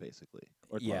Mirror, basically,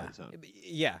 or Twilight Zone.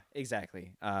 Yeah,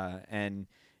 exactly. And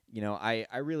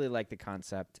I really like the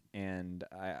concept, and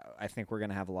I think we're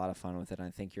gonna have a lot of fun with it. And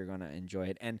I think you're gonna enjoy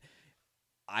it. And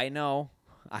I know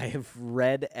I have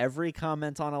read every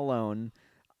comment on Alone.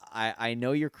 I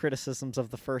know your criticisms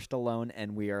of the first Alone,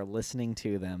 and we are listening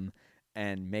to them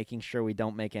and making sure we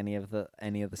don't make any of the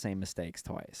same mistakes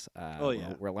twice.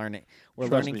 We're learning. We're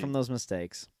Trust learning me. from those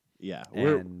mistakes. Yeah,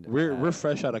 And, we're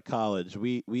fresh out of college.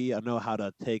 We know how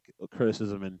to take a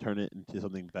criticism and turn it into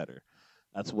something better.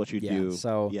 That's what you do.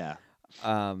 So yeah,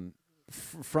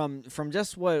 from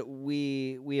just what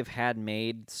we have had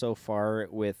made so far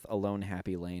with Alone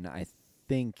Happy Lane, I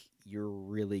think you're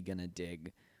really gonna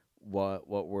dig what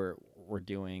we're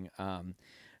doing.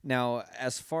 Now,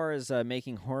 as far as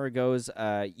making horror goes,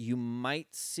 you might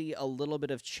see a little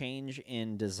bit of change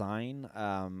in design.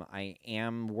 I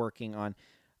am working on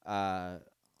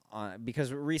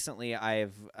because recently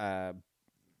I've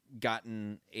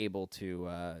gotten able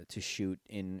to shoot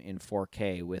in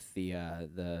 4K with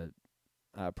the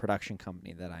production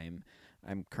company that I'm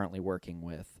currently working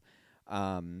with,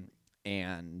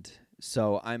 and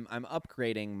so I'm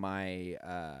upgrading my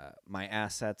my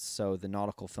assets. So the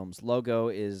Nautical Films logo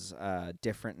is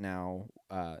different now.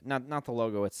 Not the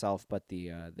logo itself, but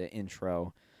the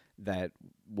intro that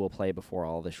will play before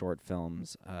all the short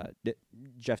films.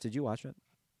 Jeff, did you watch it?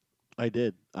 I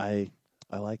did. I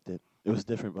liked it. It was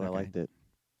different, but I Okay. liked it.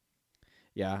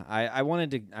 Yeah, I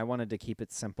wanted to keep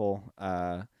it simple.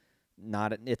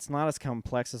 It's not as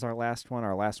complex as our last one.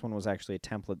 Our last one was actually a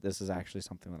template. This is actually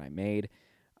something that I made.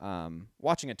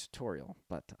 Watching a tutorial,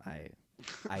 but I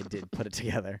did put it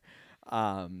together.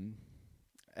 And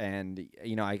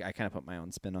I kind of put my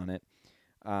own spin on it.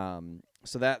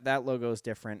 So that logo is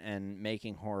different, and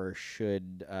Making Horror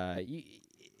should.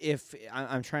 If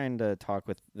I'm trying to talk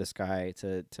with this guy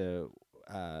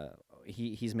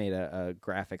he's made a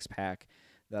graphics pack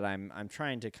that I'm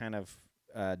trying to kind of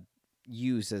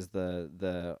use as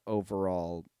the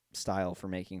overall style for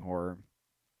Making Horror.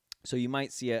 So you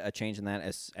might see a change in that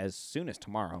as soon as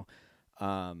tomorrow,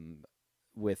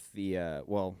 with the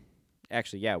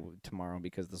tomorrow,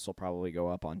 because this will probably go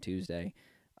up on Tuesday,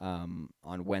 on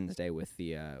Wednesday with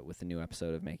the new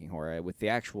episode of Making Horror with the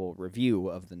actual review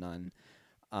of The Nun.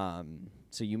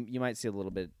 So you might see a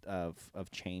little bit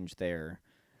of change there,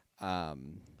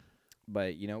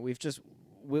 but we've just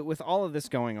with all of this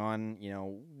going on,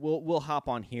 we'll hop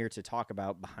on here to talk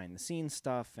about behind the scenes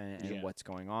stuff and what's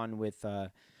going on with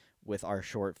our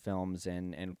short films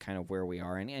and kind of where we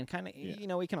are and kind of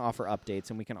we can offer updates,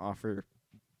 and we can offer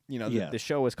the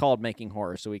show is called Making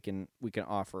Horror, so we can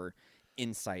offer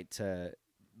insight to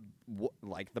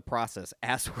like the process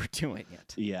as we're doing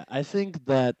it. Yeah, I think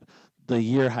that the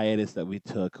year hiatus that we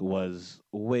took was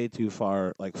way too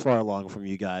far along from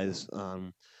you guys.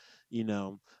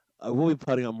 We'll be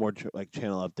putting on more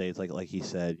channel updates, like he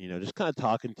said. Just kind of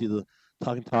talking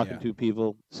to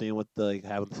people, seeing what they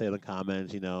have to say in the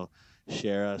comments.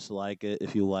 Share us, like it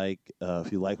if you like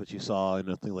what you saw,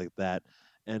 things like that,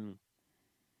 and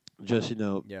just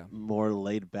more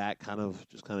laid back, kind of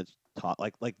talk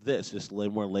like this, just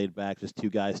more laid back, just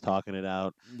two guys talking it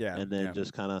out, and then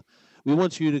just kind of we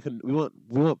want you to we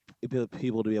want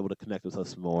people to be able to connect with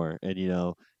us more,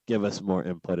 and give us more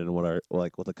input in what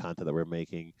the content that we're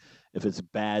making. If it's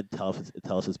bad, tell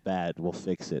us it's bad. We'll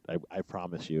fix it. I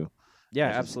promise you. Yeah,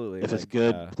 absolutely. If it's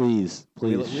good, please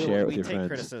share it with your friends. We take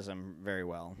criticism very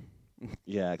well.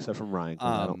 Yeah, except from Ryan,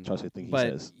 'cause I don't trust anything he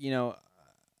says.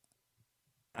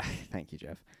 Thank you,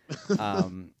 Jeff.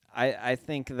 I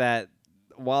think that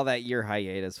while that year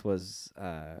hiatus was,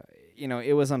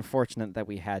 it was unfortunate that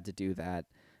we had to do that,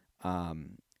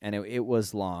 and it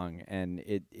was long, and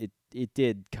it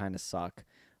did kind of suck,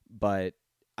 but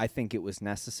I think it was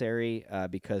necessary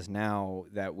because now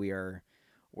that we're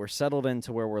settled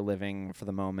into where we're living for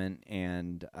the moment,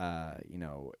 and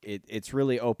it's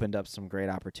really opened up some great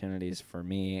opportunities for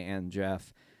me and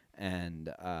Jeff,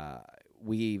 and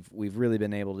we've really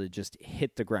been able to just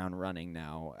hit the ground running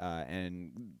now,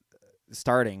 and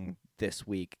starting this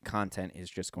week, content is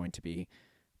just going to be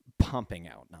pumping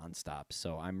out nonstop.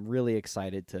 So I'm really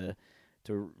excited to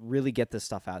really get this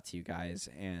stuff out to you guys,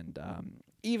 and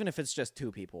even if it's just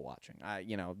two people watching,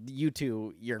 you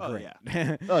two, you're great.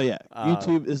 Yeah. Oh yeah,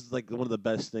 YouTube is like one of the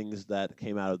best things that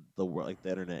came out of the world, like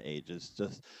the internet age.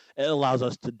 It allows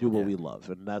us to do what we love,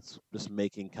 and that's just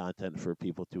making content for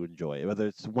people to enjoy. Whether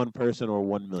it's one person or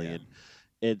 1 million,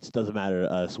 it doesn't matter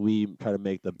to us. We try to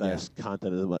make the best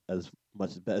content as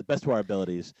best to our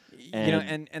abilities.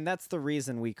 And that's the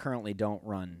reason we currently don't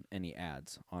run any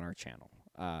ads on our channel.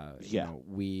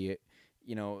 We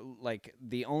like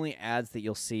the only ads that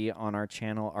you'll see on our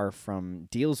channel are from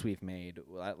deals we've made,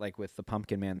 like with the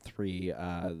Pumpkin Man 3,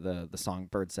 the song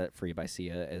Bird Set Free by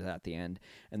Sia is at the end,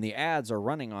 and the ads are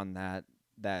running on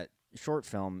that short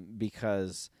film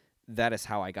because that is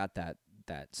how I got that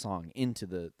song into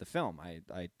the film.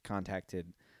 I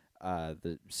contacted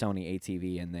the Sony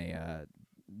ATV, and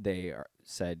they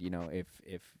said,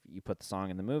 if you put the song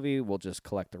in the movie, we'll just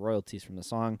collect the royalties from the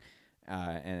song,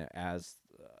 and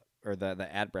or the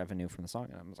ad revenue from the song.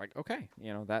 And I was like, okay,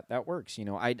 that works.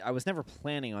 I was never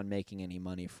planning on making any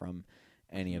money from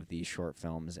any of these short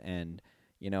films, and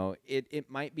it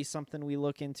might be something we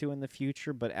look into in the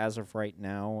future, but as of right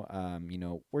now,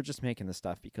 we're just making the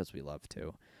stuff because we love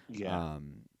to. Yeah.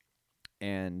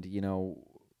 And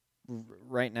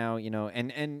right now,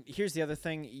 and here's the other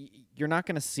thing: you're not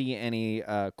going to see any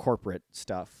corporate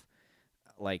stuff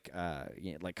like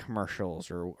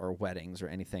commercials or weddings or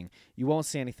anything. You won't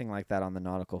see anything like that on the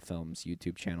Nautical Films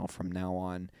YouTube channel from now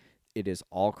on. It is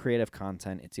all creative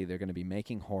content. It's either going to be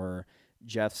Making Horror,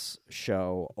 Jeff's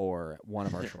show, or one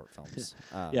of our short films.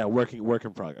 Work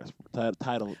in progress.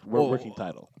 Title. Working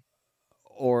title.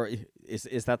 Or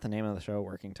is that the name of the show,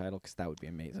 Working Title? Because that would be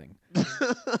amazing.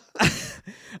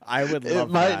 I would love that. It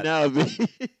might now be.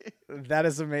 That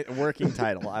is amazing. Working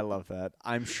Title. I love that.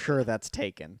 I'm sure that's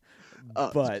taken.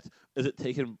 But is it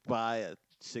taken by a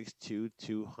 6'2",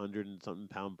 200 and something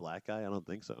pound black guy? I don't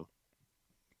think so.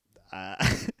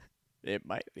 It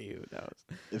might be. Who knows?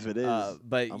 If it is,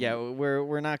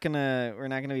 we're not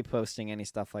gonna be posting any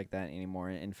stuff like that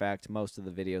anymore. In fact, most of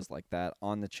the videos like that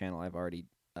on the channel I've already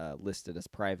listed as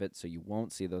private, so you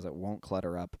won't see those. That won't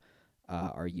clutter up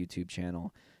our YouTube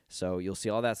channel. So you'll see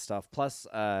all that stuff plus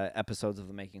episodes of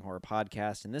the Making Horror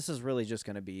podcast, and this is really just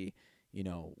going to be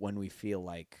when we feel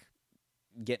like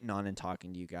getting on and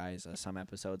talking to you guys. Some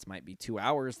episodes might be 2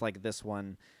 hours like this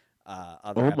one.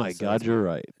 Other Oh my God, episodes, you're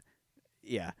right.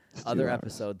 yeah, It's other 2 hours.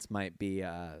 episodes might be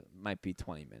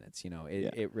 20 minutes. Yeah.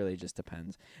 It really just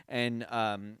depends. And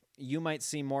you might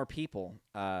see more people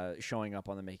showing up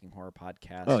on the Making Horror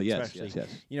podcast. Oh yes, especially, yes,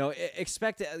 yes.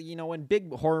 expect when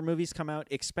big horror movies come out,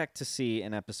 expect to see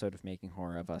an episode of Making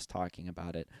Horror of us talking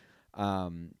about it.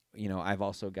 I've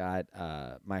also got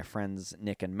my friends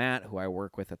Nick and Matt, who I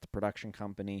work with at the production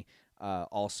company,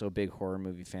 also big horror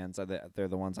movie fans. They're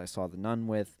the ones I saw The Nun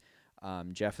with.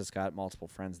 Jeff has got multiple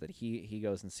friends that he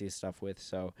goes and sees stuff with.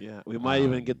 So Yeah, we might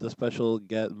even get the special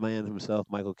get man himself,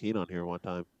 Michael Keane, on here one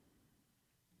time.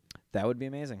 that would be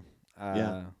amazing.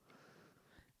 Yeah.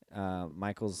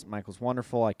 Michael's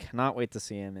wonderful. I cannot wait to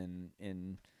see him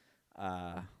in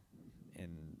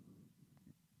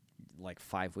like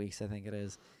 5 weeks, I think it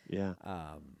is. Yeah.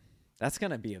 That's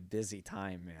gonna be a busy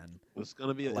time, man. It's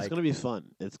gonna be Like-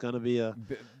 fun. It's gonna be a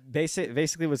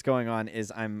Basically, what's going on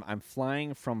is I'm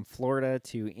flying from Florida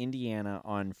to Indiana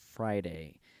on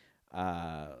Friday,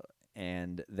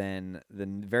 and then the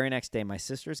very next day my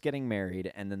sister's getting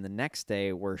married, and then the next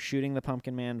day we're shooting the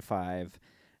Pumpkin Man 5,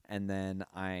 and then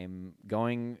I'm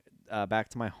going back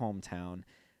to my hometown,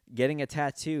 getting a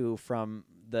tattoo from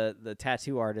the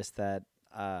tattoo artist that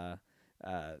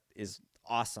is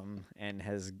awesome and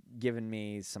has given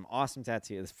me some awesome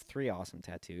tattoos, 3 awesome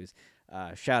tattoos.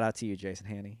 Shout out to you, Jason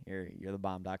Haney. You're the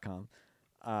bomb.com.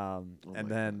 And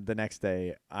then the next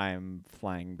day I'm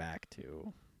flying back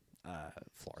to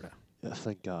Florida. yes,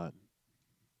 thank God.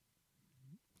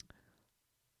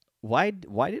 Why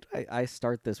did I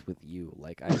start this with you?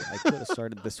 Like I could have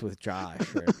started this with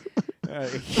Josh. Or,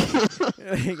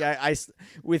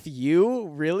 with you,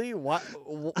 really? What?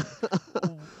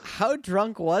 How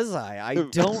drunk was I? I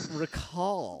don't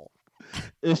recall.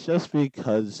 It's just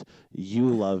because you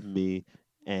love me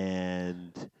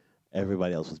and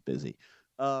everybody else was busy.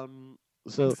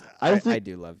 So I I think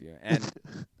do love you, and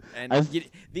I've-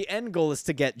 the end goal is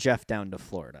to get Jeff down to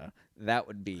Florida. That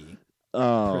would be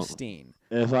oh, pristine.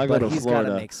 if I go But to he's got to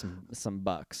Florida, make some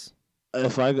bucks.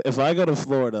 if I go to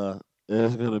Florida,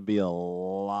 there's gonna be a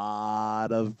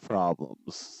lot of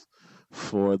problems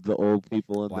for the old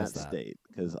people in Why is that that? state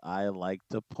because I like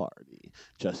to party.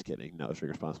 Just kidding. No,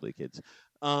 drink responsibly, kids.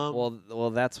 Well,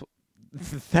 that's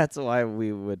why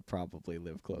we would probably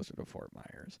live closer to Fort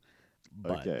Myers.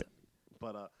 But okay,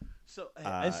 but so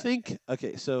I Uh, think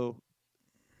okay, so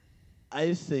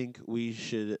I think we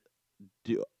should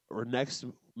do our next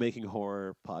Making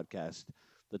Horror podcast.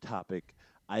 The topic,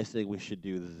 I think we should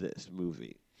do this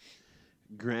movie.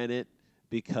 Granted,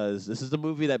 because this is the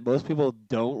movie that most people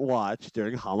don't watch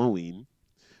during Halloween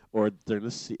or during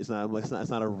the it's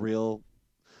not a real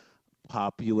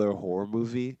popular horror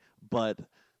movie, but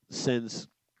since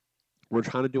we're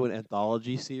trying to do an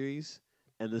anthology series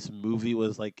and this movie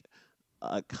was like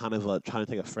kind of trying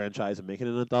to take a franchise and make it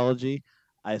an anthology,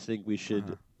 I think we should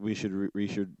Uh-huh. we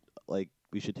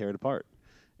should tear it apart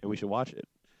and we should watch it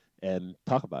and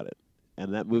talk about it.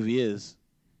 And that movie is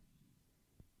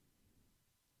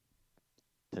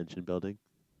tension building,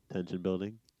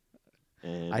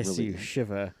 and I see you release.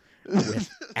 shiver with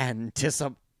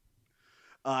anticipation.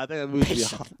 I think that movie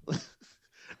should be.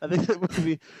 I think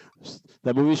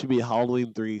that movie should be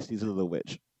Halloween 3: Season of the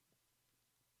Witch.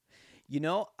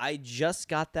 I just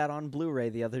got that on Blu-ray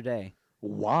the other day.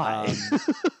 Why?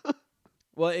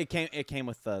 Well, it came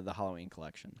with the Halloween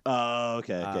collection. Oh,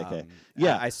 okay. Um,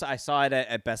 Yeah. I saw it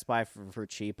at Best Buy for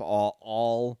cheap.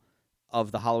 All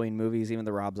of the Halloween movies, even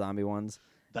the Rob Zombie ones.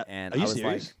 That, And are you I was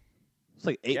serious? like, It's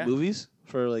like 8 Yeah. movies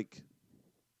for like.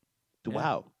 Yeah.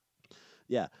 Wow.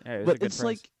 Yeah, yeah, it was a but good it's price.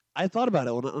 like I thought about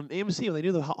it on AMC when they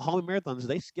do the Halloween marathons.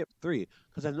 They skipped 3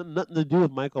 because it had nothing to do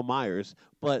with Michael Myers,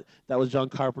 but that was John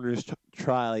Carpenter's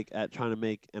trying to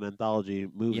make an anthology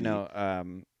movie.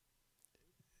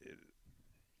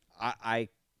 I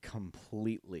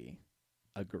completely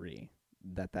agree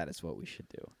that is what we should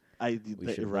do.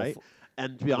 We should right. befo-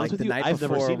 And to be honest like with the you, night I've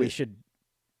never before seen we it. should.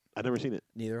 I've never seen it.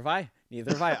 Neither have I.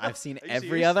 I've seen Are you every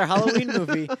serious? other Halloween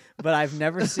movie, but I've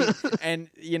never seen. And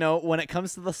when it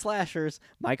comes to the slashers,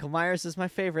 Michael Myers is my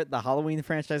favorite. The Halloween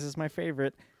franchise is my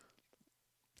favorite.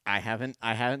 I haven't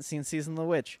seen Season of the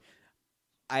Witch.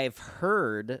 I've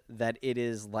heard that it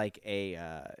is like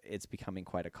it's becoming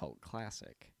quite a cult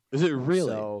classic. Is it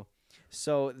really?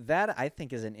 So that I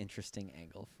think is an interesting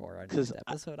angle for our 'Cause next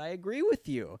episode. I agree with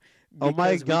you. Oh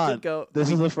my because we could God, go- this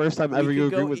we is the first time we ever you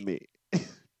could agree go with me.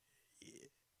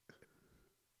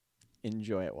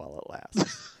 enjoy it while it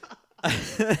lasts.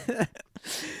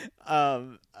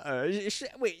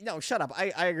 Wait, no, shut up.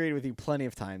 I agreed with you plenty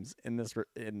of times in this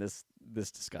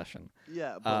discussion.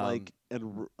 Yeah, but like,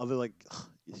 and other like,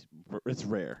 it's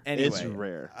rare. Anyway, it's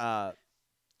rare.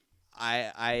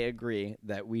 I agree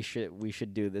that we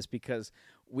should do this because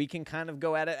we can kind of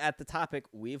go at it at the topic.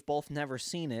 We've both never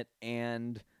seen it,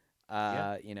 and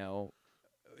you know,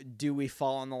 do we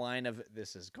fall on the line of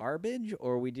this is garbage,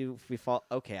 or we fall?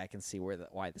 Okay, I can see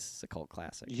why this is a cult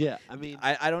classic. Yeah, I mean,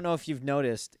 I don't know if you've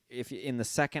noticed in the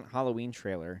second Halloween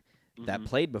trailer that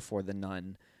played before The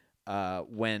Nun,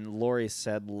 when Laurie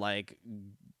said like,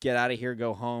 "Get out of here,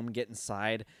 go home, get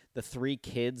inside." The 3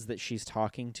 kids that she's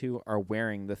talking to are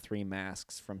wearing the 3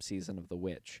 masks from Season of the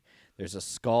Witch. There's a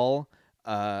skull,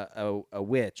 a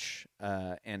witch,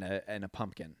 and a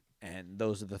pumpkin. And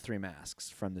those are the 3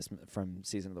 masks from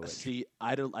Season of the Witch. See,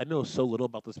 I know so little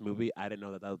about this movie. I didn't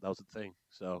know that was a thing.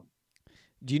 So,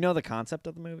 do you know the concept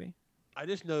of the movie? I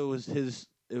just know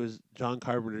it was John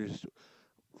Carpenter's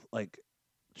like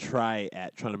trying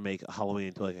to make Halloween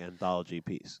into like an anthology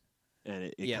piece, and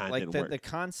it kind of didn't work. The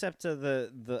concept of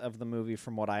the movie,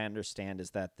 from what I understand,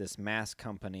 is that this mask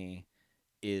company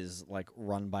is like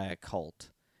run by a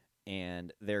cult.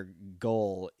 And their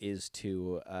goal is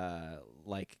to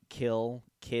like kill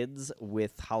kids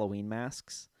with Halloween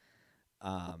masks.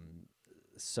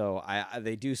 So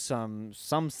they do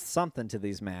something to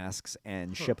these masks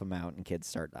and ship them out, and kids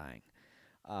start dying.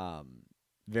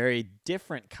 Very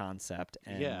different concept,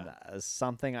 and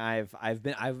something I have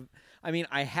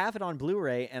it on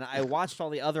Blu-ray, and I watched all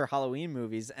the other Halloween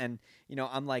movies, and you know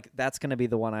I'm like, that's gonna be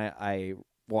the one I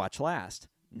watch last.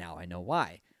 Now I know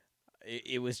why.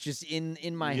 It was just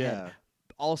in my head.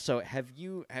 Also, have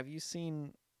you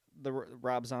seen the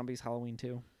Rob Zombie's Halloween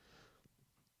 2?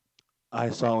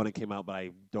 I saw when it came out, but I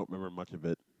don't remember much of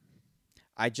it.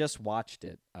 I just watched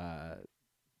it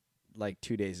like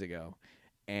 2 days ago,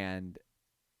 and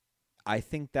I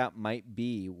think that might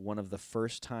be one of the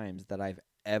first times that I've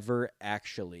ever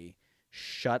actually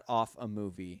shut off a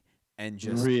movie and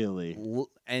just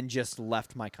just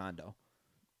left my condo.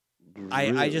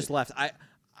 Really? I just left.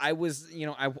 I was,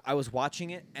 I was watching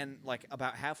it, and like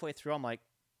about halfway through, I'm like,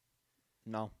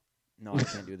 no, I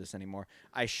can't do this anymore.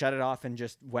 I shut it off and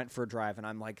just went for a drive, and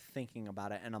I'm like thinking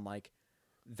about it, and I'm like,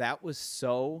 that was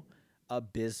so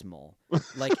abysmal.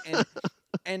 Like,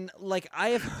 and like I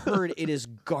have heard it is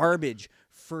garbage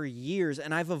for years,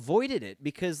 and I've avoided it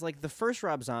because like the first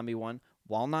Rob Zombie one,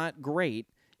 while not great,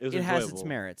 it has its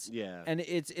merits. Yeah, and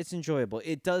it's enjoyable.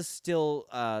 It does still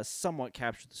somewhat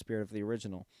capture the spirit of the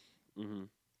original. Mm-hmm.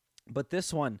 But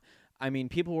this one, I mean,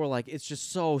 people were like, it's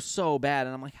just so bad.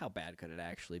 And I'm like, how bad could it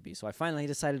actually be? So I finally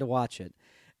decided to watch it.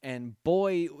 And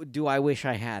boy, do I wish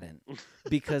I hadn't.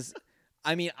 Because,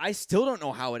 I mean, I still don't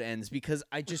know how it ends because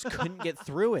I just couldn't get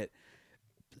through it.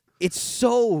 It's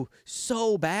so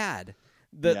bad.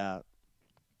 The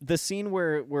scene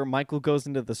where Michael goes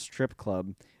into the strip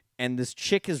club and this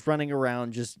chick is running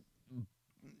around just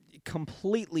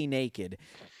completely naked,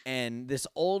 and this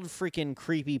old freaking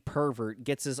creepy pervert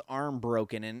gets his arm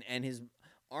broken, and his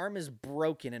arm is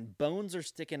broken and bones are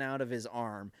sticking out of his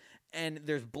arm, and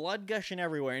there's blood gushing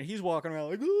everywhere, and he's walking around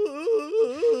like,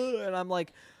 "Aah!" And I'm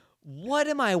like, what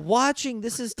am I watching?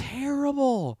 This is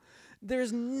terrible.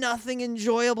 There's nothing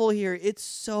enjoyable here. It's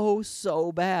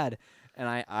so bad. And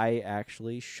I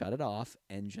actually shut it off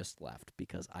and just left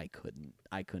because I couldn't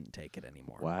take it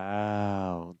anymore.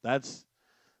 Wow. That's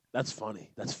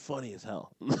funny. That's funny as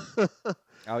hell.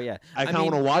 Oh yeah, I kind of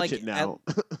want to watch it now.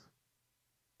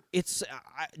 It's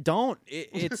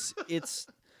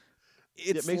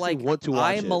it makes like me want to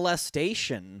watch eye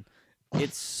molestation.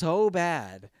 It's so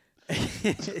bad.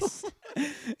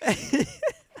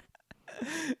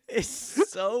 It's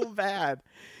so bad.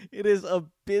 It is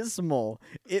abysmal.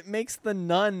 It makes The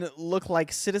Nun look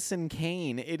like Citizen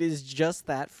Kane. It is just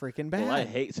that freaking bad. Well, I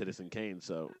hate Citizen Kane,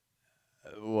 so.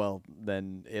 Well,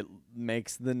 then it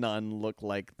makes The Nun look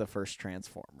like the first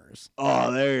Transformers.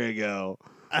 Oh, there you go.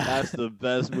 That's the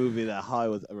best movie that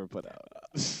Hollywood's ever put out.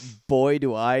 Boy,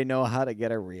 do I know how to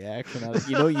get a reaction out of it.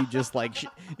 You know, you just like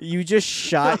you just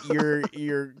shot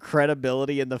your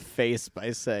credibility in the face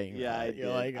by saying that. You're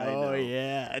like, oh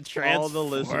yeah, Transformers. All the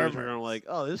listeners are like,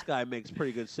 oh, this guy makes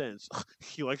pretty good sense.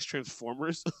 He likes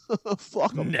Transformers.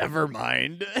 Fuck him. Never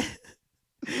mind.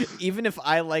 Even if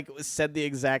I like said the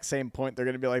exact same point, they're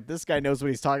gonna be like, this guy knows what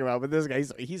he's talking about, but this guy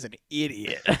he's an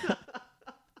idiot.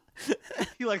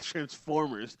 He likes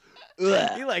Transformers.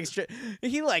 He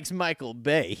likes Michael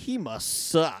Bay. He must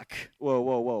suck.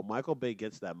 Whoa! Michael Bay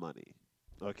gets that money.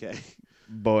 Okay.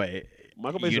 Boy,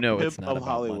 Michael Bay's you know a it's pimp not of about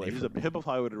Hollywood. money He's for a me. pimp of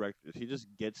Hollywood directors. He just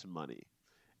gets money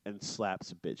and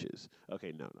slaps bitches.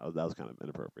 Okay, no, that was kind of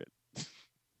inappropriate.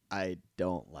 I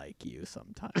don't like you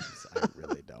sometimes. I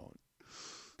really don't.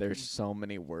 There's so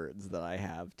many words that I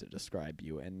have to describe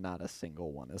you, and not a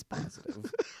single one is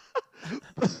positive.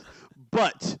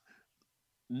 But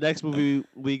next movie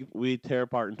we tear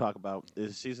apart and talk about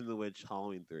is Season of the Witch,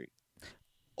 Halloween 3.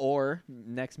 Or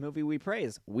next movie we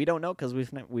praise. We don't know because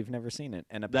we've never seen it,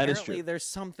 and That is apparently true. there's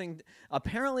something.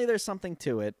 Apparently there's something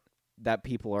to it that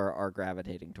people are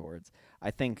gravitating towards.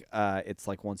 I think it's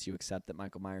like once you accept that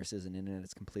Michael Myers isn't in it,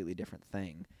 it's a completely different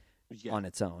thing Yeah. on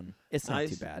its own. It's not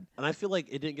too bad. And I feel like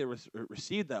it didn't get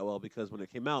received that well because when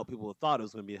it came out, people thought it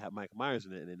was going to have Michael Myers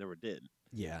in it, and it never did.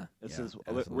 Yeah. And yeah, since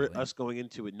absolutely. us going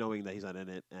into it knowing that he's not in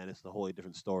it and it's a wholly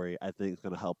different story, I think it's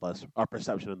going to help us our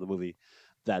perception of the movie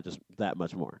that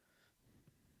much more.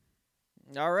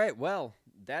 All right. Well,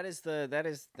 that is it.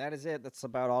 That's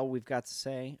about all we've got to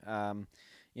say.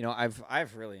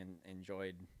 I've really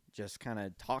enjoyed just kind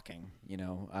of talking.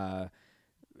 The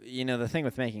thing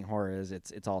with making horror is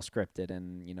it's all scripted,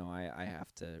 and I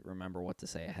have to remember what to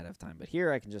say ahead of time. But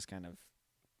here I can just kind of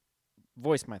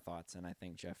voice my thoughts, and I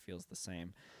think Jeff feels the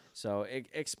same. So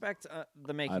expect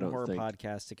the Making Horror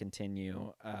podcast to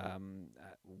continue.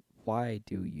 Why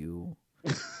do you?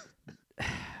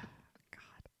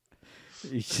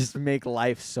 You just make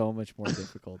life so much more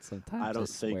difficult sometimes. I don't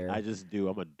think swear. I just do.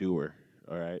 I'm a doer.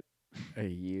 All right.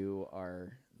 You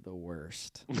are the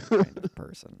worst kind of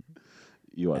person.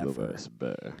 You are ever. the worst,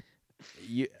 bear.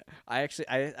 I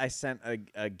sent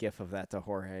a GIF of that to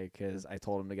Jorge because I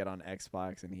told him to get on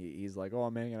Xbox, and he's like, "Oh,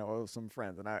 I'm hanging out with some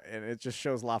friends," and it just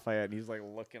shows Lafayette, and he's like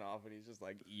looking off, and he's just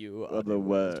like, "You are the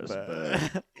worst,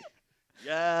 bear."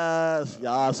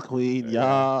 Yes, queen,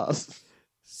 yes.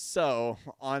 So,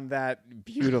 on that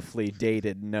beautifully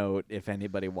dated note, if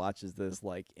anybody watches this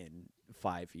like in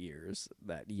 5 years,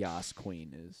 that Yas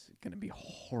Queen is going to be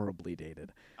horribly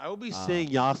dated. I will be saying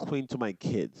Yas Queen to my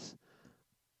kids.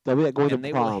 They'll be going to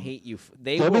they prom. Will hate you.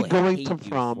 They'll be going to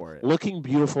prom prom, looking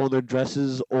beautiful in their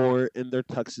dresses or in their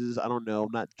tuxes. I don't know.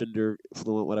 I'm not gender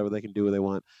fluent, whatever they can do what they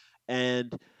want.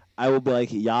 And I will be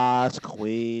like, Yas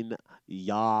Queen,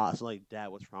 Yas. Like, Dad,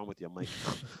 what's wrong with you? I'm like,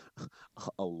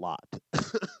 a lot.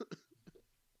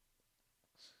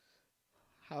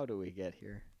 How do we get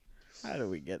here? How do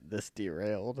we get this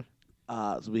derailed?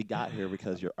 So we got here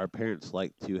because our parents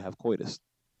like to have coitus.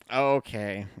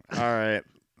 Okay. All right.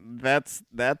 That's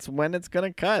when it's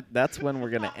going to cut. That's when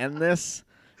we're going to end this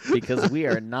because we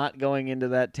are not going into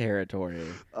that territory.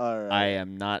 All right. I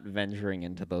am not venturing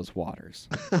into those waters.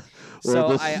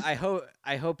 So I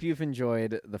hope you've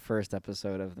enjoyed the first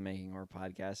episode of the Making Horror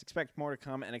podcast. Expect more to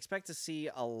come, and expect to see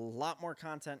a lot more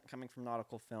content coming from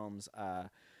Nautical Films.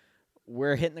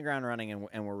 We're hitting the ground running,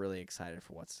 and we're really excited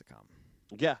for what's to come.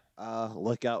 Yeah,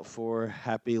 look out for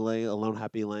Happy Lane, Alone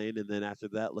Happy Lane, and then after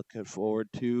that, looking forward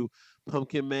to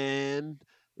Pumpkin Man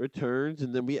Returns,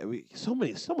 and then we so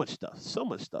much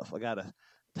stuff. I gotta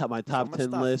my top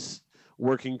 10 list,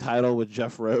 working title with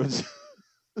Jeff Rhodes.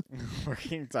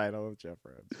 Working title with Jeff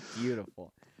Rhodes,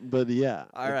 beautiful. But yeah,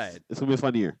 all right, it's gonna be a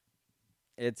fun year.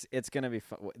 It's gonna be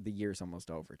fun. The year's almost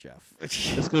over, Jeff.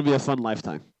 It's gonna be a fun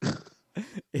lifetime.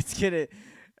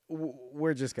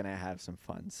 We're just gonna have some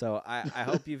fun. So I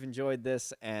hope you've enjoyed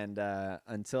this, and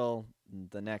until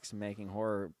the next Making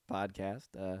Horror podcast,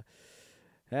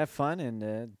 have fun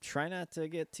and try not to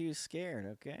get too scared.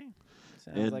 Okay,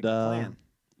 sounds like a plan.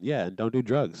 Yeah, and don't do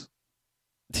drugs.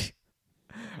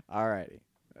 All righty,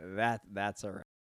 that's all right.